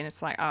reality, and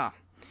it's like, oh,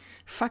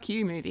 fuck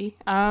you, movie.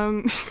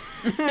 But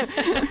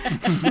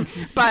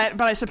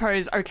I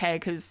suppose, okay,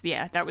 because,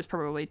 yeah, that was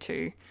probably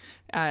too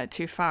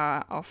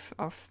far off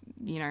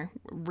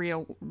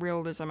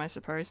realism, I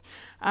suppose.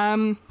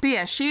 But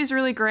yeah, she's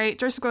really great.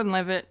 Joseph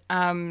Gordon-Levitt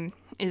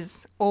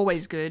is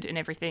always good in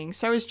everything.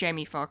 So is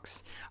Jamie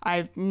Foxx.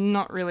 I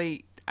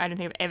don't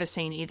think I've ever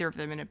seen either of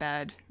them in a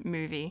bad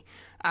movie.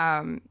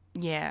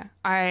 Yeah,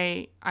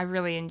 I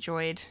really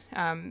enjoyed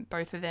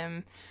both of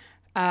them.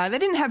 They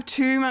didn't have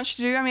too much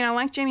to do. I mean, I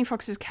like Jamie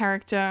Foxx's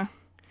character.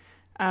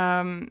 He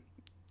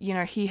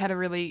had a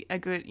really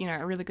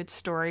good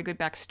story, a good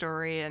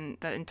backstory, and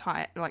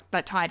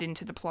that tied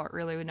into the plot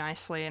really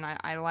nicely. And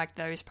I like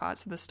those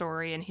parts of the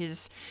story and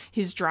his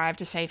drive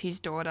to save his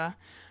daughter.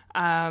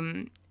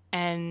 But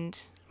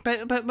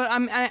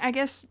I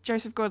guess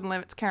Joseph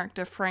Gordon-Levitt's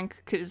character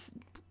Frank is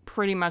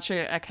pretty much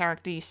a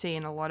character you see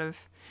in a lot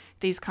of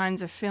these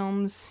kinds of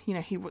films.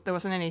 There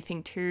wasn't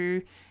anything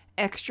too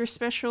extra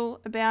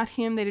special about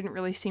him. They didn't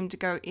really seem to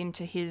go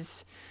into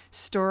his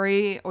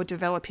story or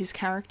develop his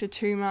character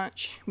too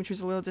much, which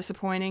was a little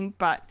disappointing,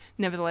 but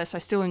nevertheless I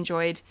still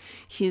enjoyed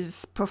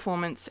his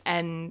performance,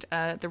 and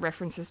the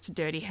references to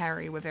Dirty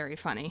Harry were very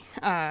funny.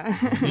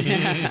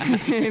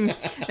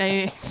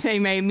 They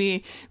made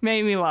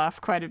me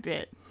laugh quite a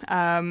bit.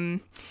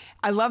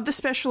 I love the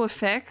special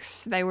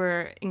effects. They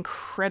were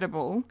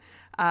incredible.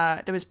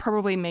 There was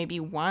probably maybe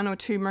one or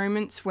two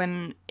moments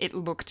when it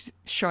looked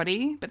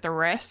shoddy, but the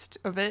rest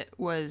of it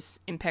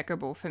was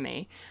impeccable for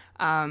me.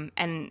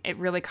 And it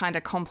really kind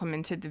of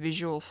complemented the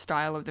visual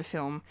style of the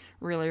film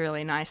really,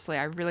 really nicely.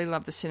 I really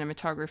love the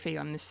cinematography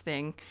on this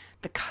thing,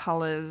 the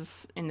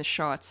colors in the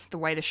shots, the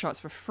way the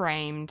shots were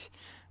framed.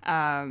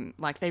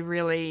 They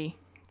really,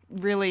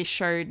 really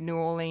showed New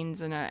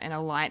Orleans in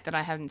a light that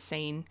I haven't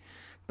seen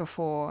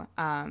before,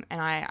 and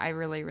I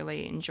really,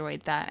 really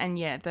enjoyed that. And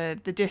yeah, the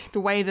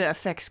way the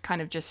effects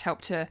kind of just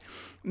helped to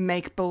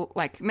make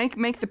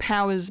the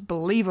powers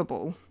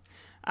believable.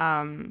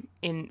 For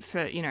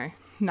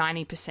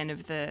 90%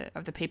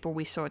 of the people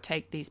we saw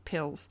take these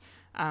pills.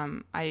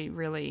 I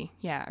really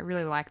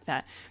liked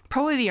that.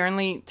 Probably the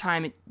only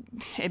time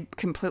it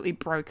completely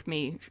broke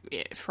me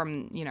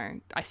from,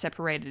 I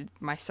separated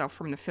myself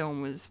from the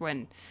film was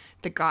when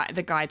the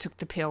guy took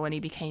the pill and he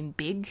became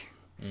big.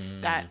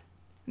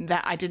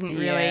 That I didn't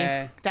really.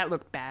 Yeah. That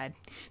looked bad.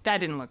 That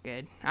didn't look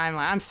good.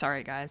 I'm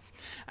sorry, guys.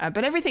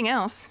 But everything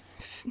else,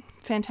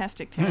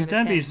 fantastic. 10 out of 10.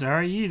 Don't be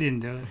sorry. You didn't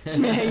do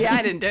it. Yeah,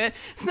 I didn't do it.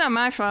 It's not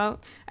my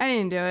fault. I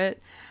didn't do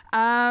it.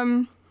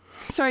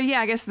 So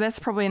yeah, I guess that's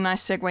probably a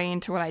nice segue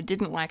into what I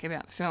didn't like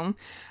about the film.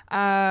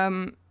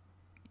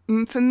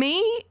 For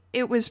me,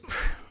 it was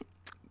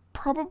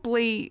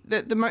probably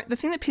the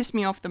thing that pissed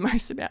me off the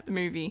most about the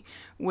movie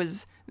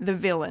was the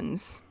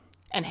villains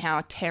and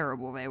how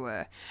terrible they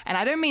were. And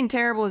I don't mean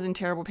terrible as in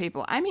terrible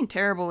people. I mean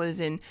terrible as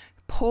in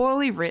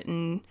poorly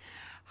written,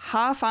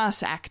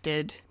 half-ass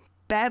acted,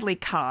 badly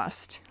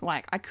cast.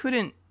 Like, I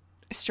couldn't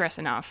stress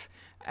enough.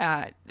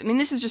 I mean,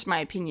 this is just my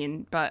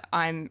opinion, but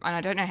and I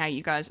don't know how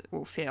you guys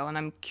will feel, and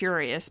I'm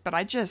curious, but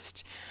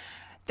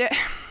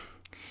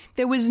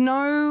there was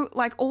no,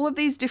 all of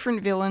these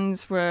different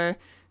villains were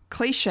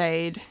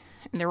cliched,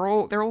 and they're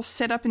all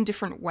set up in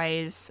different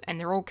ways, and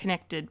they're all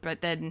connected,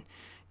 but then,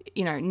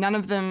 none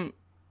of them,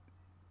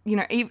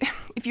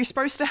 if you're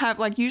supposed to have,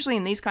 usually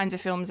in these kinds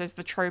of films, there's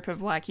the trope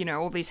of,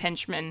 all these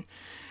henchmen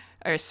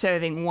are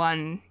serving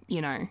one,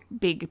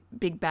 big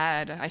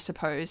bad, I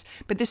suppose.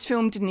 But this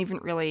film didn't even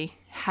really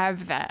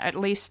have that. At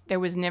least there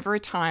was never a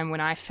time when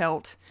I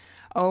felt,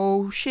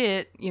 oh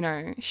shit,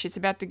 shit's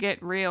about to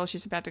get real,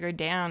 shit's about to go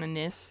down in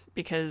this,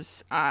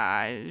 because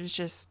it was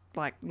just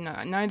no,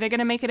 they're going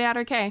to make it out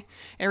okay.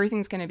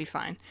 Everything's going to be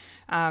fine.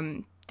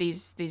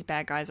 These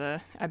bad guys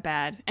are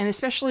bad, and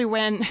especially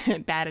when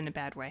bad in a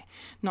bad way,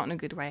 not in a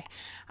good way.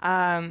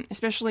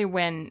 Especially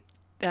when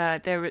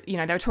they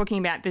were talking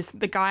about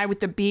the guy with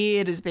the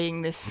beard as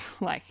being this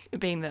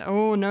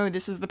oh no,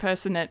 this is the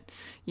person that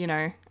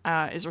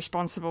is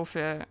responsible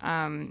for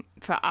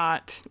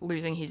Art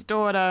losing his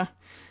daughter,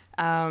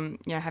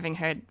 having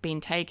her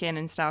been taken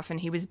and stuff, and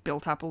he was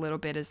built up a little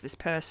bit as this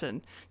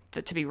person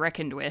to be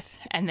reckoned with,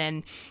 and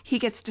then he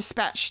gets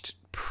dispatched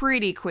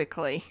pretty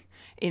quickly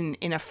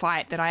in a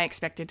fight that I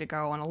expected to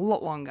go on a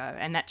lot longer,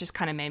 and that just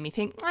kind of made me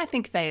think, I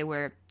think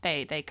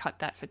they cut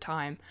that for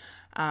time.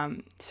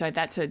 So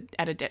that's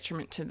at a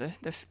detriment to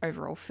the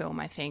overall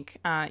film, I think.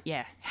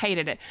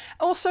 Hated it.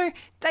 Also,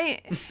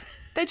 they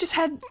just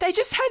had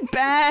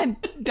bad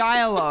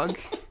dialogue.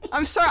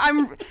 I'm sorry.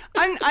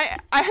 I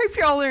hope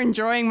you all are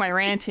enjoying my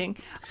ranting.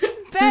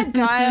 Bad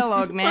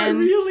dialogue, man. I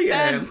really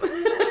am.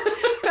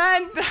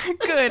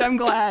 Good. I'm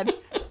glad.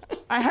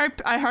 I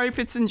hope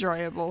it's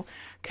enjoyable,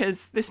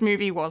 because this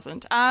movie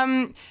wasn't.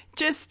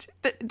 Just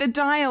the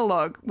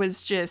dialogue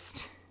was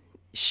just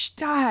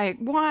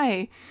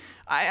why.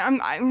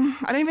 I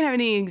don't even have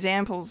any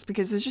examples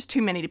because there's just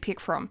too many to pick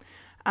from.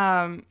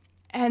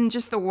 And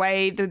just the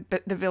way the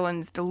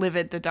villains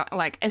delivered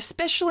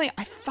especially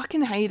I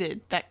fucking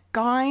hated that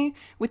guy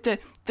with the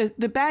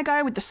bad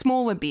guy with the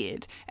smaller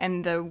beard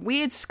and the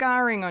weird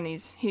scarring on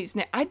his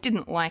neck. I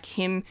didn't like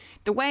him.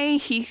 The way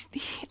he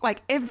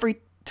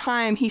every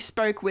time he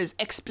spoke was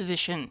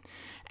exposition,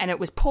 and it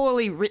was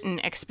poorly written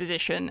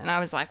exposition, and I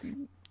was like,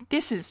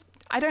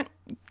 I don't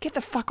get the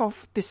fuck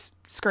off this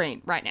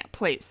screen right now,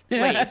 please.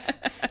 Leave.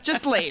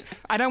 Just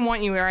leave. I don't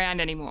want you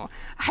around anymore.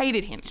 I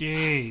hated him.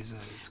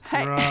 Jesus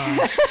Christ.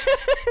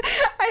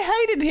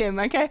 I hated him,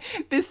 okay?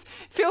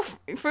 Feel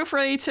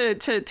free to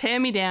tear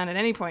me down at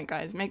any point,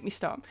 guys. Make me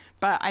stop.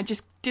 But I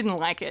just didn't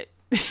like it.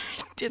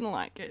 Didn't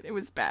like it. It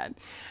was bad.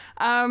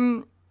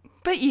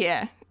 But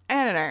yeah,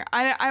 I don't know.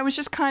 I was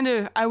just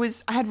I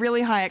had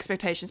really high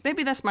expectations.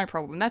 Maybe that's my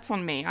problem. That's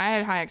on me. I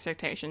had high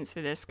expectations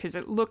for this because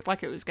it looked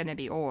like it was going to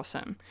be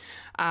awesome.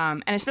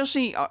 And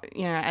especially,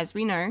 as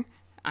we know,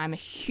 I'm a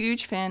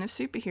huge fan of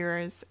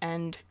superheroes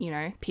and,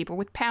 people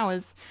with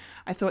powers.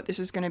 I thought this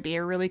was going to be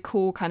a really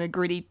cool kind of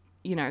gritty,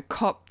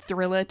 cop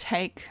thriller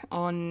take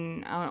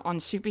on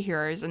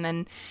superheroes. And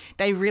then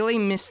they really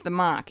missed the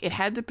mark. It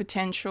had the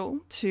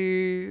potential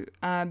to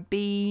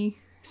be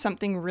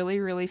something really,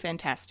 really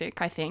fantastic,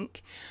 I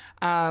think.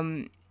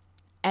 And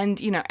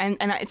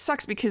it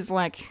sucks because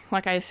like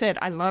I said,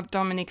 I love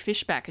Dominique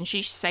Fishback, and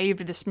she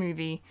saved this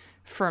movie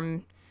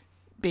from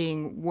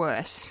being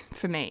worse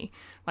for me.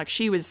 Like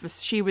she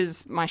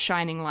was my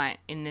shining light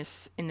in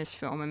this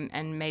film,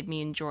 and made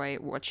me enjoy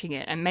watching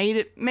it, and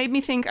made me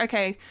think,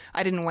 okay,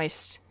 I didn't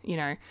waste,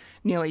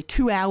 nearly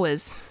 2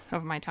 hours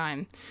of my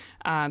time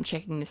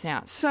checking this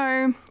out.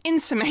 So in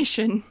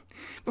summation,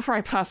 before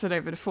I pass it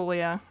over to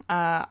Fulia,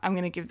 I'm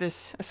going to give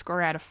this a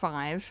score out of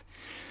 5.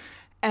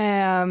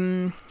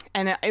 And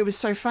it was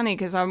so funny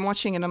because I'm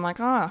watching it, I'm like,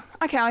 oh,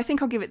 okay, I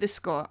think I'll give it this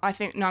score. I'm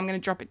going to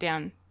drop it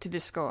down to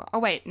this score. Oh,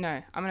 wait,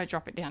 no, I'm going to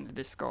drop it down to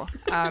this score.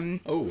 Oh,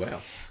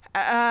 wow.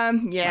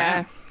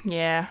 Yeah, Wow.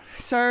 yeah.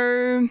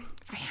 So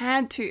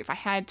if I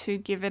had to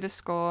give it a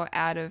score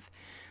out of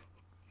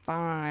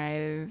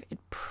 5,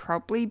 it'd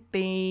probably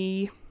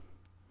be...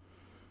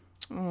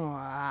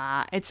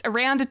 it's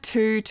around a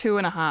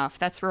 2.5.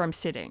 That's where I'm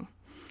sitting.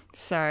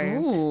 So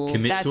Ooh,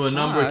 commit to a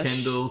number, harsh.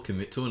 Kendall.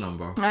 Commit to a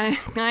number.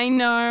 I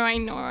know.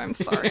 I'm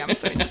sorry. I'm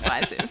so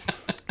indecisive.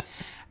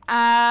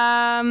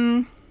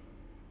 I'll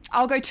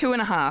go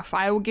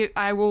 2.5.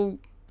 I will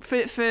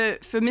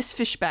for Miss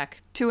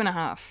Fishback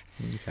 2.5.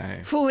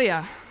 Okay.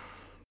 Fulia.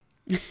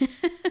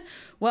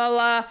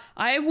 Well,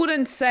 I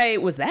wouldn't say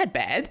it was that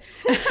bad.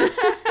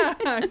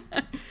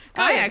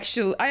 I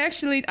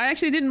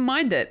actually didn't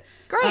mind it.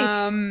 Great.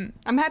 I'm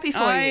happy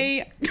for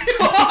you.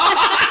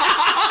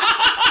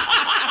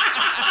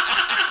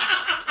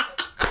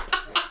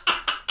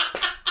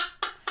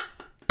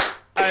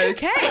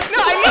 Okay.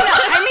 No,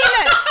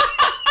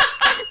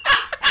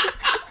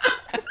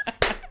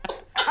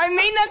 I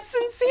mean that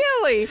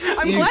sincerely.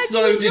 I'm You glad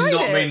so you enjoyed did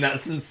not it. mean that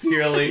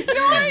sincerely. No,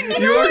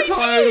 Your I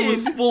tone did.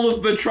 was full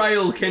of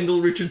betrayal,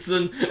 Kendall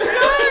Richardson. No.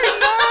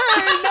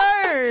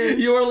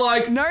 You were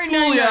like, No.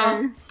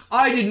 Fulia,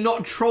 I did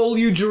not troll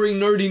you during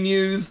Nerdy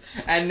News,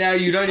 and now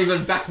you don't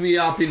even back me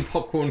up in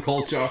popcorn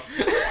culture.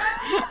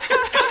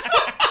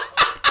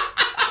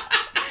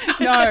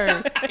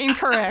 No,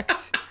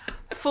 incorrect.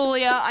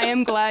 Fulia, I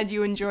am glad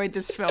you enjoyed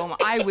this film.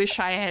 I wish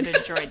I had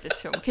enjoyed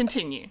this film.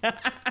 Continue.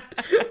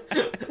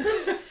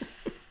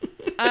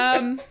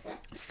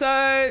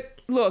 So,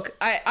 look,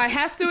 I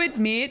have to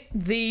admit,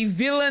 the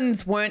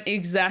villains weren't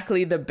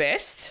exactly the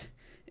best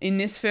in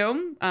this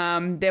film.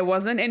 There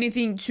wasn't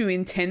anything too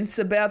intense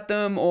about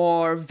them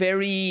or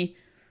very,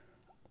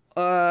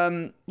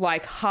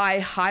 high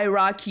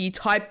hierarchy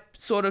type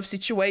sort of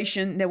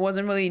situation. There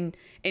wasn't really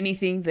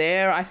anything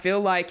there. I feel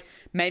like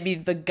maybe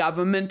the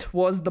government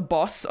was the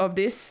boss of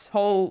this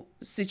whole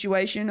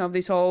situation, of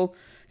this whole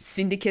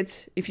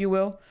syndicate, if you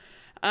will.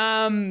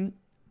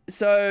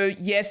 So,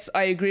 yes,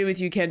 I agree with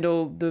you,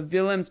 Kendall. The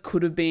villains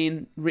could have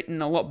been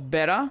written a lot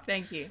better.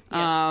 Thank you.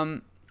 Yes.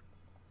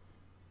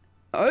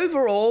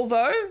 Overall,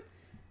 though,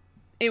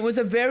 it was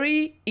a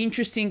very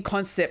interesting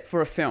concept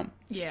for a film.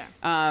 Yeah.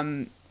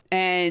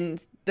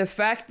 And the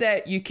fact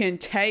that you can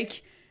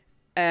take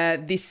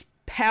this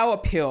power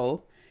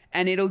pill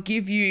and it'll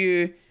give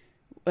you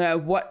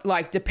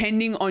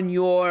depending on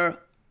your,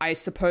 I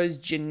suppose,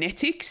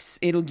 genetics,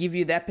 it'll give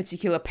you that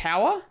particular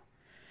power.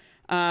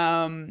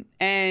 And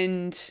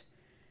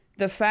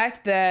the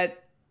fact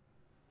that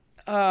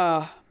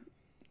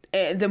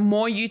the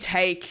more you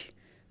take,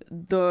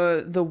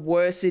 the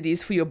worse it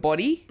is for your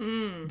body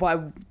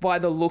by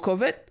the look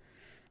of it,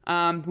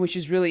 which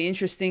is really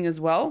interesting as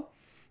well.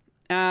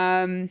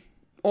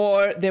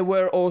 Or there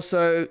were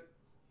also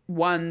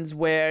ones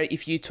where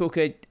if you took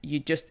it, you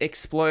just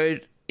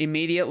explode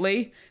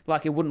immediately,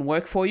 like it wouldn't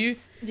work for you.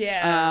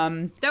 Yeah.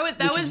 That which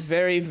was is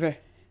very, very.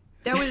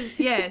 That was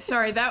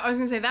sorry. That I was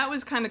gonna say that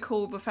was kind of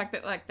cool. The fact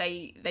that like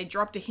they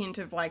dropped a hint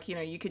of like, you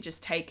know, you could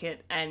just take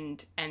it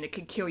and it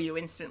could kill you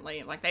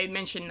instantly. Like they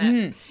mentioned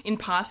that in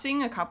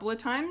passing a couple of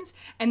times,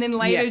 and then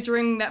later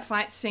during that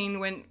fight scene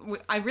when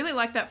I really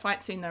like that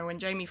fight scene though when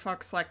Jamie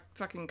Foxx like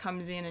fucking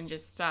comes in and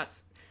just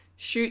starts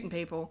shooting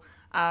people,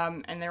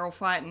 and they're all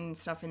fighting and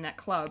stuff in that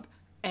club.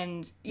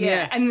 And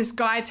and this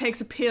guy takes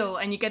a pill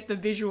and you get the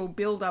visual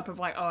build up of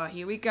like, oh,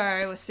 here we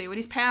go, let's see what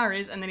his power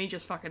is, and then he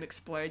just fucking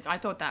explodes. I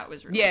thought that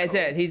was really cool. It's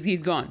it.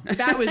 He's gone.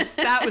 That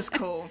was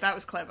cool. That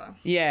was clever.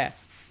 Yeah.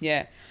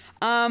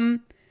 The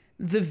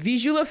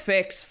visual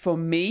effects for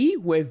me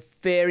were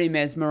very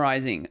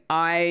mesmerizing.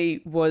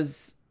 I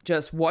was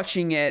just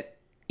watching it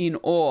in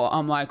awe.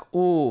 I'm like,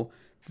 oh,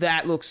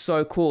 that looks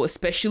so cool.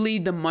 Especially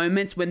the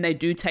moments when they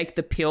do take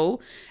the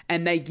pill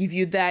and they give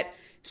you that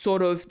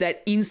sort of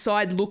that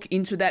inside look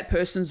into that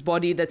person's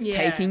body that's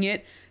taking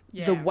it.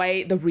 The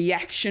way, the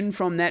reaction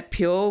from that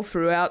pill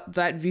throughout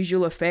that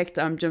visual effect,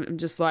 I'm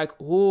just like,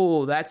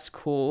 oh, that's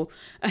cool.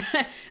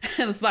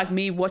 It's like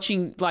me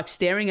watching, like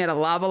staring at a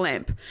lava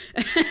lamp.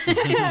 It's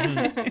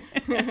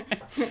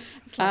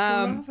like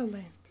a lava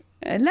lamp.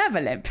 A lava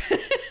lamp.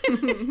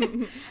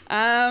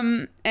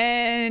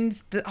 And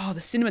the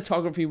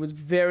cinematography was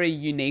very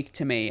unique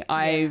to me.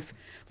 I've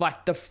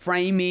like the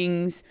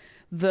framings,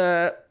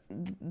 the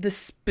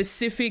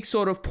specific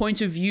sort of point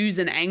of views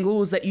and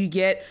angles that you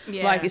get,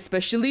 like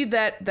especially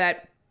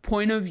that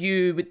point of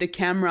view with the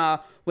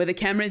camera where the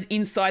camera is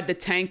inside the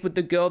tank with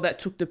the girl that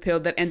took the pill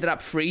that ended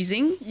up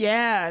freezing.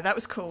 Yeah, that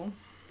was cool.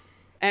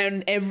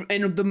 And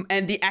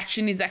the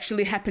action is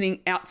actually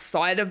happening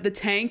outside of the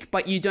tank,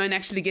 but you don't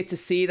actually get to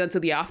see it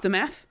until the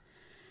aftermath.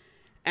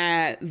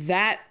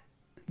 That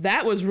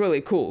was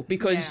really cool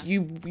because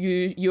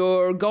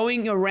you're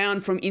going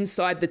around from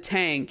inside the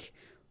tank,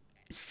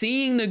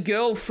 seeing the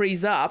girl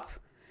freeze up,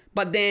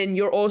 but then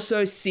you're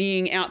also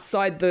seeing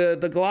outside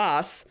the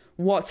glass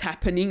what's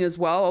happening as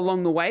well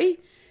along the way,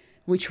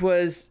 which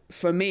was,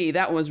 for me,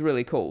 that was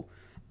really cool.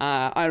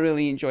 I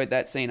really enjoyed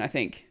that scene, I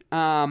think.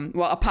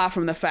 Well, apart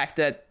from the fact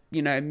that,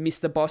 you know,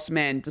 Mr. Boss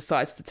Man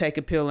decides to take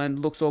a pill and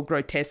looks all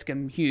grotesque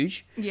and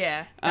huge.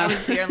 Yeah, that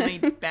was the only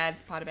bad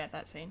part about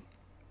that scene.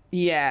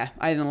 Yeah,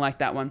 I didn't like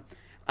that one.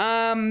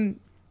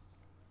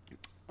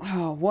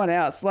 What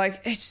else?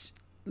 Like, it's...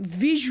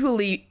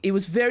 visually, it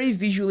was very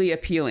visually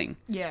appealing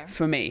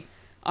for me.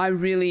 I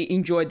really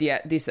enjoyed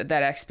that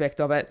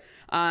aspect of it.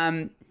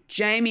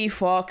 Jamie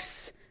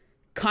Foxx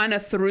kind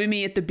of threw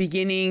me at the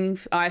beginning.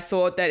 I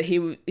thought that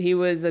he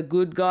was a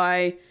good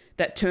guy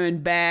that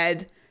turned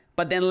bad,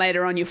 but then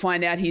later on you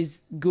find out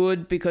he's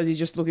good because he's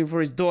just looking for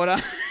his daughter,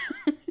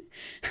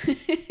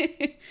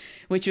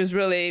 which was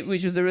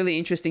a really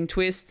interesting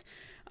twist.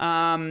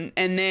 And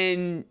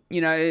then,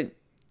 you know,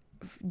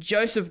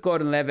 Joseph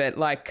Gordon-Levitt,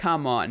 like,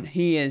 come on,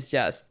 he is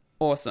just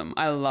awesome.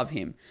 I love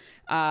him,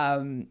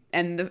 and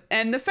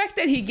the fact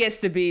that he gets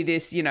to be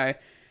this, you know,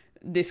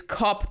 this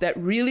cop that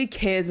really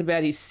cares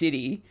about his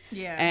city,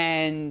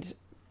 and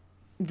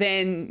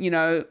then, you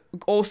know,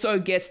 also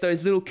gets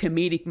those little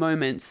comedic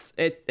moments.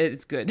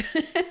 It's good.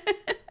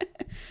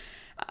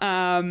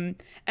 And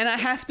I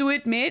have to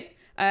admit,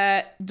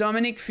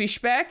 Dominic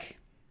Fishback,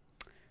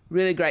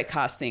 really great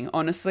casting.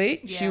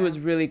 Honestly, she was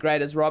really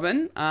great as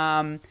Robin.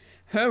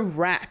 Her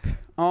rap,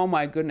 oh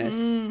my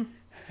goodness.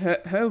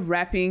 Her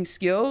rapping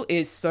skill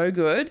is so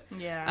good.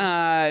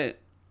 Yeah.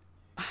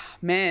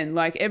 Man,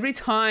 like every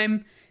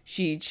time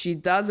she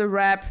does a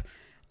rap,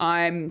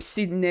 I'm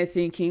sitting there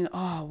thinking,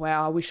 oh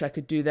wow, I wish I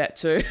could do that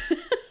too.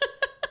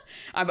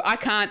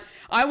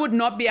 I would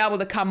not be able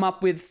to come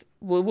up with,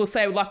 we'll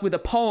say like with a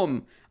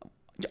poem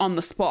on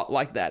the spot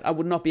like that. I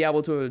would not be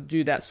able to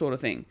do that sort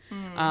of thing.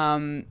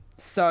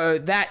 So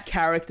that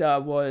character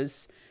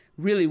was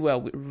really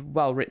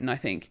well written, I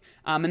think.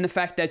 And the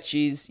fact that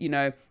she's, you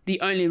know,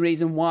 the only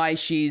reason why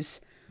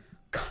she's,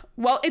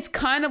 well, it's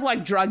kind of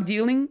like drug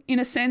dealing in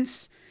a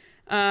sense,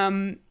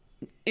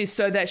 is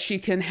so that she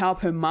can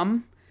help her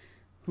mum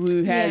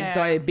who has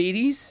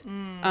diabetes,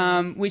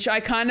 which I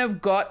kind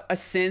of got a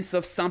sense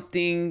of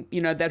something, you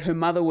know, that her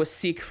mother was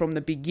sick from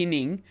the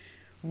beginning,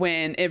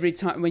 when every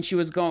time when she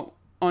was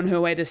on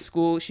her way to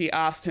school, she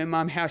asked her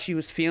mum how she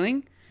was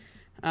feeling.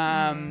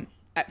 My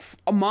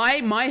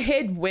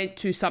head went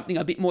to something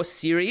a bit more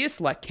serious,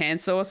 like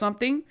cancer or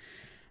something.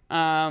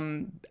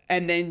 And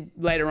then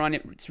later on,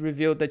 it's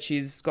revealed that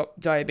she's got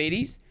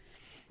diabetes.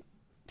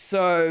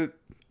 So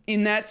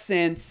in that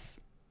sense,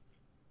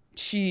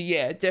 she,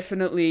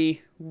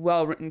 definitely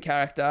well-written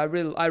character. I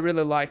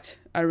really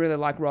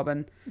like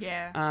Robin.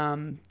 Yeah.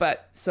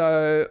 But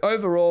so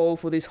overall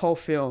for this whole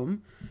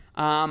film,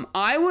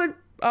 I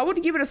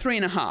would give it a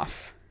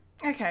 3.5.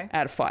 Okay.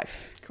 Out of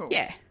 5. Cool.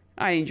 Yeah.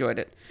 I enjoyed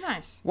it.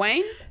 Nice.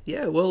 Wayne?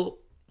 Yeah, well,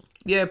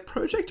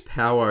 Project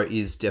Power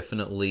is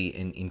definitely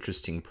an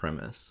interesting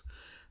premise.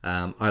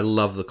 I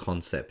love the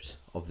concept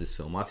of this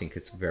film. I think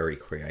it's very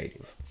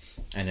creative,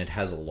 and it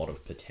has a lot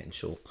of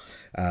potential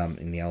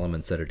in the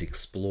elements that it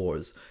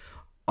explores.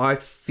 I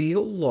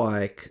feel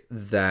like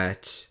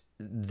that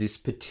this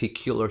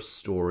particular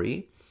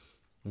story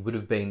would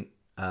have been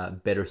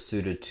better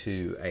suited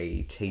to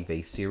a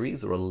TV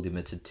series or a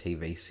limited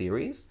TV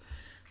series,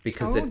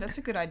 because that's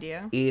a good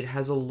idea. It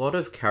has a lot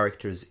of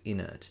characters in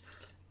it,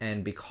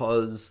 and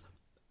because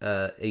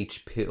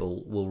each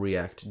pill will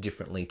react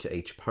differently to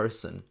each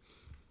person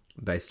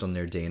based on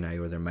their DNA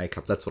or their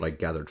makeup. That's what I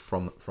gathered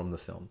from the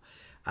film.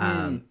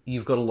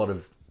 You've got a lot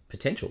of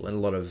potential and a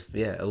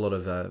lot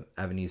of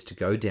avenues to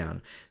go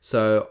down.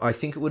 So I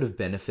think it would have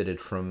benefited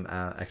from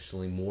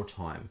actually more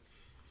time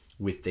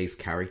with these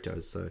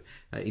characters. So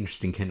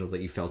interesting, Kendall,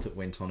 that you felt it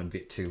went on a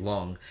bit too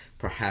long.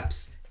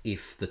 Perhaps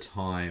if the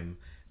time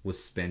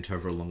was spent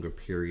over a longer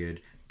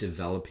period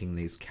developing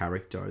these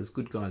characters,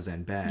 good guys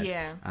and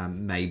bad,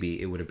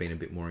 maybe it would have been a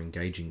bit more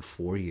engaging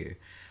for you.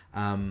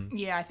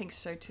 Yeah, I think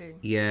so too.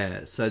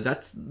 Yeah, so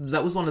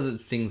that was one of the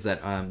things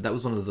that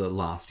was one of the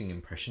lasting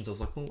impressions. I was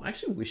like, I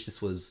actually wish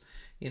this was,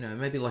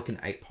 maybe like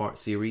an 8-part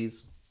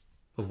series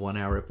of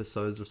 1-hour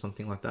episodes or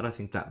something like that. I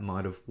think that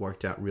might have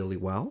worked out really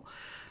well.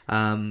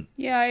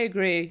 Yeah, I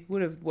agree.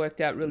 Would have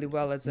worked out really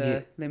well as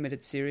a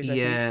limited series. I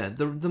think.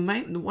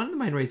 One of the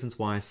main reasons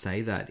why I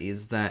say that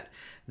is that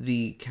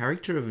the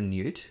character of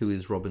Newt, who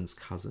is Robin's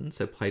cousin,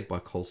 so played by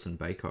Colson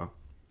Baker,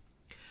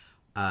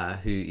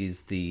 who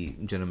is the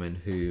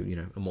gentleman who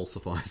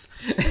emulsifies,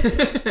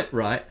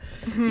 right?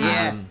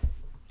 Yeah.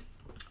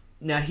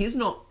 Now he's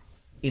not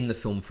in the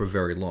film for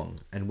very long,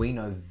 and we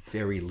know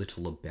very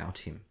little about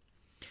him.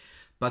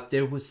 But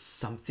there was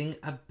something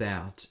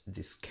about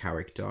this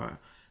character,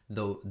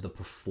 the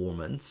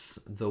performance,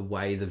 the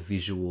way the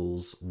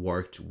visuals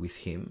worked with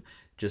him,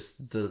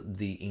 just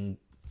the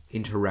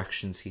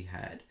interactions he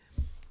had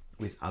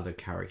with other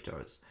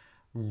characters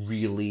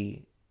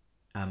really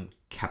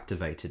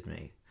captivated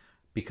me.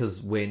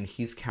 Because when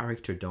his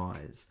character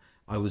dies,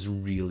 I was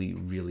really,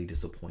 really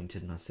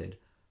disappointed, and I said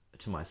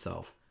to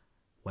myself,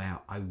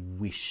 wow, I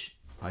wish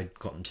I'd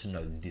gotten to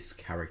know this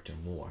character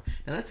more.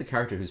 And that's a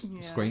character whose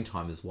screen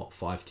time is,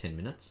 5-10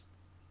 minutes,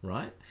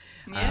 right?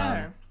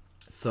 Yeah.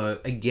 So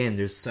again,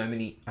 there's so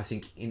many, I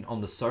think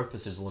on the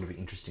surface, there's a lot of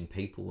interesting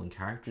people and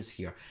characters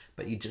here,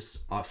 but you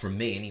just, for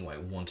me anyway,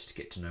 wanted to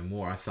get to know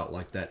more. I felt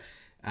like that,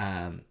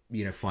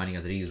 finding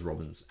out that he is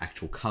Robin's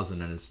actual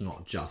cousin, and it's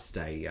not just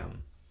a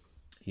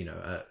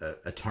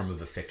term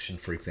of affection,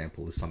 for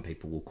example, as some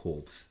people will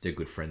call their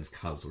good friend's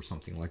cuz or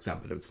something like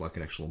that, but it's like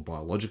an actual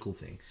biological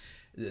thing.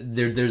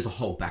 There's a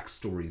whole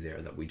backstory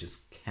there that we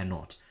just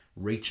cannot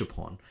reach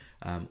upon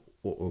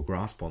or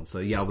grasp on. So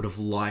yeah, I would have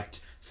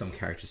liked some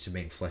characters to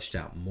be fleshed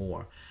out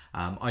more.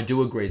 I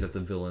do agree that the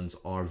villains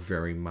are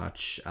very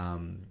much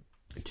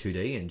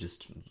 2D and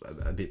just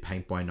a bit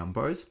paint by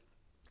numbers.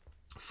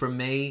 For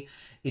me,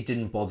 it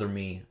didn't bother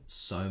me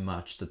so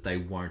much that they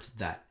weren't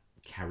that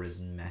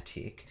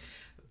charismatic,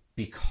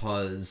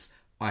 because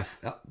I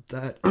felt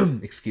that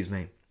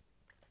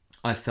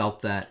I felt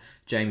that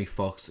Jamie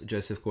Foxx,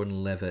 Joseph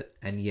Gordon-Levitt,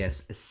 and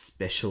yes,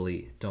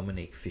 especially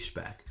Dominique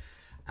Fishback,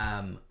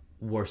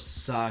 were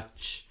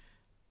such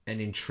an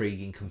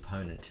intriguing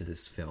component to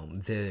this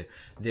film.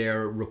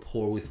 Their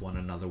rapport with one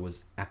another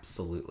was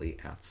absolutely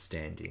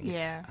outstanding.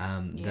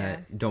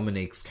 That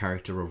Dominique's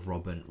character of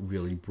Robin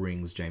really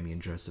brings Jamie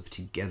and Joseph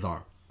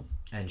together,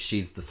 and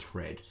she's the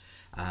thread.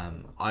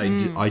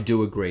 I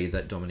do agree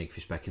that Dominique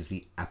Fishback is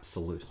the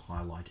absolute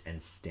highlight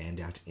and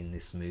standout in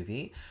this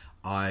movie.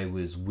 I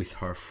was with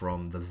her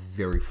from the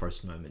very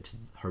first moment to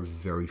her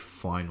very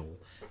final,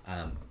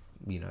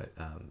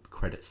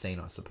 credit scene,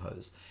 I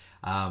suppose.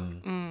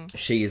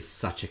 She is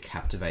such a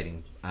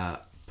captivating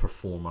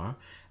performer,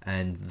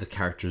 and the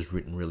character is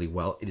written really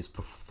well. It is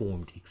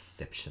performed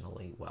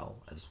exceptionally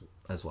well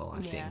as well,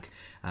 I think.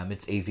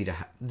 It's easy to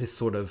have this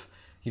sort of,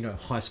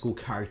 high school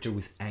character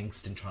with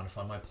angst and trying to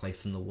find my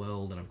place in the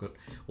world, and I've got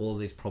all of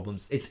these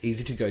problems. It's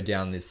easy to go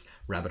down this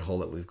rabbit hole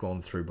that we've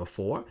gone through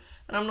before.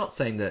 And I'm not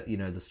saying that,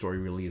 the story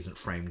really isn't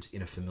framed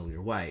in a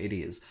familiar way. It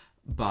is.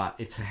 But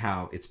it's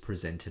how it's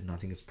presented, and I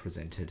think it's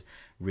presented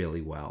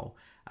really well.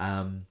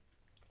 I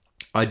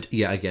like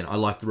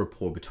the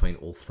rapport between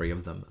all three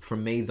of them. For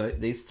me, though,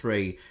 these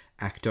three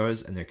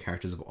actors and their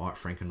characters of Art,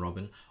 Frank, and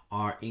Robin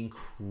are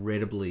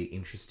incredibly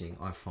interesting,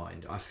 I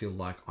find. I feel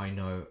like I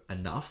know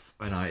enough,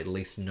 and I at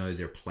least know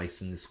their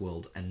place in this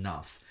world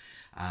enough,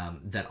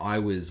 that I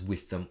was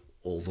with them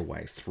all the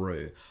way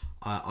through.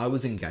 I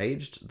was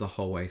engaged the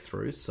whole way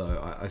through,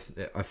 so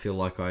I feel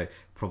like I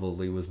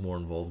probably was more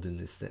involved in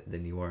this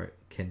than you are,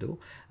 Kendall.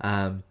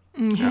 I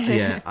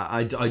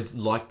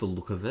like the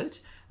look of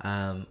it.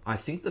 I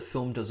think the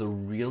film does a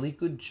really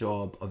good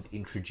job of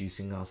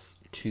introducing us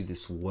to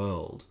this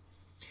world.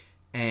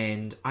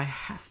 And I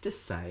have to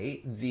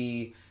say,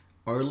 the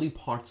early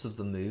parts of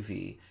the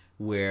movie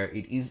where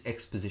it is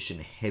exposition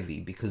heavy,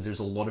 because there's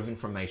a lot of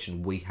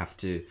information we have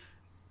to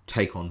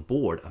take on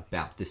board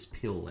about this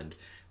pill and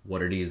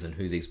what it is and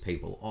who these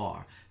people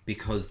are,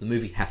 because the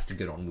movie has to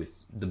get on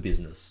with the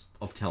business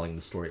of telling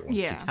the story it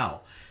wants to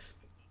tell.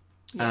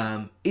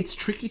 Yeah. It's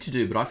tricky to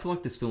do, but I feel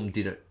like this film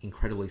did it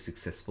incredibly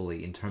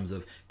successfully in terms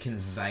of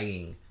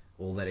conveying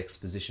all that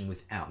exposition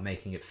without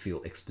making it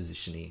feel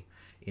exposition-y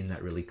in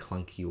that really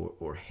clunky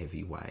or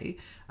heavy way.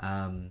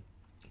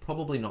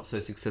 Probably not so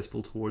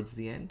successful towards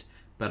the end,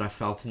 but I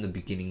felt in the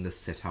beginning the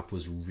setup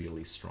was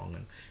really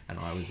strong and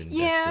I was invested.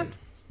 Yeah.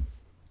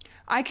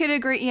 I could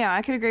agree. Yeah,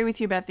 I could agree with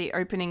you about the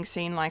opening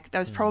scene. Like, that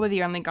was probably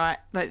the only time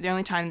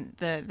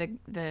the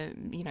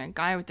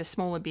guy with the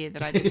smaller beard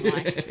that I didn't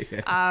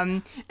like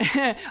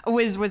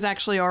was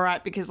actually all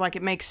right, because like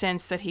it makes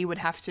sense that he would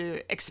have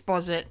to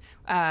exposit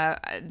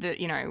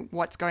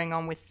what's going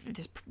on with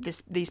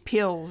these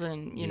pills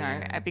and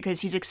because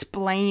he's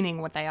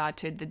explaining what they are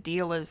to the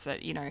dealers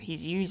that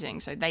he's using,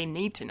 so they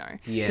need to know.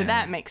 Yeah. So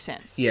that makes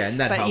sense. Yeah, and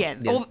that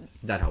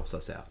that helps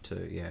us out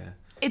too. Yeah.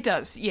 It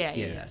does,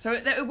 yeah. So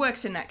it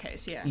works in that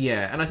case, yeah.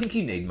 Yeah, and I think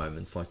you need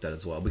moments like that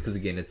as well, because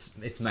again,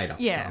 it's made up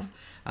stuff.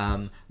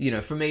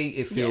 For me,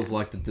 it feels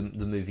like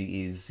the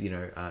movie is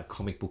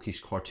comic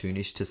bookish,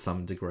 cartoonish to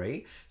some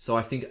degree. So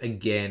I think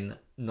again,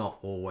 not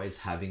always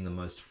having the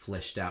most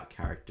fleshed out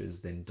characters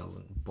then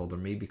doesn't bother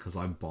me, because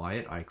I buy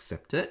it, I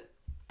accept it.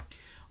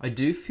 I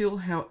do feel,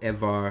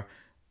 however,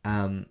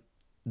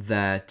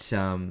 that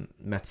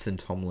Mattson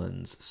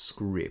Tomlin's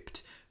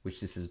script, which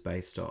this is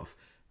based off,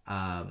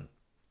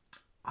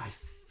 I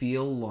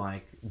feel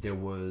like there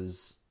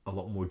was a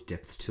lot more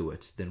depth to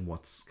it than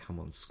what's come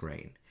on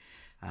screen.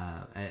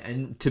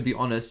 And to be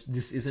honest,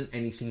 this isn't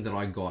anything that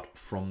I got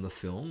from the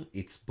film.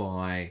 It's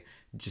by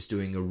just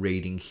doing a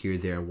reading here,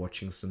 there,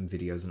 watching some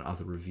videos and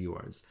other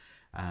reviewers,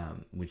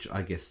 which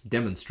I guess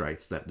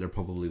demonstrates that there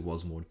probably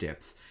was more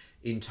depth.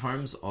 In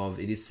terms of,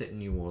 it is set in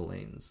New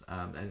Orleans,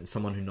 and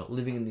someone who not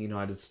living in the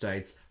United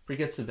States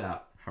forgets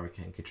about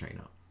Hurricane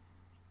Katrina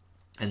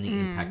and the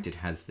impact it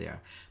has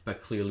there.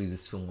 But clearly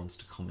this film wants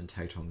to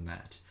commentate on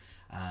that.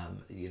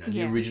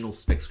 The original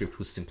spec script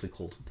was simply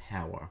called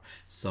Power.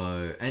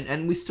 So,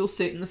 and we still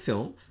see it in the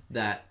film,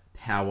 that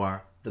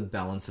power, the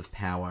balance of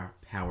power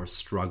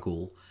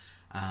struggle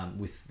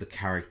with the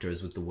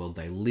characters, with the world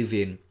they live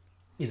in,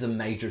 is a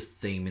major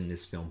theme in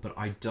this film. But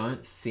I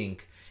don't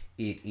think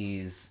it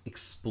is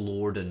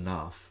explored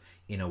enough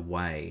in a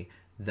way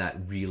that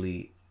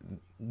really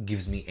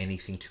gives me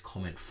anything to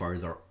comment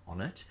further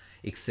on it,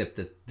 except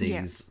that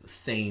these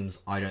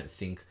themes, I don't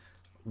think,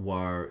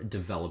 were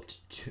developed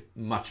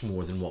much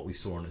more than what we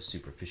saw on a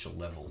superficial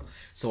level.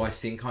 So I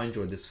think I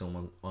enjoyed this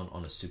film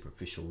on a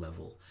superficial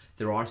level.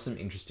 There are some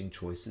interesting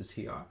choices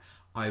here.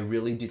 I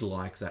really did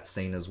like that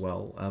scene as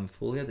well,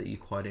 Fulia, that you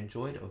quite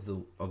enjoyed,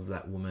 of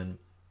that woman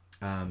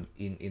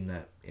in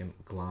that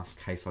glass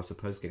case, I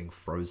suppose, getting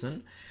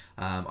frozen.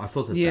 I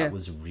thought that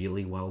was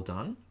really well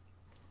done.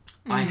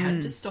 Mm-hmm. I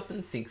had to stop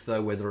and think,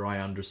 though, whether I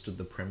understood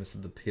the premise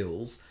of the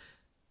pills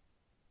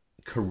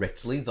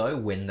correctly, though,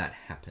 when that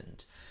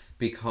happened.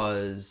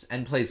 Because,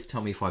 and please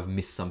tell me if I've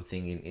missed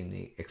something in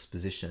the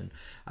exposition,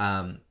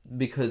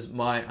 because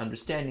my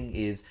understanding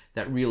is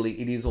that really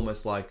it is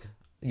almost like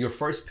your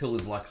first pill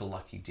is like a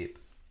lucky dip.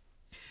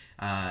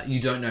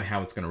 You don't know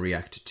how it's going to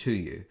react to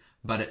you,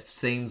 but it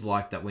seems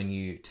like that when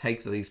you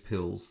take these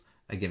pills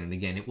again and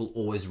again, it will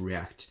always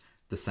react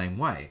the same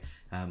way.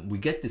 We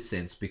get this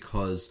sense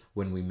because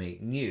when we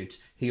meet Newt,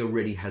 he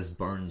already has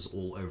burns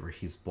all over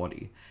his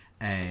body.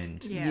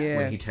 And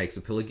when he takes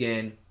a pill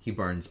again, he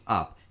burns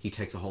up. He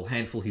takes a whole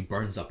handful, he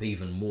burns up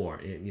even more,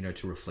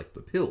 to reflect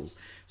the pills.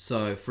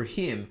 So for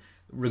him,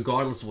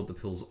 regardless of what the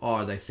pills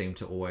are, they seem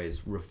to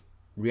always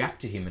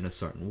react to him in a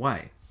certain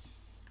way.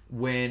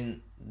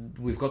 When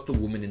we've got the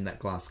woman in that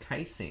glass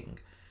casing,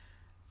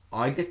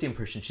 I get the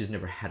impression she's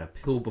never had a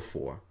pill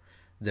before.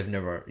 They've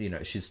never,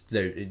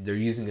 they're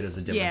using it as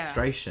a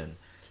demonstration.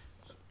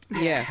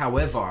 Yeah.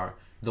 However,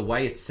 the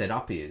way it's set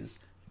up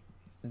is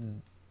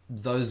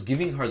those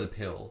giving her the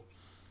pill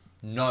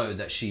know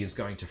that she is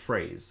going to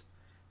freeze.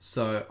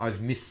 So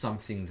I've missed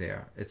something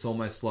there. It's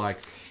almost like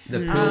the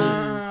pill...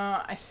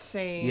 I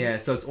see. Yeah,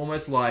 so it's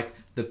almost like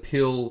the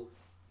pill,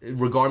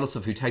 regardless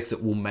of who takes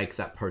it, will make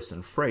that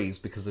person freeze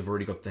because they've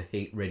already got the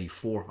heat ready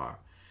for her.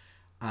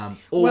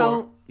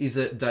 Is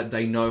it that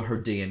they know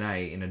her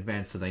DNA in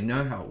advance, so they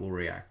know how it will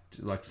react?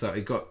 So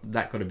it got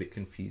a bit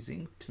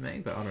confusing to me,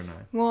 but I don't know.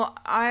 Well,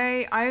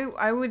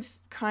 I would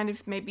kind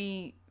of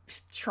maybe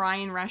try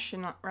and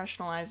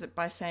rationalize it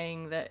by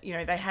saying that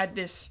they had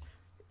this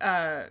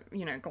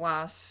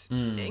glass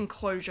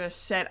enclosure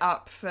set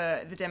up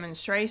for the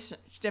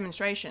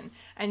demonstration,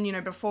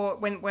 and before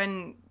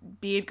when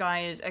Beard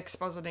Guy is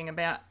expositing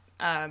about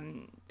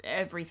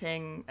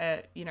everything,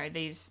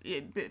 these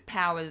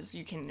powers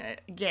you can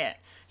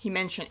get. He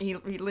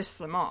lists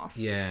them off.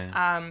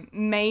 Yeah.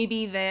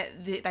 Maybe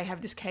they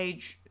have this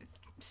cage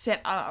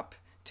set up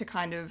to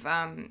kind of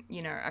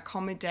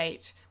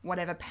accommodate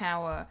whatever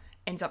power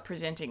ends up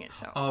presenting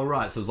itself. Oh,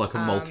 right. So it's like a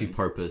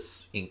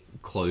multi-purpose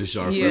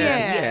enclosure.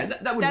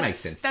 That would make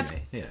sense to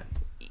me.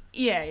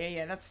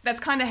 Yeah. That's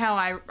kind of how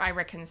I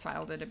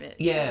reconciled it a bit.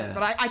 Yeah.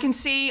 But I can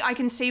see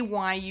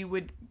why you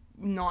would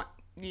not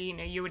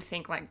you would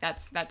think like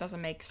that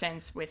doesn't make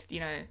sense with,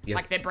 Yep.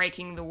 like they're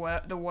breaking the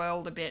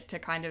world a bit to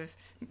kind of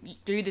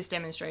do this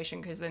demonstration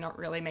because they're not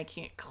really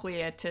making it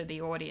clear to the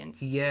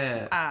audience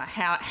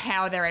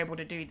how they're able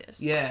to do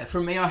this. Yeah,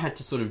 for me, I had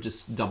to sort of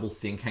just double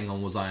think, hang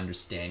on, was I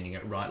understanding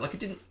it right? Like, it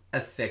didn't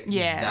affect me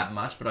that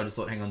much, but I just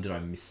thought, hang on, did I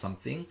miss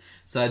something?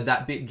 So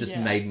that bit just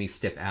made me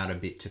step out a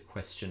bit to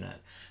question it.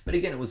 But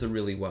again, it was a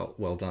really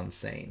well done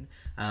scene.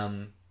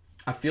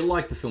 I feel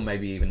like the film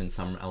maybe even in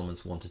some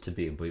elements wanted to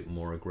be a bit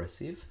more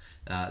aggressive.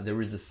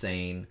 There is a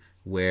scene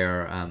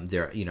where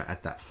they're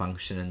at that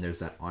function and there's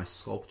that ice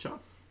sculpture,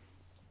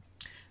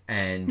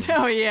 and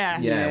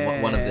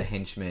one of the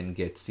henchmen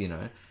gets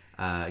impaled,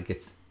 I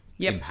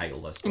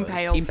suppose.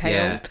 Impaled.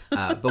 Yeah,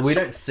 but we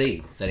don't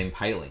see that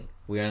impaling.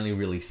 We only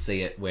really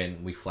see it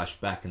when we flash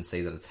back and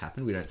see that it's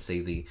happened. We don't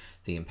see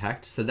the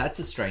impact. So that's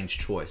a strange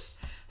choice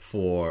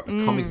for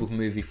a comic book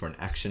movie, for an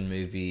action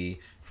movie,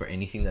 for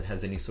anything that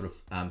has any sort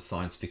of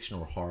science fiction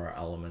or horror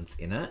elements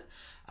in it.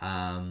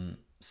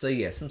 So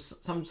yeah,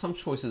 some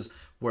choices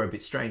were a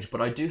bit strange.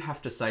 But I do have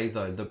to say,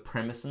 though, the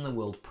premise and the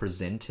world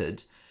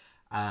presented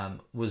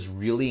was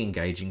really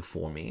engaging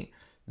for me.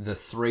 The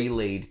 3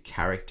 lead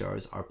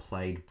characters are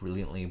played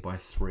brilliantly by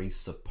 3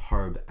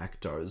 superb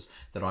actors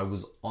that I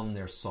was on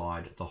their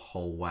side the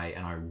whole way,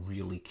 and I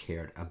really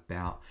cared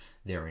about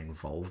their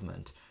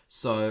involvement.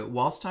 So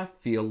whilst I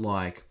feel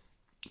like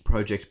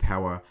Project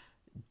Power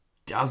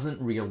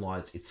doesn't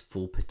realise its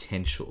full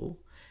potential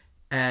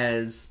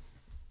as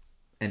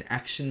an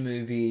action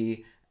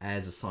movie,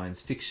 as a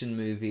science fiction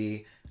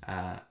movie,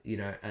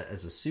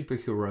 as a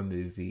superhero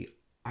movie,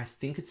 I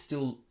think it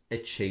still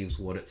achieves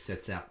what it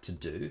sets out to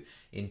do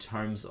in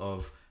terms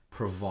of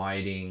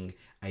providing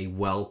a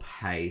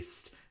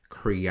well-paced,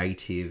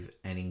 creative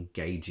and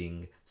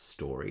engaging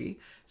story.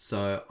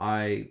 So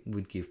I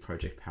would give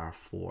Project Power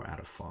 4 out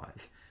of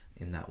 5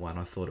 in that one.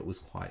 I thought it was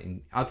quite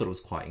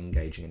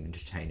engaging and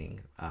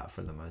entertaining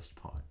for the most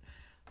part.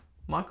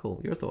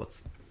 Michael, your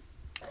thoughts?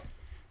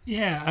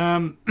 Yeah,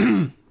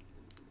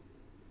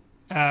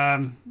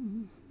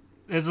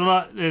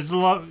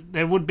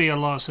 there would be a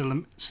lot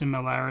of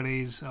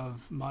similarities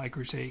of my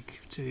critique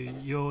to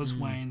yours,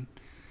 Wayne.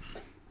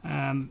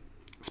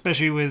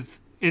 Especially with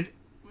it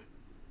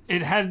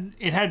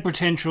had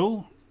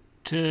potential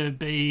to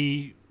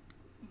be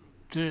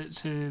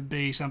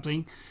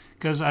something,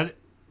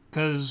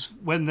 because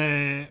when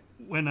the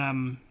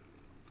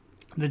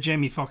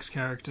Jamie Foxx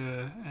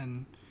character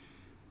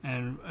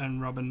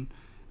and Robin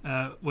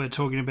were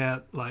talking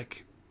about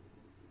like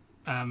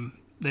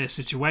their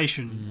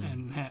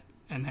situation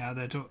and how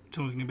they're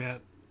talking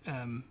about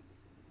and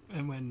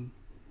when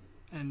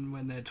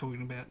they're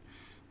talking about,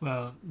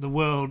 well, the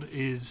world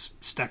is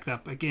stacked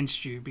up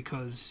against you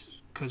because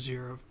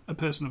you're a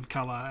person of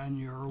color and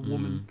you're a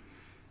woman,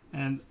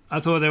 and I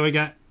thought they would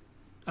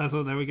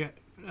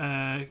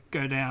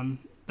go down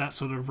that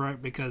sort of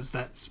route, because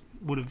that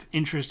would have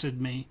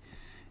interested me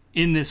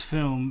in this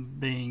film,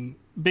 being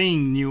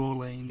New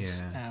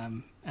Orleans,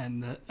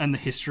 and the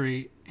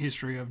history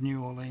of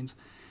New Orleans,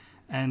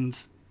 and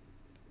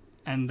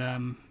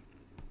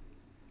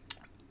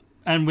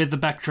with the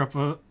backdrop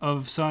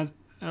of science,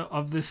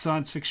 of this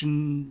science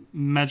fiction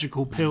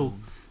magical pill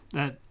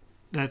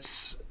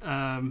that's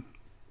a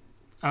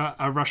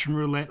Russian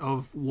roulette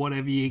of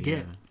whatever you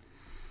get.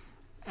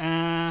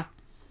 And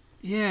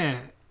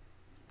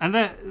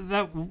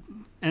that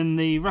and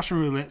the Russian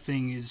roulette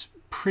thing is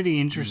pretty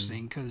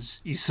interesting,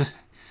 because you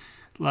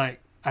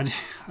like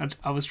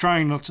I was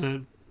trying not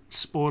to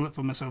spoil it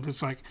for myself.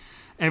 It's like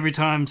every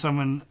time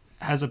someone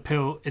has a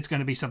pill, it's going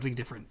to be something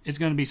different. It's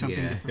going to be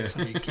something different.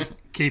 So you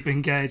keep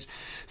engaged.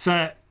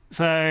 So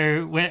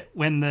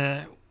when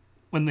the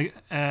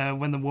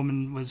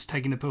woman was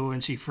taking the pill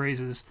and she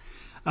freezes,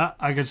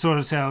 I could sort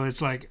of tell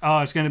it's like, oh,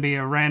 it's going to be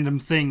a random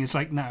thing. It's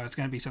like, no, it's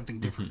going to be something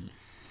different.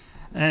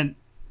 And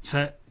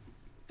so,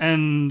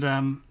 and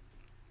that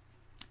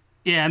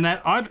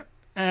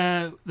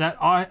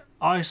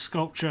eye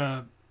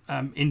sculpture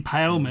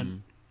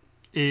impalement,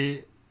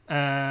 I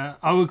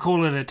would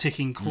call it a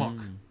ticking clock,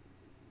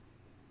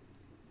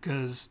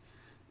 because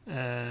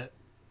the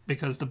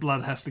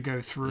blood has to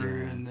go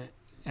through,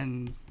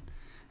 and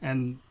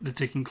the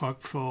ticking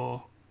clock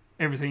for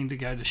everything to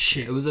go to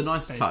shit. It was a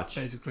nice touch,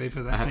 basically,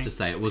 for that I have scene. to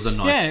say, it was a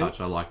nice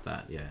touch. I like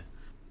that.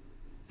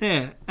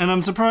 Yeah, and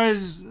I'm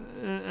surprised,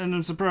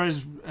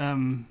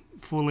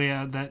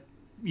 Fulia, that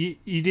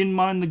you didn't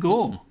mind the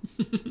gore.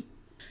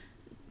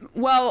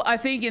 Well, I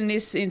think in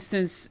this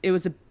instance, it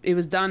was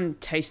done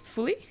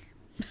tastefully.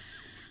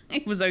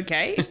 It was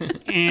okay.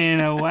 In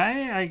a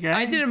way, okay.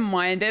 I didn't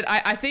mind it.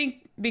 I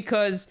think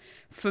because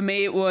for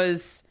me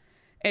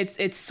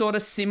it's sort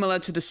of similar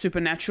to the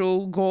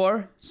supernatural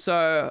gore,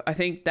 so I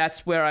think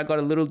that's where I got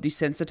a little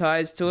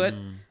desensitized to it.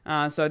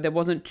 So there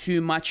wasn't too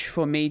much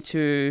for me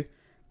to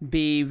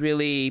be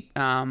really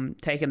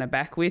taken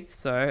aback with,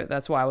 so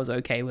that's why I was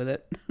okay with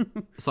it.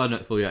 Side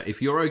note for you,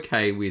 if you're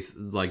okay with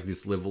like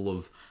this level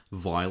of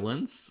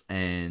violence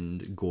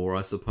and gore,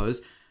 I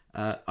suppose,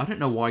 I don't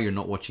know why you're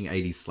not watching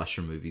 80s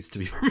slasher movies, to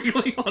be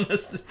perfectly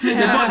honest.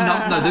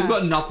 They've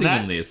got nothing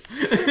in this.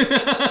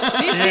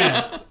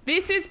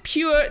 This is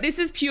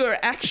pure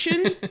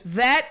action.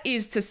 That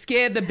is to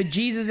scare the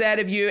bejesus out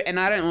of you, and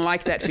I don't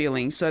like that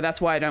feeling, so that's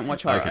why I don't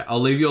watch horror. Okay, I'll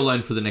leave you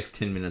alone for the next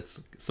 10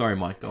 minutes. Sorry,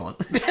 Mike, go on.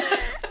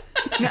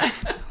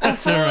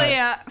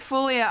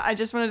 Fulia, I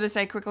just wanted to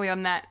say quickly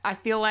on that. I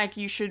feel like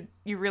you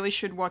really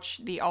should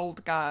watch The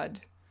Old Guard,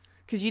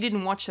 because you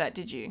didn't watch that,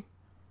 did you?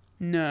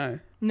 No,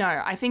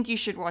 I think you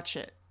should watch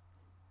it,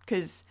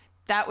 because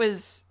that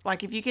was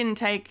like, if you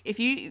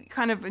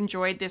kind of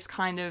enjoyed this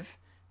kind of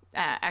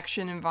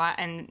action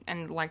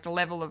and like the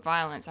level of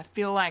violence, I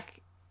feel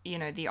like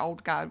The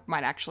Old Guard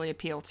might actually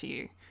appeal to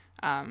you.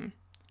 And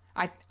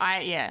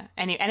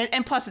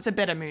plus it's a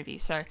better movie.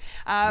 So,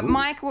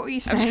 Mike, what were you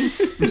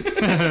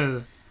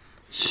saying?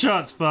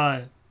 Shots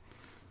fired.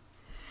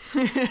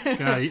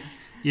 God,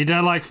 you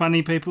don't like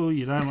funny people.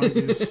 You don't like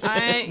this.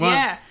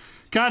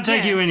 Can't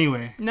take you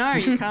anywhere. No,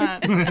 you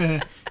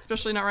can't.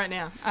 Especially not right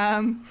now.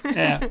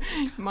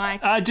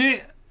 Mike. I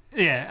do.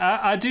 Yeah,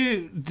 I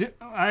do.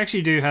 I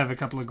actually do have a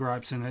couple of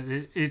gripes in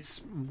it.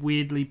 It's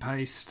weirdly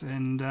paced,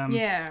 and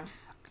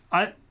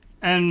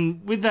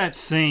and with that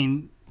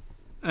scene,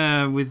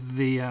 with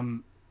the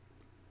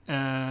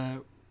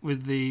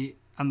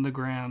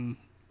underground,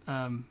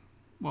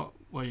 what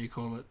do you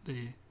call it?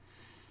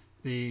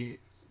 The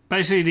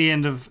basically the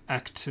end of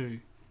Act 2.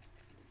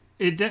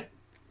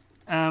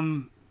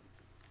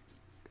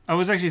 I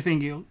was actually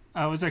thinking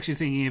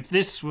if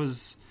this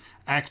was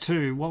Act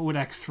 2, what would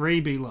Act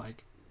 3 be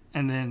like?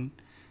 And then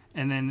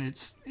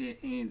it's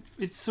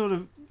sort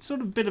of a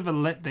bit of a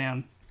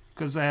letdown,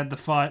 because they had the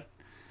fight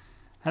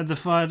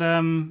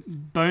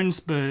Bone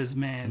Spurs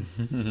man.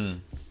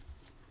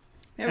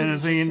 That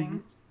was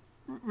interesting.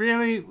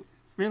 Really,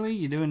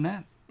 you doing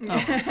that?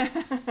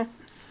 Oh.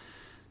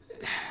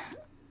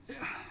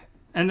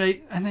 and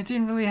they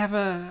didn't really have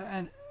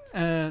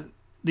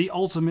the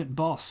ultimate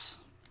boss.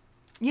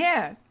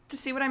 Yeah, to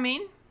see what I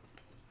mean?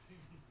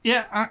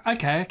 Yeah,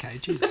 okay,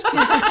 Jesus.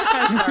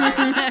 Sorry.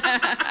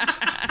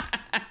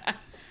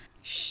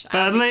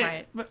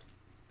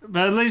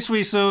 But at least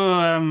we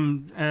saw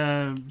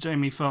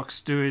Jamie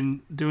Foxx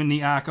doing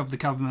the Ark of the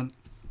Covenant.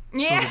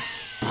 Yeah.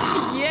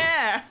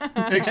 Yeah.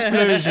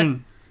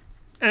 Explosion.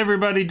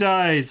 Everybody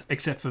dies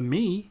except for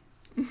me.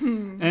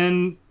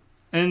 and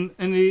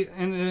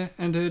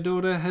her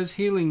daughter has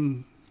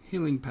healing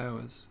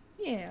powers.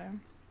 Yeah.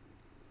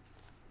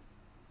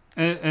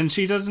 And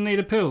she doesn't need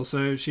a pill,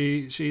 so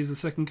she's the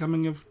second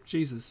coming of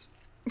Jesus.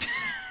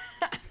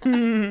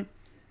 Open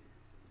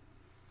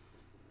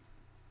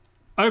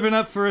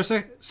up for a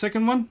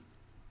second one.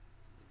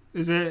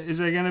 Is there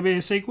going to be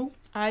a sequel?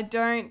 I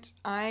don't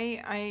know.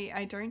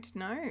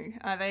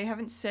 They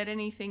haven't said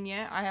anything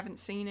yet. I haven't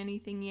seen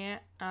anything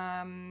yet.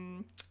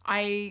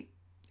 I'd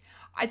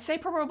say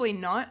probably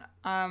not.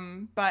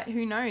 But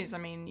who knows? I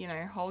mean,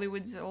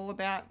 Hollywood's all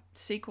about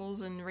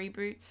sequels and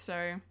reboots,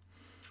 so.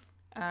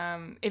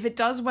 If it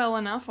does well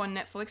enough on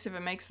Netflix, if it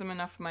makes them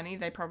enough money,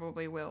 they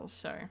probably will.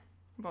 So,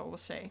 but we'll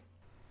see.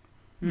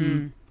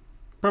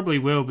 Probably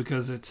will,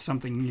 because it's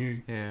something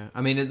new. Yeah,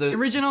 I mean the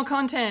original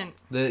content.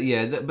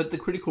 But the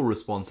critical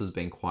response has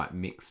been quite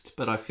mixed.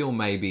 But I feel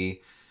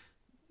maybe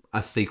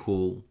a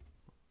sequel,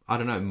 I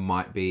don't know,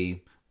 might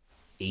be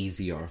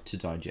easier to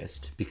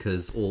digest,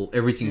 because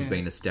everything's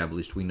been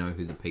established. We know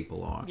who the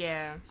people are.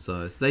 Yeah.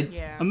 So they.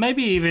 Yeah. And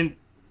maybe even.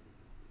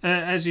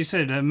 As you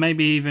said,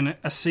 maybe even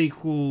a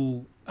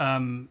sequel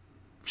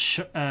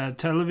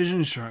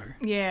television show.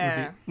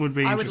 Yeah. Would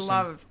be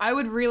interesting. I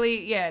would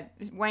really,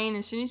 Wayne,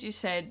 as soon as you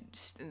said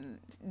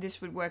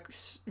this would work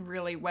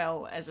really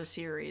well as a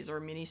series or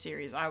a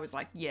mini-series, I was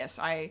like, yes,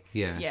 I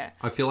feel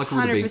like it would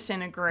have been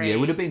 100% agree. Yeah, it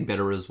would have been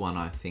better as one,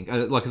 I think.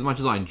 Like, as much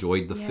as I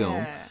enjoyed the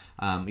film,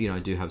 I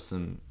do have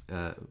some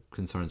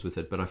concerns with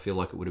it, but I feel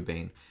like it would have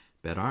been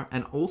better.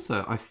 And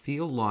also, I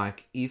feel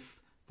like if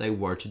they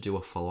were to do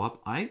a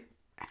follow-up, I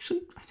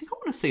think I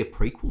want to see a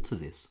prequel to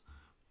this.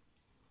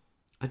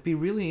 I'd be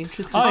really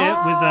interested.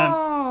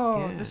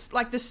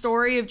 Like the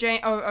story of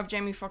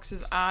Jamie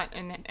Foxx's art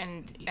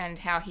and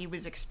how he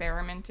was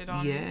experimented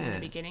on in the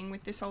beginning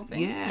with this whole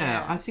thing.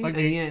 Yeah, I think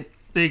the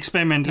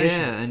experimentation.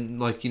 Yeah, and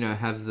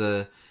have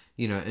the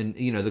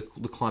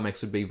the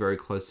climax would be very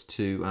close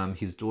to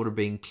his daughter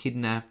being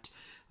kidnapped.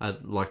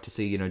 I'd like to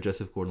see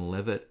Joseph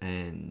Gordon-Levitt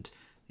and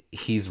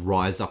his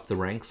rise up the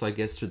ranks, I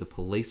guess, through the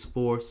police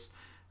force.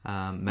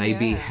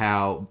 Maybe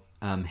how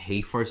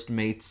he first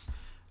meets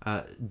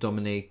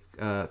Dominique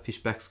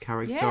Fishback's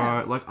character.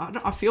 Yeah. Like,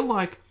 I feel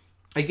like,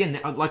 again,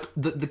 like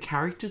the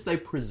characters they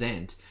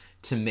present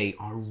to me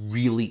are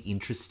really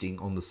interesting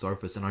on the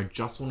surface, and I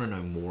just want to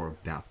know more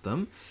about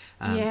them.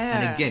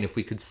 And again, if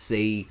we could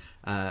see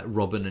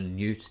Robin and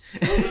Newt,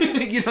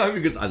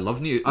 because I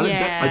love Newt.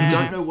 I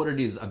don't know what it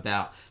is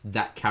about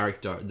that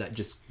character that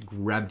just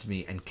grabbed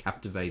me and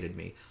captivated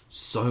me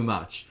so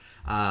much.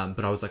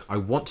 But I was like, I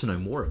want to know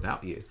more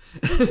about you.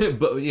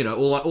 But,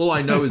 all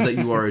I know is that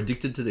you are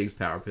addicted to these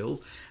power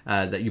pills,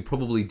 that you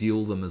probably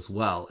deal them as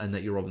well, and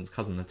that you're Robin's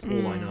cousin. That's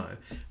all I know.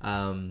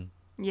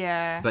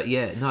 But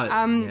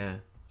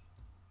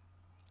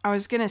I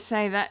was gonna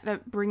say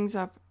that brings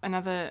up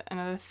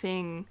another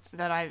thing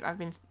that I've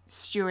been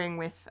stewing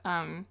with.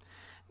 The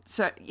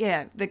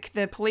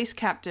police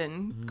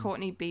captain,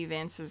 Courtney B.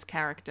 Vance's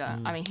character.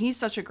 I mean, he's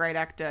such a great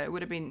actor. It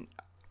would have been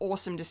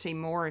awesome to see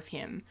more of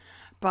him,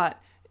 but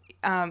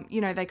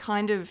they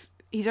kind of,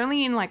 he's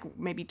only in like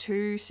maybe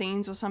 2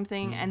 scenes or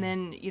something, and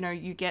then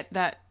you get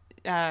that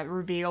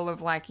reveal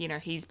of like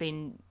he's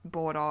been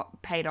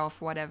paid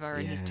off, whatever,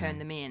 and he's turned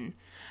them in.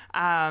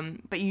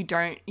 But you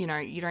don't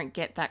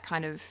get that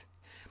kind of,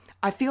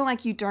 I feel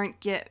like you don't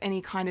get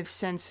any kind of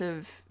sense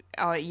of,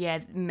 oh yeah,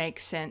 it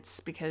makes sense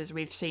because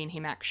we've seen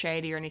him act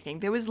shady or anything.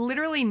 There was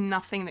literally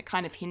nothing that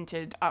kind of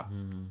hinted up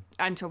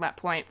until that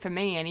point, for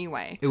me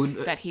anyway,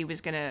 that he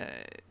was going to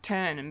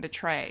turn and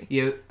betray.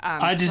 Yeah,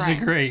 I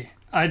disagree.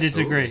 Ooh,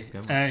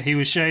 he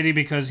was shady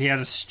because he had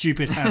a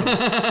stupid hat.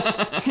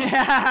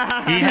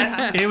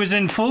 He was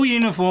in full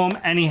uniform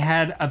and he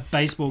had a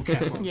baseball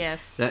cap on.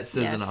 Yes. That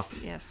says enough.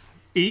 Yes.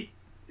 He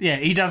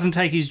doesn't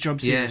take his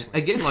job seriously. Yeah,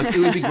 again, like, it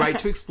would be great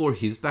to explore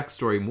his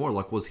backstory more.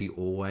 Like, was he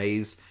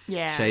always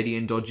shady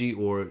and dodgy,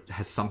 or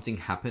has something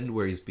happened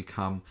where he's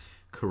become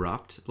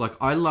corrupt? Like,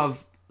 I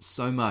love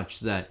so much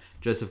that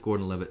Joseph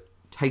Gordon-Levitt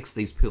takes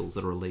these pills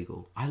that are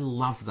illegal. I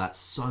love that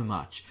so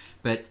much.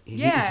 But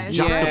it's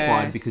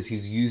justified because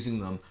he's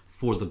using them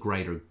for the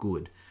greater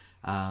good.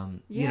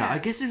 I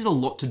guess there's a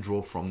lot to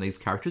draw from these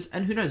characters,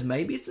 and who knows,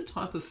 maybe it's a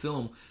type of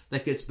film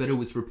that gets better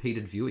with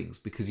repeated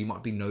viewings, because you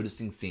might be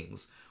noticing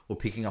things or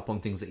picking up on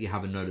things that you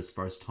haven't noticed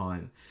first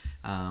time.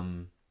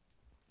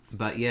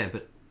 But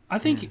I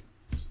think,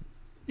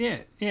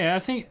 I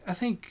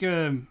think,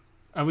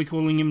 are we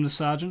calling him the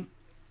sergeant?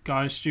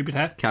 Guy, stupid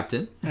hat?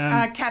 Captain.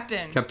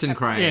 Captain. Captain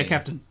Crane. Yeah,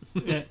 Captain.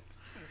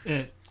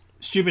 Yeah.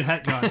 Stupid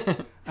hat guy.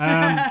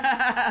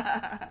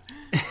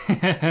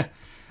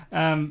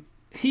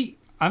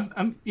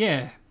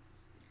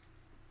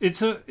 It's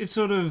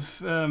sort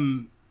of.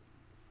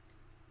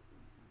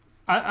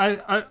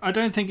 I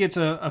don't think it's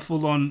a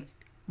full on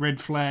red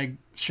flag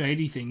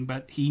shady thing,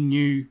 but he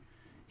knew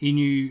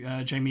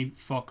Jamie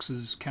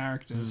Foxx's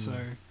character, so.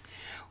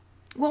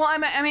 Well,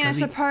 I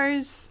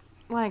suppose,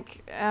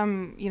 like,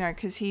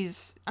 because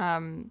he's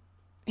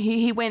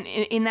he went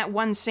in that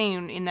one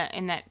scene in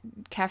that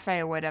cafe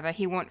or whatever.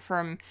 He went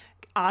from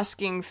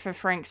asking for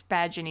Frank's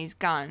badge and his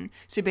gun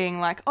to being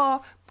like,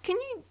 oh, can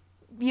you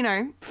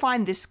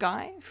find this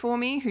guy for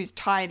me who's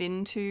tied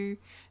into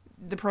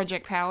the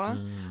Project Power.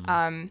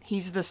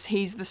 He's the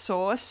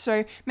source.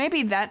 So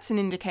maybe that's an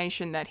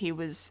indication that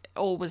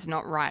all was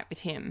not right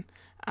with him.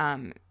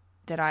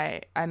 That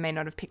I may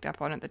not have picked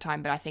up on at the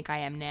time, but I think I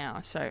am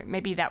now. So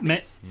maybe that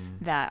was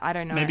that. I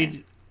don't know.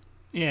 Maybe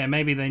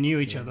they knew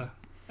each other,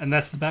 and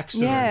that's the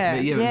backstory.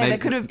 Maybe, they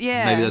could have.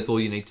 Yeah, maybe that's all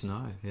you need to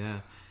know. Yeah.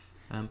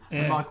 And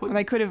Michael,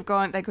 they could have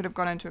gone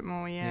into it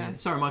more. Yeah.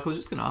 Sorry, Michael. I was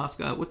just going to ask.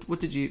 What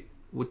did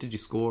you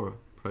score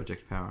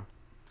Project Power?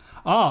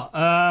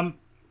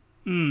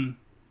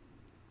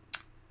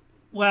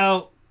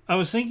 Well, I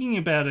was thinking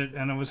about it,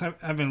 and I was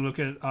having a look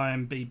at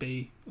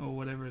IMDb or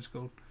whatever it's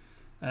called,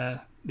 the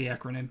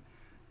acronym,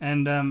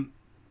 and I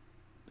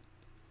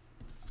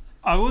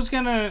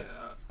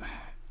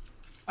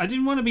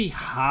didn't want to be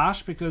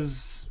harsh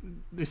because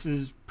this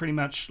is pretty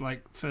much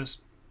like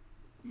first,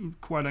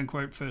 quote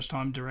unquote, first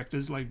time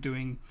directors like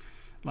doing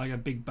like a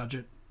big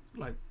budget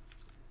like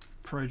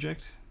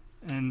project,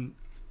 and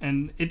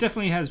it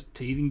definitely has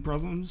teething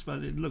problems,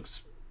 but it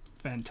looks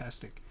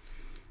fantastic,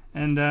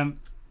 and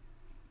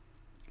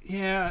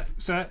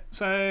so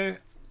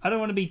I don't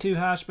want to be too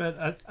harsh,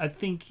 but I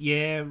think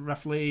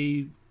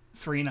roughly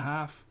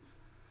 3.5,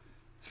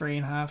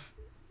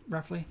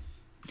 roughly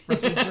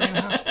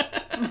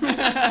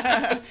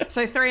 3.5.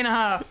 So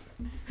 3.5.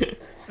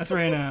 A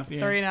 3.5,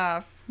 yeah.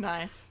 3.5,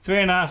 nice.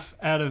 3.5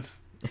 out of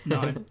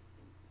 9.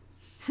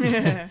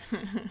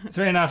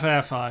 3.5 out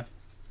of 5.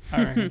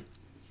 I reckon.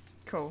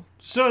 Cool.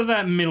 Sort of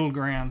that middle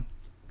ground.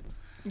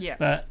 Yeah.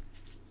 But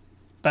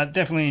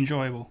definitely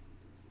enjoyable.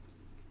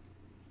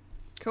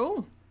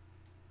 Cool.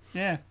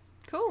 Yeah.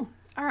 Cool.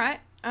 All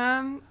right.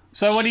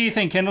 So what do you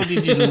think, Kendall?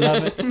 Did you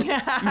love it?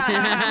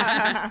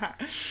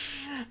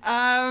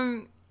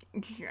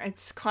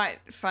 It's quite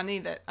funny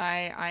that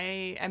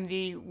I am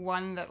the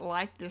one that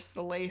liked this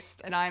the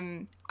least, and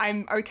I'm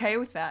okay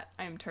with that.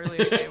 I'm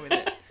totally okay with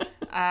it.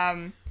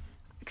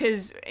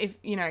 Because if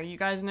you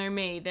guys know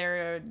me,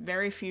 there are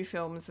very few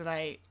films that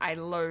I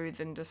loathe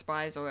and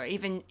despise, or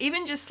even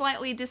just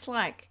slightly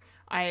dislike.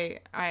 I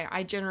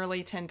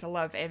generally tend to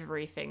love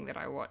everything that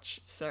I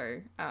watch.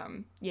 So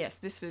yes,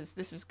 this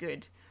was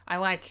good. I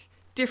like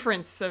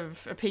difference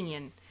of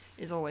opinion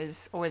is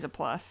always a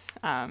plus,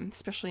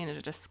 especially in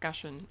a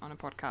discussion on a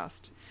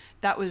podcast.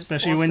 That was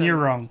Especially awesome. when you're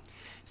wrong.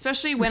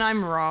 Especially when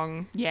I'm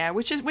wrong. Yeah,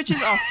 which is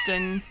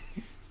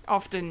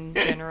often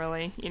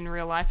generally in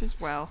real life as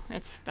well.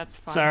 That's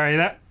fine. Sorry,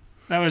 that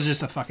was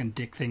just a fucking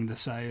dick thing to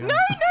say. No,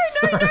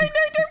 don't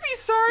be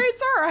sorry.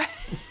 It's all right.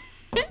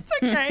 It's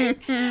okay.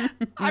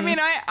 I mean,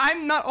 I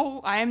am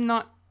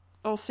not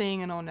all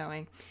seeing and all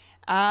knowing.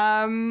 So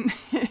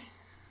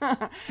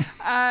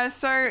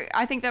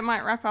I think that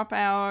might wrap up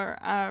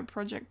our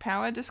Project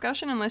Power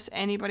discussion, unless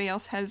anybody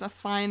else has a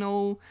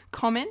final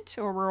comment,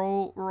 or we're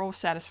all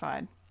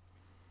satisfied.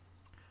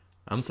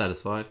 I'm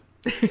satisfied.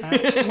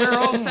 We're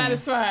all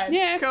satisfied.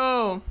 Yeah.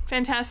 Cool.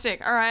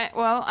 Fantastic. All right.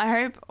 Well, I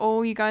hope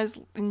all you guys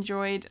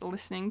enjoyed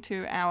listening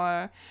to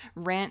our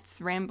rants,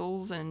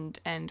 rambles, and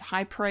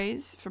high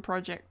praise for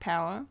Project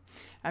Power.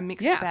 A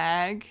mixed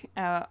bag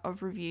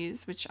of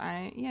reviews, which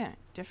I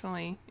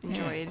definitely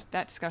enjoyed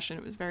that discussion.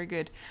 It was very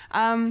good.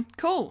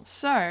 Cool.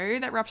 So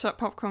that wraps up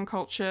Popcorn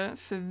Culture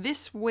for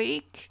this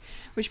week,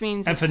 which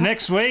means And for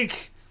next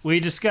week, we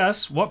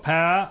discuss what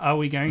power are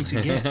we going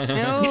to get.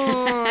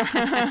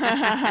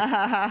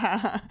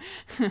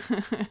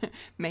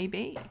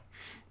 Maybe.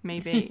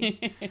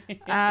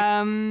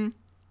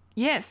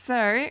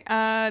 So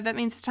that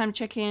means it's time to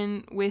check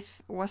in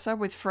with What's Up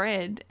with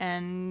Fred.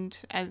 And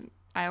as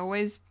I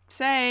always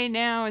say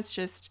now, it's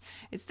this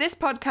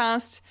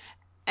podcast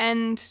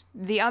and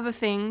the other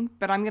thing,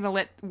 but I'm going to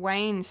let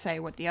Wayne say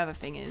what the other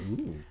thing is.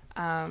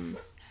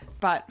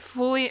 But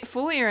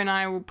Fulia and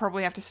I will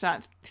probably have to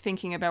start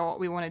thinking about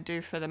what we want to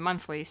do for the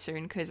monthly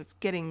soon, because it's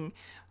getting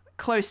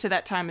close to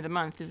that time of the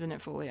month, isn't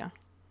it, Fulia?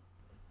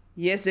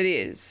 Yes, it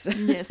is.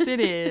 Yes, it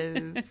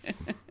is.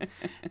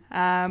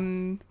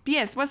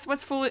 Yes,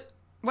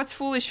 what's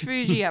Foolish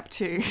Fuji up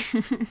to?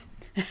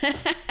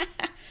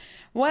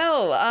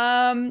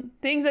 Well,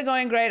 things are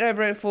going great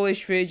over at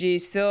Foolish Fuji.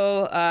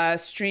 Still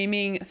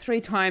streaming 3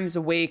 times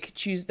a week,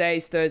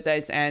 Tuesdays,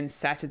 Thursdays, and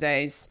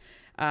Saturdays.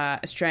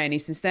 Australian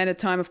Eastern Standard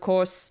Time, of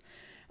course.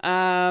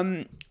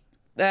 I'm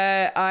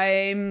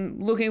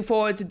looking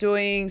forward to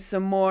doing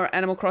some more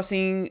Animal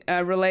Crossing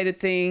related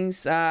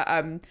things.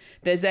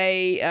 There's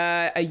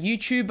a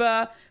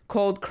YouTuber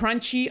called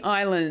Crunchy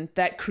Island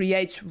that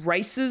creates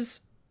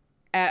races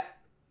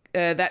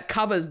that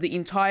covers the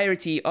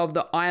entirety of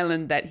the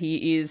island that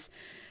he is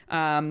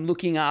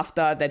looking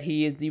after, that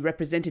he is the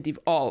representative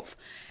of.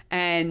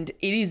 And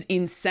it is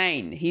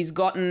insane. He's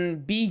gotten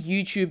big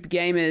YouTube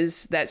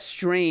gamers that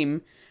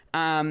stream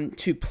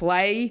to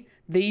play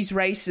these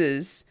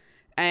races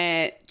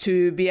and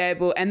to be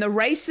able. And the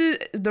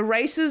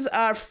races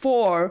are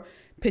for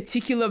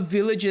particular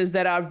villages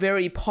that are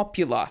very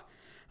popular.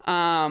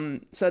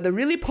 So the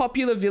really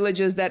popular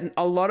villages that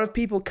a lot of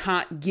people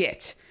can't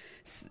get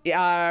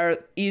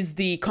is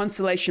the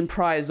consolation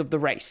prize of the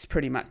race,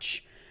 pretty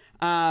much.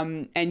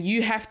 And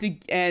you have to.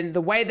 And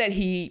the way that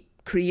he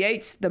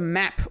creates the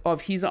map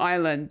of his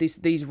island,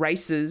 these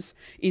races,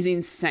 is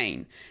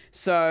insane.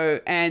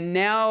 So, and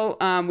now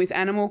with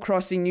Animal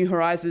Crossing New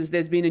Horizons,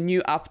 there's been a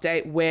new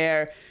update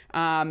where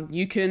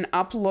you can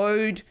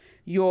upload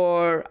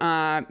your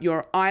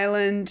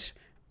island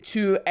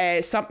to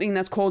something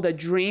that's called a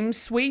dream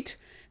suite.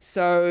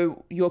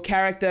 So your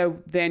character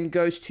then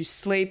goes to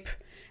sleep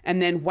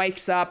and then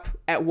wakes up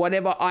at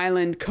whatever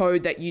island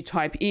code that you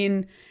type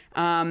in.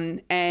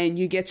 And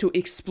you get to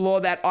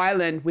explore that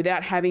island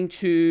without having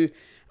to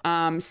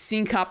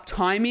sync up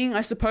timing, I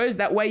suppose.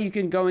 That way you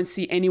can go and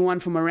see anyone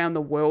from around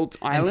the world's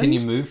island. And can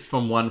you move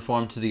from one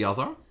farm to the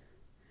other?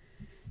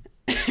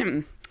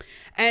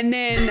 And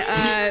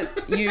then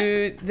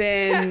you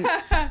then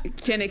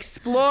can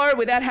explore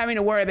without having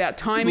to worry about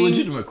timing. It's a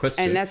legitimate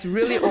question. And that's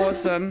really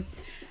awesome.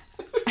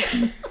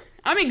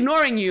 I'm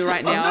ignoring you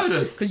right now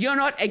noticed. because you're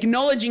not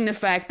acknowledging the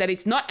fact that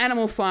it's not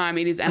Animal Farm,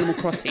 it is Animal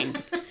Crossing.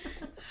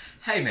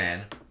 Hey,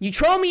 man. You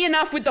troll me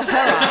enough with the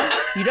horror.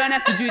 You don't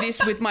have to do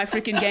this with my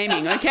freaking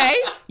gaming, okay?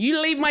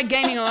 You leave my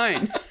gaming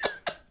alone.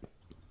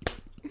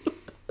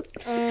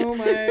 Oh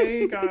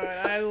my god,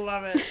 I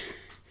love it.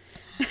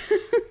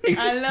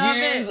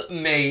 Excuse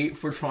me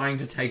for trying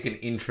to take an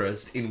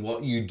interest in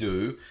what you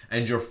do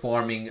and your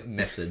farming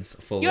methods,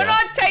 Fulia. You're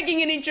not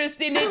taking an interest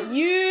in it.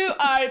 You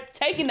are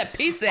taking the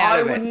piss out I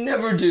of it. would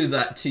never do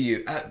that to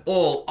you at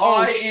all.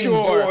 Oh, I sure.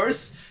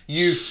 endorse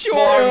you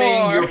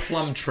farming your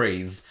plum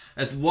trees.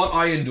 That's what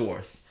I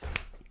endorse.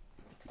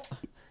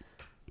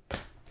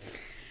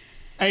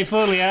 Hey,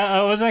 Fulia,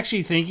 I was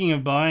actually thinking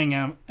of buying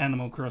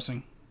Animal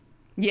Crossing.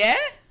 Yeah?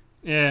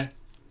 Yeah.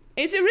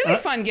 It's a really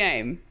fun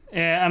game.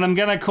 Yeah, and I'm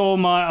going to call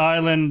my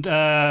island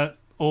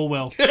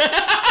Orwell. Orwell.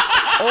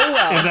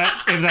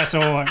 If that's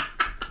all right.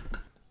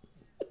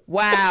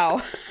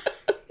 Wow.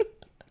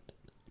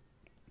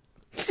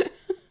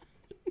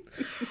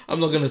 I'm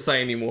not going to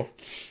say anymore.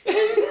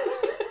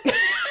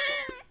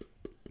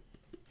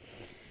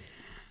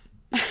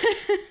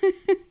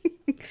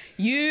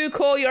 You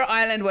call your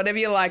island whatever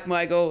you like,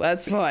 Michael.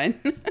 That's fine.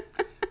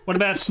 What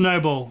about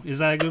Snowball? Is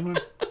that a good one?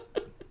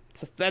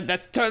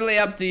 That's totally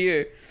up to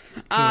you.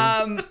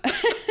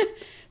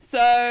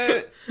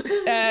 So,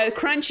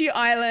 Crunchy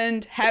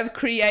Island have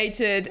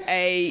created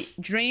a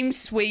Dream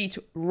Suite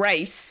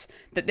race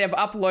that they've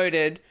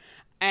uploaded,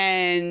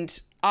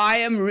 and I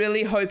am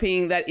really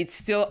hoping that it's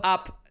still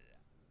up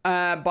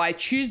by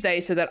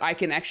Tuesday so that I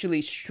can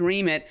actually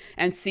stream it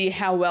and see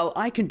how well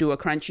I can do a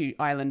Crunchy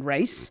Island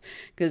race,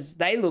 because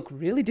they look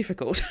really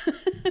difficult.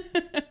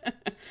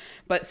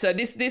 But so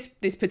this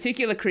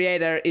particular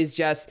creator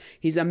is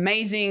he's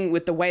amazing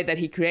with the way that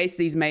he creates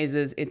these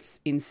mazes.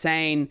 It's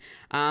insane.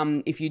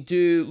 If you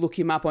do look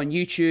him up on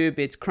YouTube,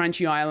 it's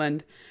Crunchy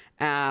Island.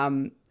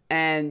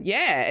 And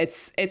yeah,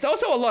 it's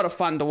also a lot of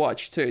fun to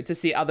watch too, to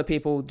see other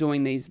people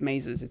doing these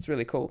mazes. It's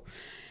really cool.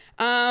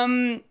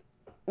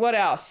 What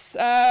else?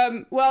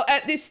 Well,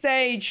 at this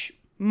stage,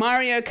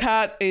 Mario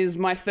Kart is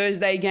my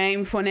Thursday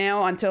game for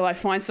now until I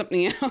find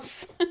something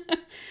else.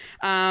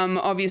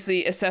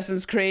 Obviously,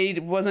 Assassin's Creed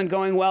wasn't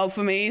going well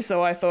for me,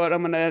 so I thought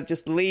I'm going to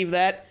just leave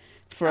that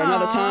for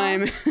another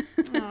time.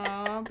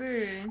 Aw,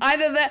 boo.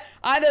 Either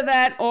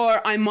that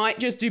or I might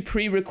just do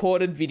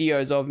pre-recorded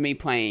videos of me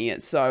playing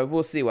it, so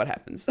we'll see what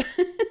happens.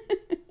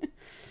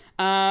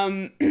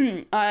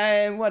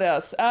 What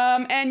else?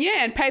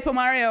 And Paper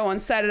Mario on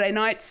Saturday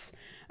nights,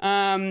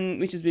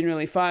 which has been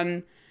really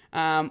fun.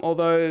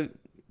 Although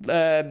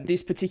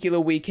this particular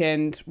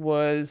weekend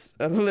was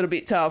a little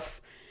bit tough.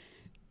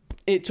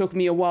 It took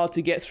me a while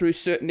to get through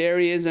certain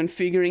areas and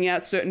figuring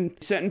out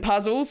certain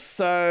puzzles.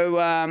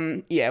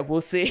 So yeah,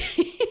 we'll see.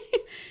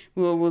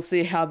 we'll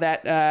see how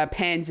that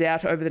pans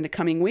out over the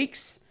coming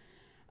weeks.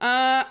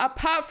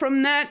 Apart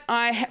from that,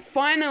 I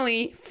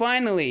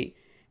finally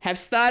have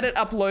started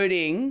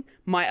uploading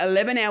my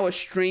 11-hour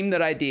stream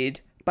that I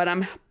did, but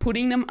I'm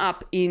putting them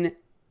up in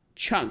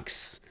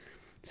chunks.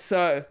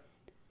 So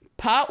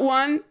part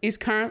 1 is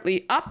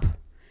currently up.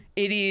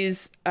 It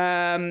is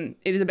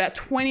about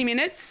 20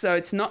 minutes, so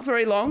it's not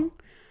very long.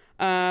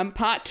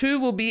 Part 2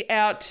 will be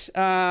out.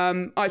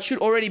 It should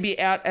already be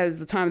out as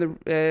the time of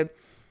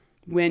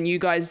when you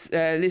guys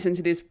listen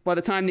to this. By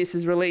the time this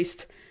is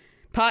released,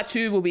 part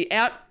 2 will be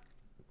out,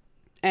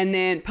 and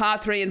then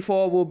part 3 and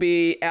 4 will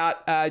be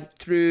out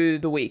through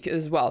the week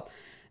as well.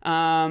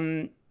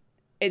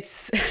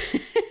 It's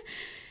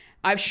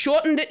I've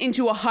shortened it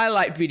into a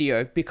highlight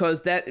video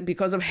because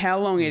of how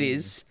long it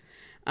is.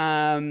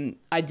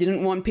 I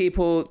didn't want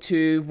people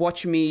to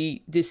watch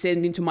me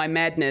descend into my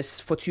madness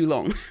for too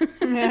long.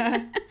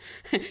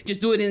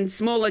 Just do it in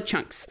smaller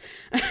chunks.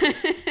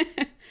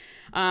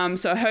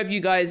 So I hope you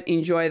guys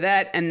enjoy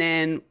that. And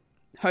then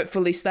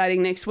hopefully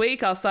starting next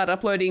week, I'll start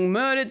uploading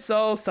Murdered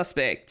Soul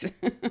Suspect.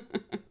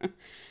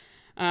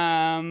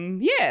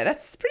 Yeah,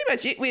 that's pretty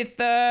much it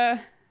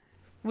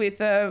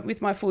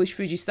with my Foolish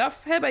Fuji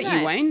stuff. How about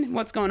you, Wayne?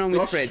 What's going on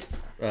with Fred?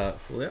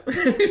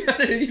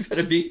 You've had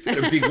a big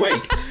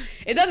week.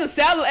 It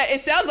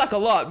sounds like a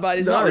lot, but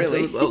it's not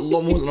really. It's a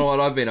lot more than what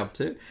I've been up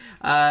to.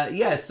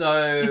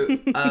 So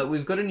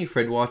we've got a new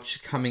Fred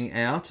Watch coming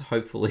out,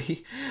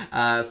 hopefully.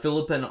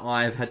 Philip and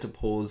I have had to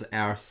pause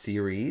our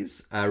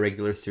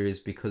regular series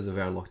because of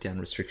our lockdown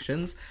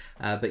restrictions.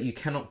 But you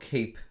cannot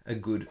keep a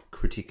good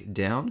critic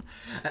down.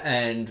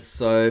 And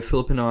so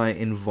Philip and I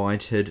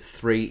invited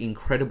 3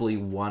 incredibly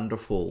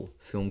wonderful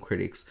film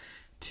critics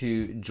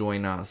to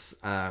join us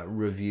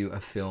review a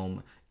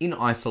film in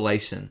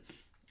isolation.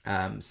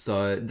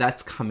 So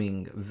that's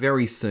coming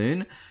very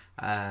soon.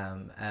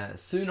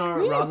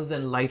 Sooner rather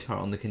than later,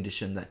 on the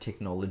condition that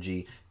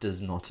technology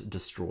does not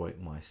destroy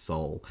my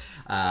soul.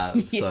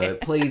 So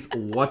please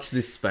watch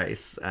this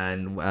space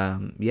and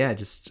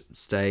just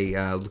stay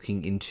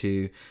looking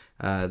into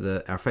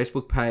our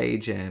Facebook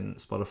page and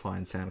Spotify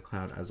and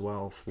SoundCloud as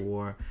well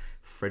for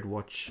Fred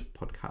Watch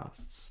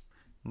podcasts.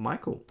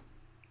 Michael.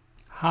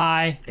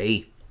 Hi.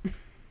 Hey.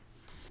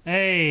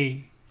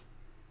 Hey.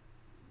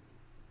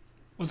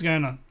 What's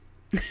going on?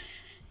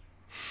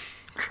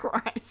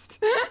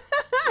 Christ.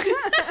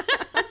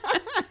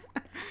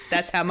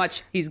 That's how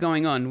much he's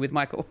going on with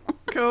Michael.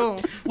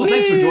 Cool. Well,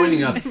 thanks for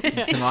joining us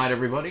tonight,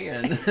 everybody.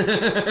 And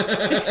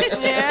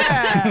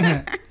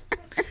yeah.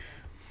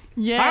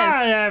 Yes.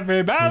 Hi,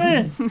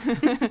 everybody.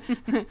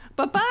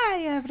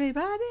 Bye-bye,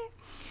 everybody.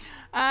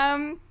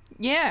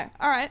 Yeah.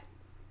 All right.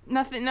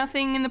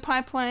 Nothing in the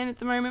pipeline at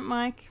the moment,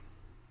 Mike.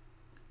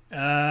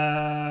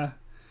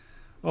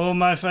 All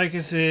my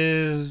focus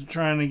is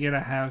trying to get a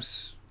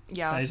house,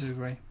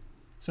 basically.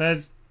 So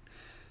it's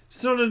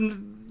sort of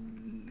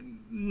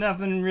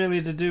nothing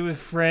really to do with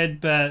Fred,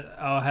 but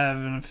I'll have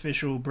an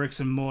official bricks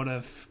and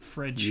mortar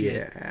Fred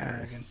shit.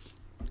 Yes.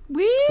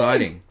 Woo!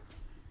 Exciting.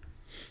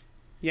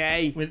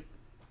 Yay. With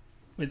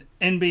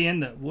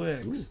NBN that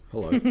works. Ooh,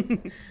 hello.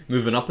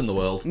 Moving up in the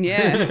world.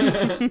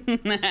 Yeah.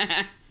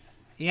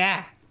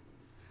 Yeah.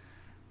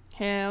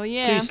 Hell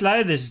yeah. Too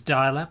slow, this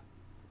dial-up.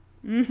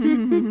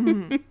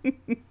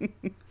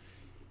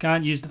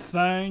 Can't use the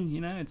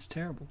phone, it's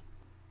terrible.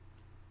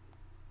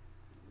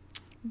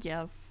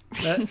 Yes.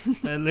 But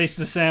at least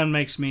the sound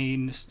makes me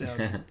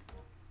nostalgic.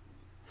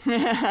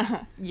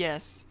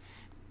 Yes.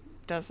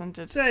 Doesn't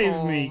it? Save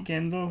all? me,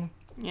 Kendall.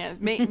 Yes.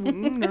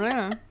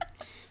 Yes.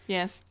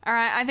 Yes. All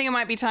right. I think it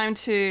might be time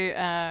to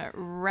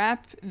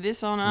wrap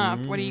this on up.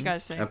 What do you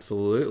guys say?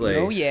 Absolutely.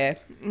 Oh, yeah.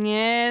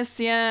 Yes,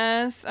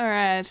 yes. All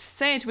right.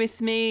 Say it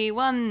with me.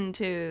 1,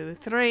 2,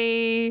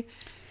 3.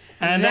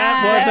 And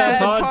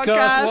that was a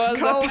podcast.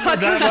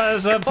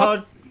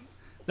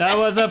 That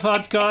was a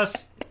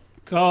podcast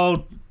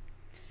called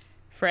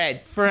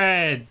Fred.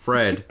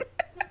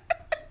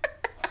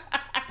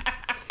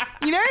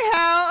 You know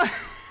how...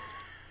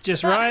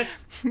 Just right.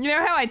 You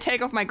know how I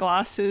take off my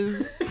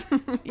glasses?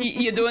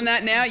 You're doing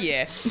that now?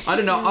 Yeah. I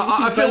don't know.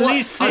 I feel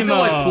like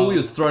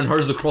Fulia's thrown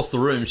hers across the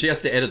room. She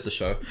has to edit the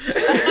show.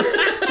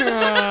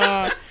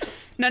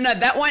 No,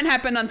 that won't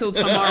happen until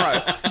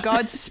tomorrow.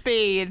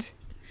 Godspeed.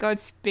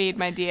 Godspeed,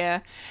 my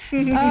dear.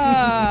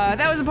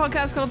 That was a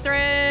podcast called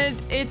Thread.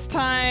 It's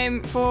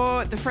time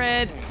for the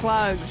Fred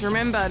plugs.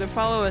 Remember to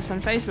follow us on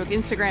Facebook,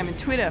 Instagram, and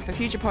Twitter for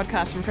future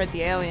podcasts from Fred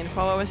the Alien.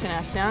 Follow us in our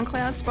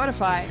SoundCloud,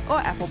 Spotify, or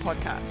Apple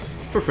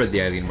Podcasts. For Fred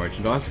the Alien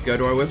merchandise, go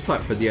to our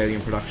website,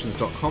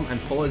 fredthealienproductions.com, and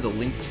follow the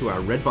link to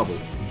our Redbubble,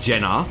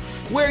 Jenna,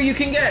 where you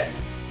can get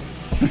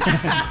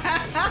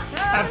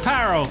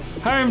apparel,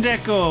 home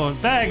decor,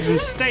 bags and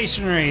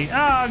stationery.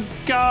 Oh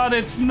God,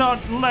 it's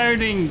not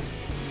loading.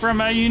 From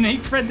our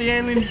unique Fred the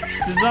Alien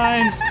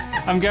designs.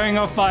 I'm going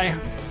off by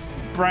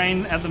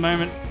brain at the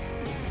moment.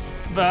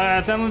 But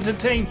our talented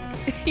team.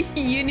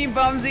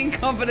 Unibums,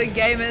 Incompetent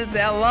Gamers,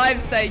 our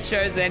live stage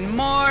shows, and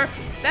more.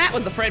 That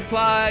was the Fred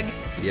plug.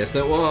 Yes,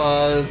 it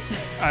was.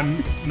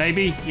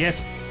 Maybe,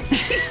 yes.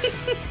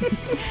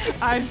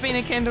 I've been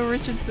a Kendall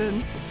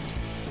Richardson.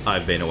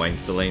 I've been a Wayne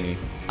Stellini.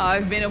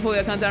 I've been a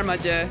Fulia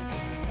Kantarmaja.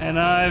 And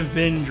I've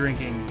been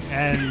drinking.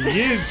 And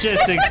you've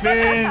just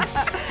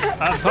experienced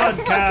a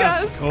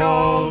podcast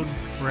called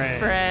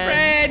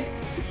Fred.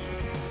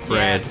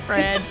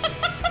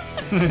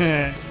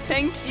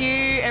 Thank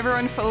you,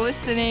 everyone, for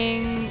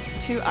listening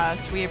to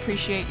us. We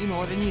appreciate you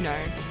more than you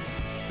know.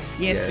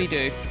 Yes, we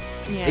do.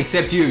 Yes.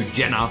 Except you,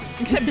 Jenna.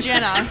 Except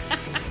Jenna.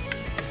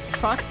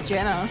 Fuck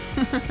Jenna.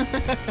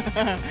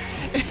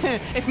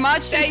 If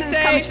Marge Simpson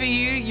comes for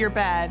you, you're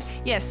bad.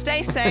 Yes,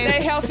 stay safe.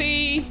 Stay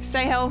healthy.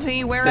 Stay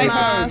healthy. Wear a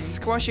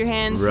mask. Wash your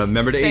hands.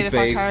 Remember to stay eat the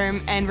fuck beef.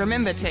 home. And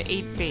remember to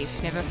eat beef.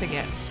 Never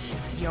forget.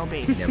 Your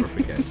beef. Never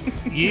forget.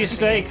 You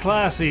stay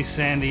classy,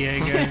 San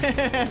Diego.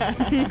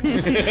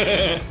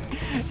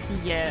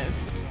 Yes.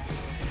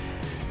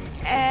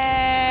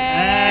 And...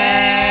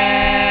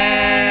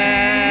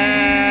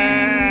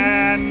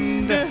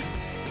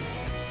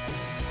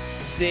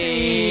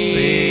 Scene.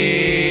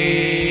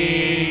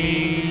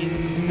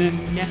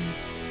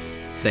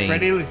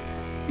 Freddie.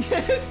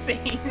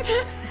 Scene.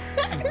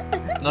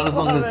 Not as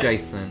long as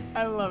Jason.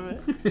 I love it.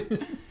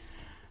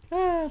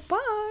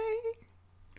 Bye.